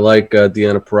 I like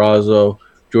Deanna Purrazzo,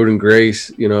 Jordan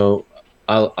Grace. You know,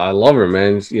 I love her,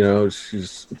 man. You know,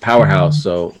 she's a powerhouse.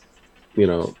 So, you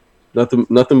know,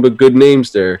 nothing but good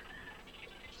names there.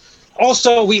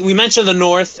 Also, we mentioned the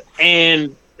North,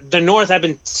 and the North have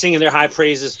been singing their high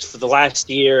praises for the last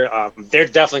year. They're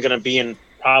definitely going to be in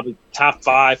probably top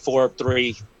 5, 4,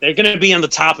 3. They're going to be on the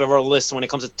top of our list when it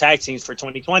comes to tag teams for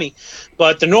 2020.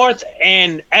 But the North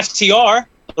and FTR,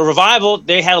 the Revival,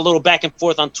 they had a little back and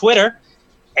forth on Twitter,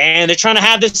 and they're trying to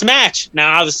have this match.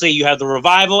 Now, obviously, you have the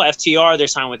Revival, FTR, they're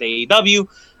signed with AEW.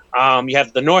 You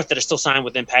have the North that are still signed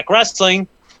with Impact Wrestling.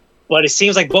 But it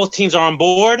seems like both teams are on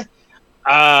board.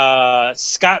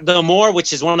 Scott D'Amore,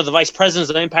 which is one of the vice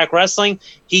presidents of Impact Wrestling,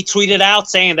 he tweeted out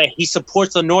saying that he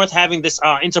supports the North having this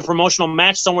interpromotional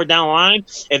match somewhere down the line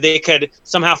if they could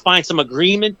somehow find some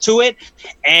agreement to it.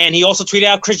 And he also tweeted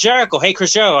out Chris Jericho, "Hey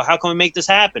Chris Jericho, how can we make this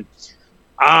happen?"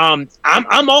 I'm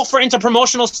all for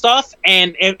interpromotional stuff,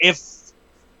 and if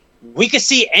we could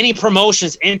see any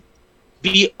promotions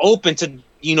be open to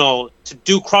to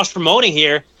do cross promoting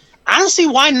here, I don't see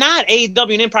why not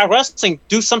AEW and Impact Wrestling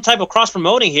do some type of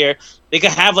cross-promoting here. They could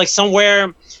have like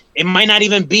somewhere, it might not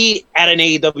even be at an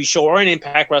AEW show or an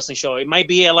Impact Wrestling show. It might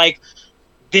be at like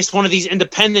one of these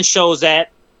independent shows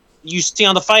that you see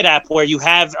on the Fight app where you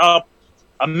have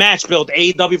a match built,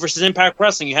 AEW versus Impact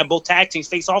Wrestling. You have both tag teams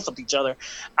face off with each other.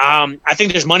 I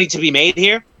think there's money to be made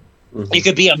here. Mm-hmm. It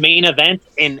could be a main event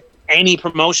in any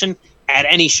promotion at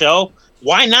any show.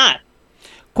 Why not?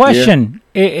 Question: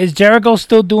 Is Jericho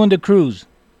still doing the cruise?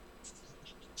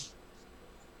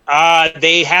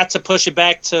 They had to push it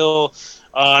back till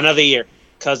another year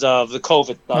because of the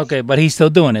COVID stuff. Okay, but he's still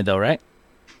doing it though, right?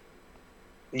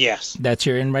 Yes. That's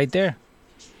your in right there.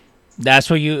 That's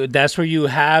where you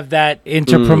have that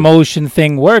inter-promotion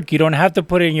thing work. You don't have to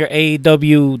put it in your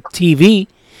AEW TV.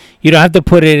 You don't have to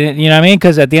put it in, you know what I mean?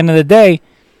 Because at the end of the day,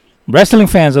 wrestling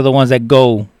fans are the ones that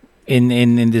go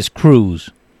in this cruise.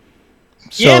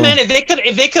 So, yeah, man.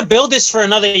 If they could build this for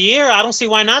another year, I don't see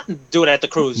why not do it at the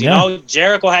cruise. You know,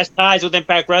 Jericho has ties with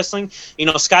Impact Wrestling. You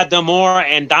know, Scott D'Amore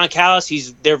and Don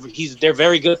Callis, they're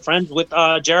very good friends with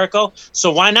Jericho.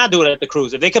 So why not do it at the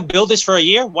cruise? If they could build this for a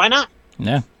year, why not?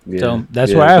 Yeah. So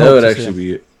that's why I hope that would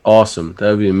actually be awesome. That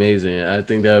would be amazing. I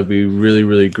think that would be really,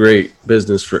 really great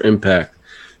business for Impact.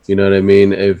 You know what I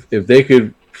mean? If they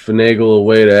could finagle a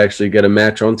way to actually get a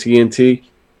match on TNT.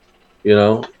 You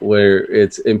know, where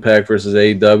it's Impact versus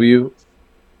AEW,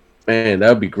 man, that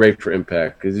would be great for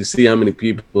Impact because you see how many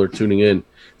people are tuning in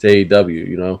to AEW.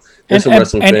 You know,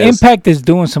 and Impact is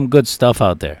doing some good stuff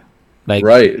out there. Like,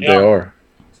 right, they are.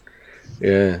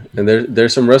 Yeah, and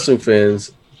there's some wrestling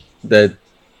fans that,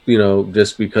 you know,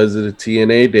 just because of the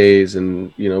TNA days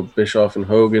and, you know, Bischoff and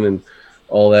Hogan and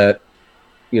all that,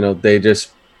 you know, they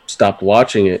just stopped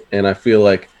watching it. And I feel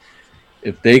like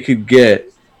if they could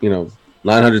get, you know,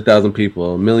 900,000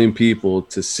 people, 1 million people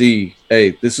to see,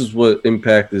 hey, this is what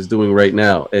Impact is doing right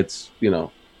now. It's, you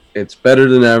know, it's better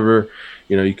than ever.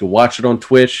 You know, you can watch it on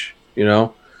Twitch, you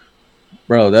know.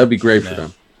 Bro, that'd be great for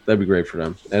them. That'd be great for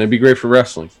them. And it'd be great for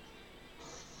wrestling.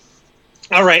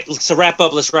 All right, let's wrap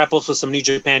up with some New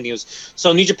Japan news.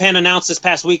 So New Japan announced this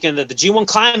past weekend that the G1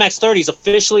 Climax 30 is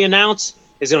officially announced.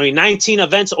 There's going to be 19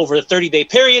 events over a 30-day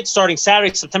period starting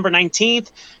Saturday, September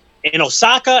 19th. In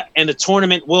Osaka, and the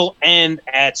tournament will end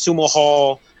at Sumo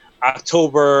Hall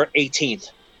October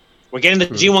 18th. We're getting the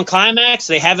G1 Climax.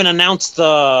 They haven't announced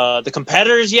the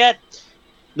competitors yet.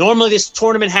 Normally this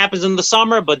tournament happens in the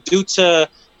summer, but due to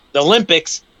the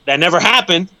Olympics, that never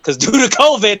happened because due to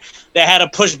COVID, they had to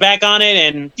push back on it.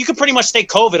 And you can pretty much say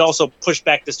COVID also pushed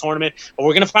back this tournament. But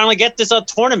we're going to finally get this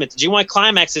tournament. The G1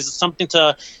 Climax is something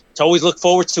to always look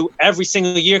forward to every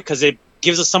single year because it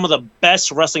gives us some of the best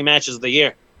wrestling matches of the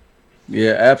year.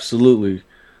 Yeah, absolutely.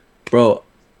 Bro,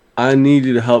 I need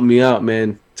you to help me out,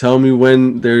 man. Tell me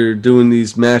when they're doing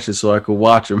these matches so I could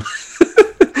watch them.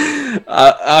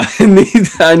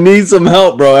 I need some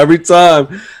help, bro. Every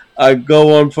time I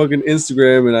go on fucking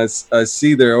Instagram and I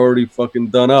see they're already fucking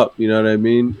done up. You know what I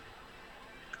mean?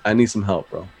 I need some help,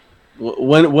 bro.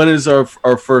 When is our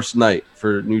first night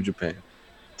for New Japan?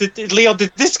 Leo,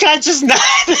 did this guy just not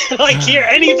like hear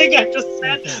anything I just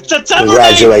said? September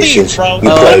Congratulations, 19th, you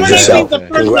bro. played September yourself. 19th, the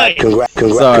first night.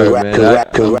 Sorry, man.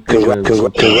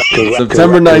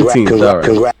 September 19th. All right.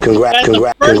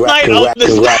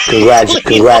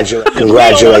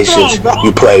 Congratulations,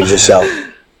 you played yourself.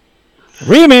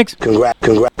 Remix.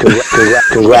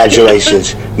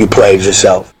 Congratulations, you played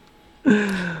yourself.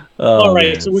 All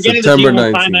right, so we're getting September to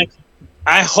G1 19th. Climax.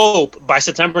 I hope by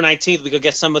September 19th we could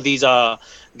get some of these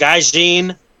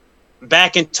Gaijin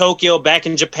back in Tokyo, back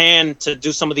in Japan to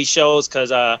do some of these shows. Because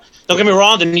don't get me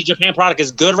wrong, the New Japan product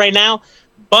is good right now,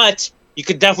 but you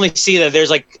could definitely see that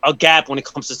there's like a gap when it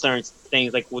comes to certain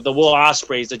things, like with the Will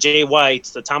Ospreys, the Jay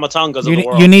Whites, the Tamatongas of the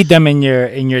world. You need them in your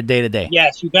day to day.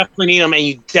 Yes, you definitely need them, and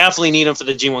you definitely need them for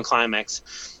the G1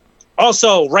 Climax.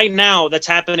 Also, right now, that's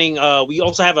happening. We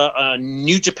also have a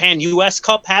New Japan US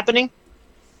Cup happening.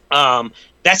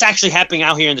 That's actually happening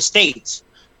out here in the States.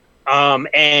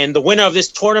 And the winner of this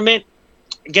tournament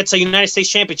gets a United States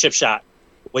Championship shot,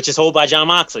 which is held by Jon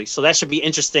Moxley. So that should be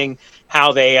interesting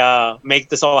how they make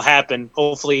this all happen.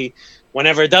 Hopefully,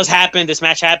 whenever it does happen, this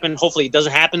match happen, hopefully it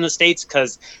doesn't happen in the States,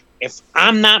 because if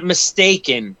I'm not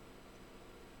mistaken,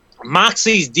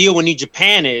 Moxley's deal with New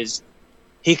Japan is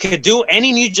he could do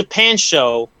any New Japan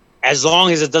show as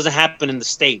long as it doesn't happen in the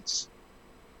States.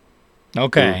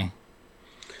 Okay.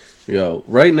 Yo,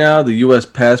 right now the U.S.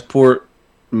 passport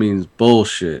means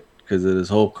bullshit because of this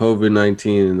whole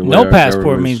COVID-19 and the way No our passport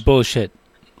government's- means bullshit.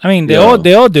 I mean, they Yo. all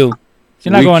do.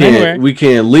 You're not We going can't- anywhere. We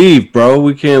can't leave, bro.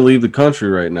 We can't leave the country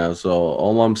right now. So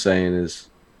all I'm saying is,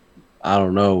 I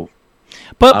don't know. I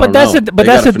But don't that's know. the but They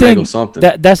that's the gotta finagle thing. something.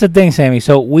 That's the thing, Sammy.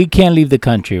 So we can't leave the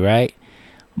country, right?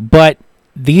 But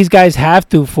these guys have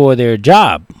to for their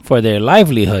job, for their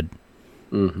livelihood.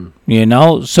 Mm-hmm. You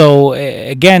know. So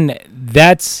again,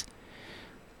 that's.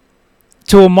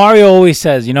 To what Mario always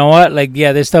says, you know what? Like,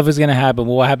 yeah, this stuff is gonna happen.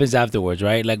 But what happens afterwards,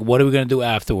 right? Like, what are we gonna do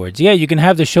afterwards? Yeah, you can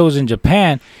have the shows in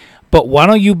Japan, but why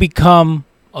don't you become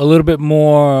a little bit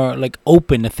more like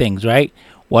open to things, right?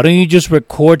 Why don't you just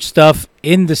record stuff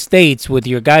in the States with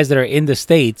your guys that are in the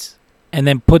States, and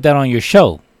then put that on your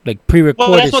show, like Well,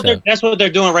 pre-recorded stuff? that's what they're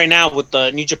doing right now with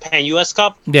the New Japan US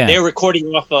Cup. Yeah. They're recording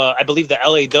off, I believe, the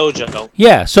LA Dojo.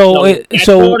 Yeah. So that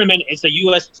so tournament is the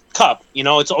US Cup. You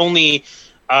know, it's only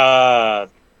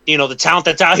the talent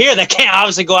that's out here that can't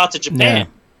obviously go out to Japan. yeah.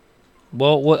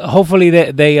 Well, hopefully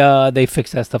they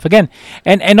fix that stuff again,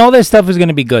 and all this stuff is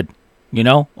gonna be good. You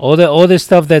know, all this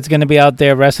stuff that's gonna be out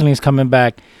there, wrestling's coming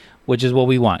back, which is what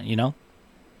we want. You know.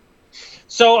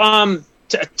 So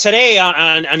today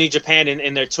on New Japan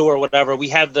in their tour or whatever, we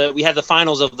have the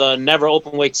finals of the Never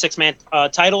Openweight 6-man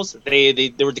titles.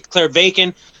 They were declared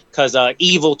vacant because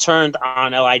Evil turned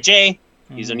on LIJ.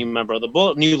 He's a new member of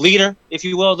the new leader, if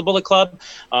you will, of the Bullet Club.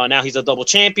 Now he's a double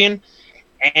champion.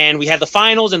 And we had the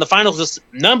finals, and the finals was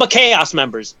none but Chaos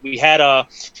members. We had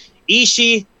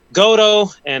Ishii,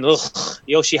 Goto, and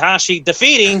Yoshihashi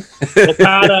defeating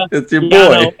Okada, It's your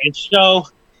Yano, boy. and Sho.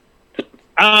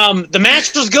 The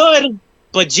match was good,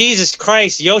 but Jesus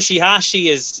Christ, Yoshihashi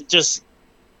is just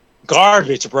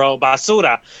garbage, bro.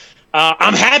 Basura.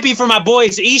 I'm happy for my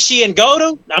boys Ishii and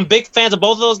Goto. I'm big fans of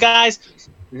both of those guys.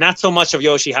 Not so much of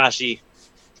Yoshihashi.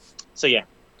 So yeah,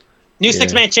 new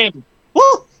 6-man champion.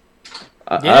 Woo!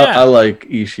 I like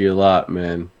Ishii a lot,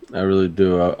 man. I really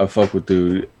do. I fuck with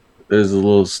dude. There's a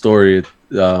little story at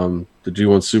the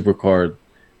G1 Supercard.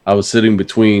 I was sitting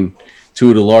between two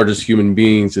of the largest human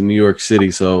beings in New York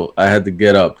City, so I had to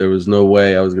get up. There was no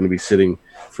way I was going to be sitting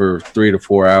for 3 to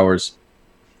 4 hours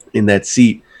in that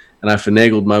seat, and I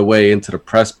finagled my way into the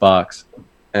press box,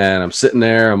 and I'm sitting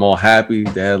there. I'm all happy.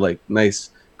 They had like nice,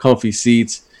 comfy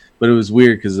seats. But it was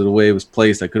weird because of the way it was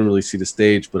placed. I couldn't really see the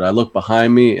stage. But I look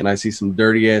behind me and I see some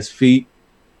dirty ass feet.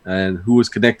 And who was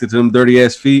connected to them dirty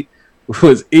ass feet? It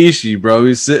was Ishii, bro.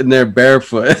 He's sitting there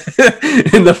barefoot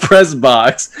in the press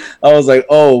box. I was like,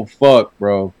 oh fuck,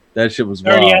 bro. That shit was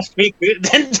Dirty wild. ass feet.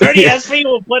 Then dirty ass feet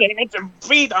will put hands and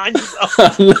feet on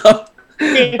you.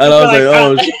 And I was like,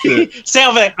 oh shit.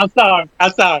 Salve, I'm sorry.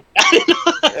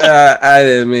 I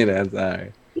didn't mean that.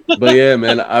 Sorry. But yeah,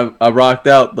 man, I rocked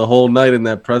out the whole night in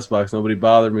that press box. Nobody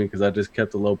bothered me because I just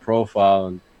kept a low profile,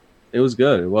 and it was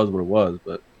good. It was what it was.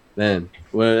 But man,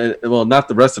 well, not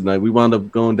the rest of the night. We wound up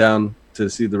going down to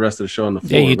see the rest of the show on the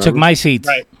floor. Yeah, you took remember? my seats.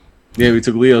 Right. Yeah, we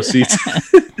took Leo's seats.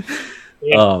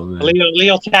 Yeah. Oh man.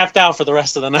 Leo tapped out for the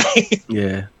rest of the night.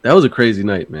 Yeah, that was a crazy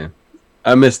night, man.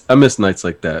 I missed nights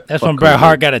like that. That's Fuck when Bret COVID.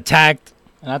 Hart got attacked,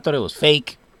 and I thought it was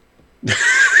fake.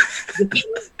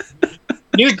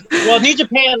 New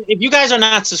Japan. If you guys are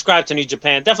not subscribed to New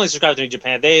Japan, definitely subscribe to New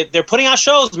Japan. They're putting out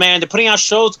shows, man. They're putting out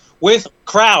shows with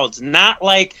crowds, not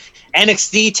like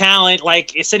NXT talent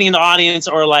like is sitting in the audience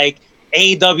or like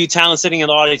AEW talent sitting in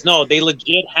the audience. No, they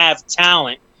legit have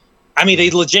talent. I mean, they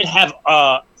legit have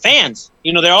fans.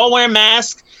 You know, they're all wearing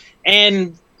masks,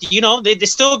 and you know, they're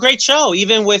still a great show,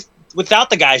 even without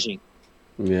the Gaijin.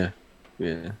 Yeah.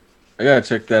 I gotta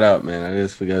check that out, man. I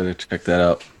just forgot to check that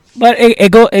out. But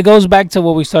it goes back to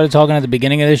what we started talking at the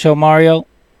beginning of the show, Mario.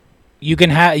 You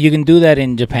can do that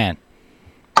in Japan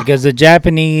because the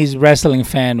Japanese wrestling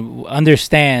fan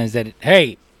understands that,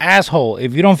 hey, asshole,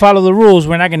 if you don't follow the rules,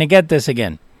 we're not going to get this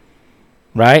again.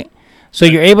 Right? So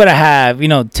you're able to have,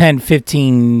 10,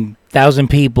 15,000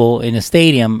 people in a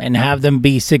stadium and have them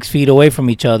be 6 feet away from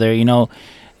each other,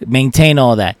 maintain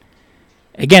all that.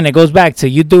 Again, it goes back to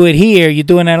you do it here, you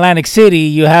do it in Atlantic City,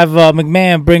 you have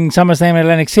McMahon bring SummerSlam in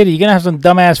Atlantic City, you're going to have some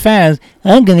dumbass fans.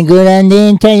 I'm going to go down there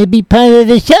and try to be part of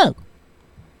the show.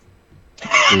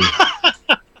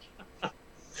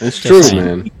 It's true,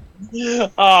 man.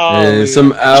 And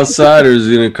some outsiders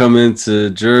are going to come into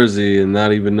Jersey and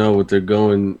not even know what they're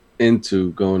going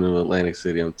into going to Atlantic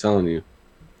City. I'm telling you.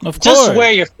 Of course. Just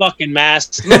wear your fucking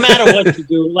mask, no matter what you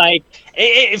do. Like,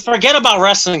 forget about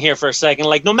wrestling here for a second.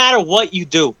 Like, no matter what you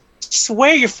do, just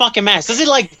wear your fucking mask. Does it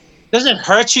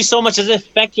hurt you so much? Does it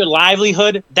affect your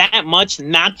livelihood that much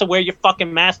not to wear your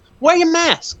fucking mask? Wear your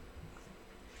mask.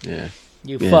 Yeah.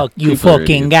 You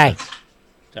fucking guy.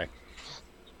 Sorry.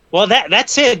 Well,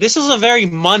 that's it. This is a very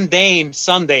mundane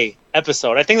Sunday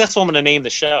episode. I think that's what I'm going to name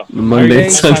the show. Monday,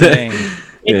 Sunday.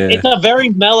 It's a very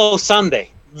mellow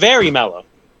Sunday. Very mellow.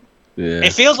 Yeah.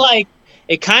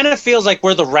 It kind of feels like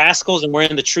we're the Rascals and we're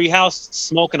in the treehouse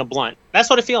smoking a blunt. That's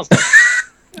what it feels like.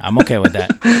 I'm okay with that.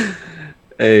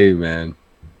 Hey, man.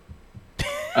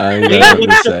 I ain't got nothing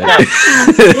to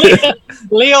say.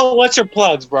 Leo, what's your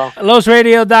plugs, bro?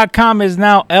 LosRadio.com is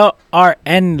now LRNLive.com.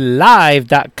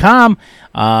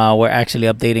 We're actually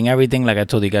updating everything, like I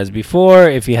told you guys before.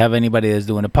 If you have anybody that's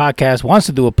doing a podcast, wants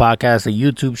to do a podcast, a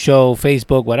YouTube show,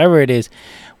 Facebook, whatever it is,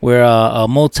 we're a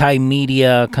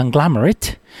multimedia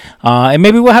conglomerate. And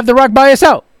maybe we'll have The Rock buy us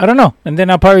out. I don't know. And then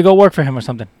I'll probably go work for him or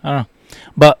something. I don't know.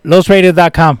 But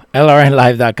LosRadio.com,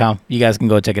 LRNLive.com. You guys can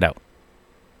go check it out.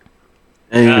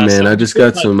 Hey, man, I just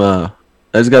got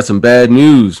some bad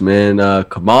news, man.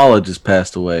 Kamala just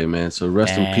passed away, man. So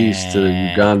rest in peace to the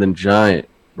Ugandan giant,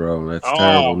 bro. That's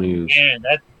terrible news. Man,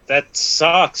 that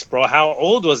sucks, bro. How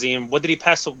old was he, and what did he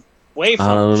pass away from?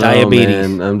 I don't know, diabetes.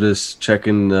 Man. I'm just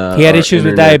checking. He had issues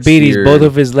with diabetes. Here. Both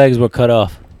of his legs were cut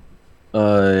off.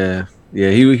 Yeah.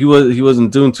 He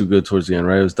wasn't doing too good towards the end,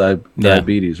 right? It was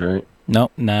diabetes, right?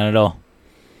 Nope, not at all.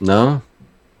 No.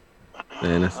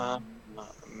 Man.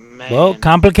 Well,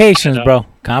 complications, bro.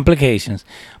 Complications.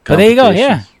 But there you go.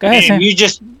 Yeah. Go ahead, Sam. You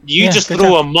just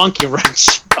threw a monkey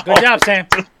wrench. Good job, Sam.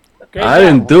 I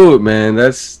didn't do it, man.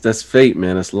 That's fate,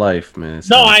 man. That's life, man.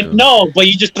 No, I know, but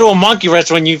you just threw a monkey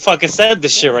wrench when you fucking said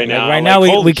this shit right now. Right now,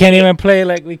 we can't even play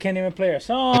our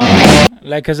song.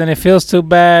 Like, cause then it feels too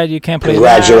bad. You can't play.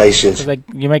 Congratulations. Like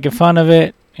you're making fun of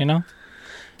it,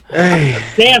 Hey,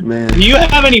 damn, man. Do you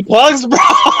have any plugs,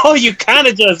 bro? You kind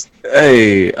of just.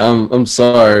 Hey, I'm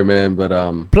sorry, man, but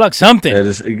plug something. Yeah,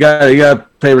 you got to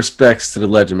pay respects to the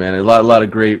legend, man. A lot of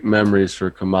great memories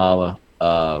for Kamala.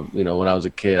 When I was a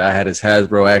kid, I had his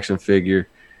Hasbro action figure.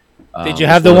 Did you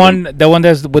have the one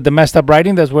that's with the messed up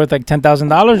writing that's worth like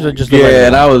 $10,000, or just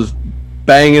and I was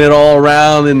banging it all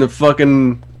around in the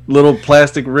fucking little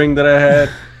plastic ring that I had.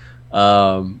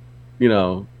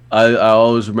 I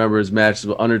always remember his matches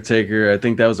with Undertaker. I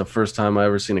think that was the first time I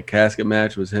ever seen a casket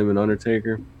match, was him and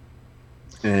Undertaker.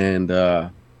 And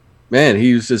man,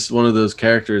 he was just one of those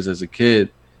characters as a kid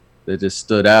that just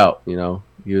stood out.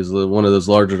 He was one of those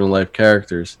larger than life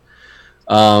characters.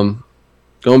 Going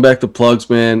back to plugs,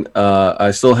 man,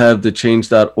 I still have the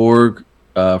change.org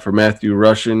for Matthew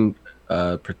Russian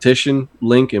petition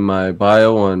link in my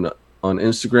bio on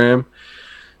Instagram.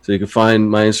 So you can find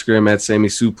my Instagram at Sammy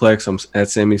Suplex. I'm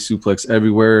at Sammy Suplex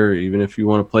everywhere. Even if you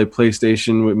want to play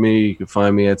PlayStation with me, you can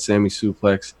find me at Sammy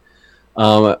Suplex.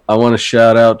 I want to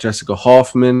shout out Jessica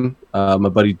Hoffman, my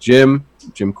buddy Jim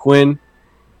Quinn,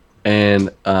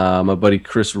 and my buddy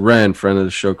Chris Wren, friend of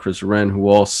the show, Chris Wren, who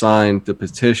all signed the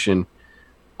petition.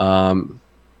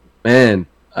 Man,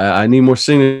 I need more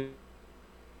signatures.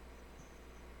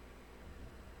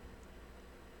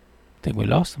 I think we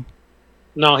lost him.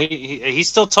 No, he's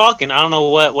still talking. I don't know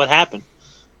what happened.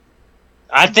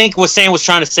 I think what Sam was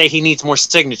trying to say, he needs more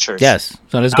signatures. Yes.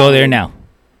 So let's go there now.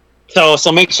 So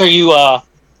make sure you I'm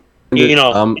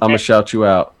gonna shout you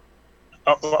out.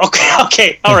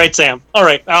 Okay. All right, Sam. All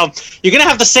right. You're gonna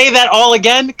have to say that all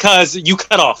again because you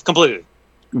cut off completely.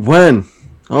 When?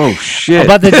 Oh shit!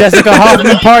 About the Jessica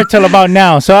Hoffman part till about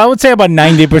now. So I would say about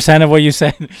 90% of what you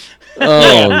said.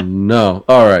 Oh no!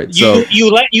 All right, so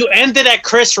you ended at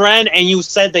Chris Ren, and you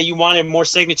said that you wanted more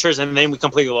signatures, and then we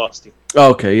completely lost you.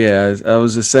 okay, yeah, I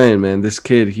was just saying, man. This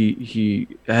kid, he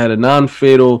had a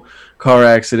non-fatal car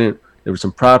accident. There was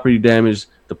some property damage.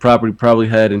 The property probably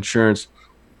had insurance.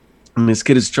 And this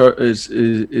kid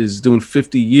is doing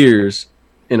 50 years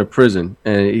in a prison,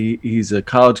 and he's a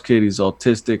college kid. He's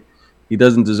autistic. He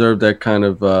doesn't deserve that kind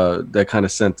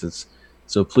of sentence.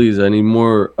 So please, I need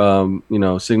more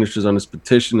signatures on this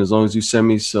petition. As long as you send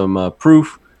me some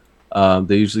proof.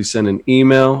 They usually send an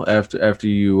email after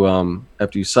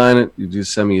you sign it. You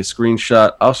just send me a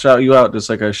screenshot. I'll shout you out just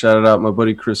like I shouted out my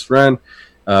buddy Chris Ren,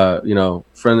 friend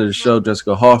of the show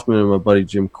Jessica Hoffman, and my buddy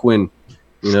Jim Quinn.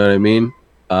 You know what I mean?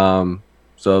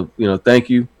 So thank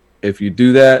you. If you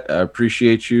do that, I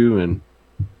appreciate you, and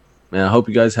man, I hope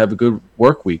you guys have a good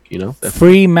work week.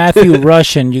 Free Matthew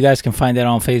Russian. You guys can find that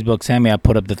on Facebook. Sammy, I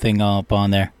put up the thing up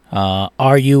on there.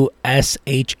 Rushin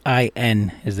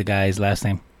is the guy's last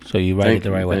name, so you write it the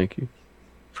right way. Thank you.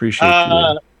 Appreciate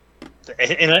you.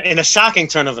 In a shocking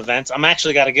turn of events, I'm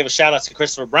actually got to give a shout out to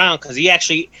Christopher Brown because he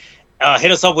actually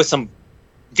hit us up with some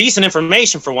decent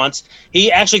information for once. He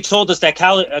actually told us that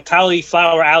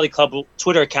Cauliflower Alley Club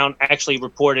Twitter account actually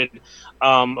reported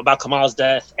about Kamal's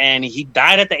death, and he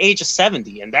died at the age of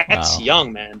 70, and that's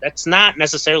young, man. That's not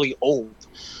necessarily old.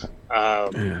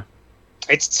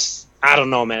 It's I don't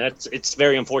know, man. It's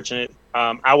very unfortunate.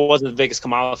 I wasn't the biggest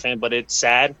Kamala fan, but it's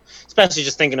sad, especially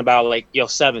just thinking about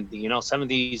 70.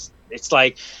 70s. It's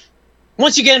like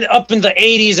once you get up in the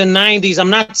 80s and 90s, I'm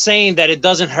not saying that it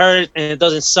doesn't hurt and it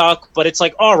doesn't suck, but it's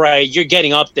like, all right, you're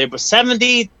getting up there. But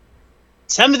 70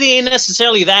 ain't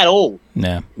necessarily that old.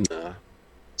 Yeah. Nah.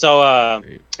 So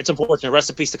it's unfortunate. Rest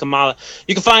in peace to Kamala.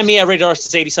 You can find me at Rated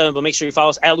R687, but make sure you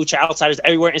follow us at Lucha Outsiders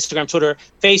everywhere, Instagram, Twitter,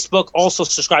 Facebook. Also,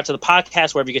 subscribe to the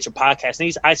podcast wherever you get your podcast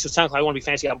needs. iTunes, SoundCloud, I Want to Be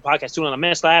Fancy, Apple Podcast, Tune on the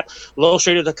Mess Lab,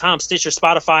 LowStrader.com, Stitcher,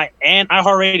 Spotify, and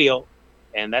iHeartRadio.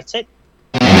 And that's it.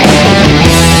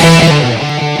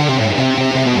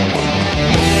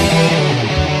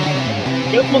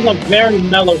 It was a very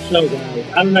mellow show, guys.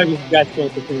 I don't know if you guys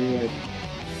felt the same way.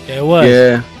 It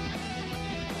was.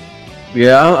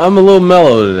 Yeah, I'm a little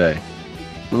mellow today.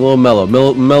 I'm a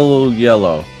little mellow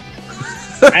yellow.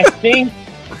 I think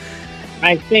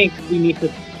we need to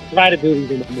try to do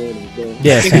these in the morning. So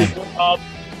Yes.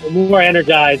 we're more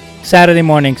energized. Saturday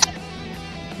mornings.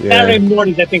 Yeah. Saturday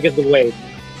mornings, I think, is the way.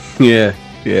 Yeah,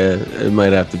 it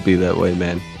might have to be that way,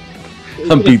 man.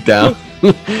 I'm beat down.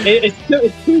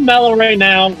 It's too mellow right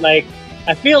now. Like,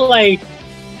 I feel like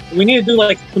we need to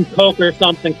do some coke or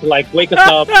something to wake us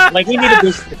up. We need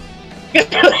to do.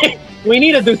 We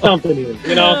need to do something here,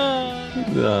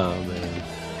 Oh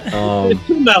man. It's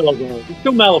too mellow, bro. It's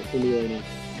too mellow for me right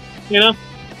now.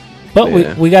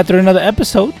 But we got through another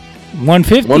episode.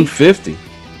 150.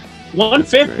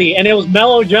 150, and it was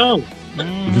Mellow Jones.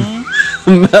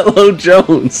 Mellow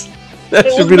Jones. That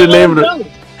should be the name of it.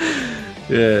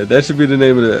 Yeah, that should be the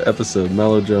name of the episode,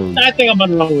 Mellow Jones. I think I'm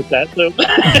gonna run with that. So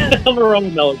I'm gonna run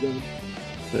with Mellow Jones.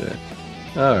 Yeah.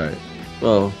 All right.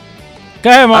 Well, go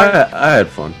ahead, Mark. I had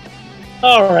fun.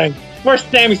 All right.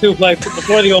 First Sammy Suplex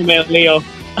before the old man Leo.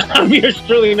 I'm yours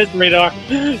truly, Mr. Radar.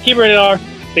 Keep Radar.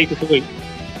 Stay sweet.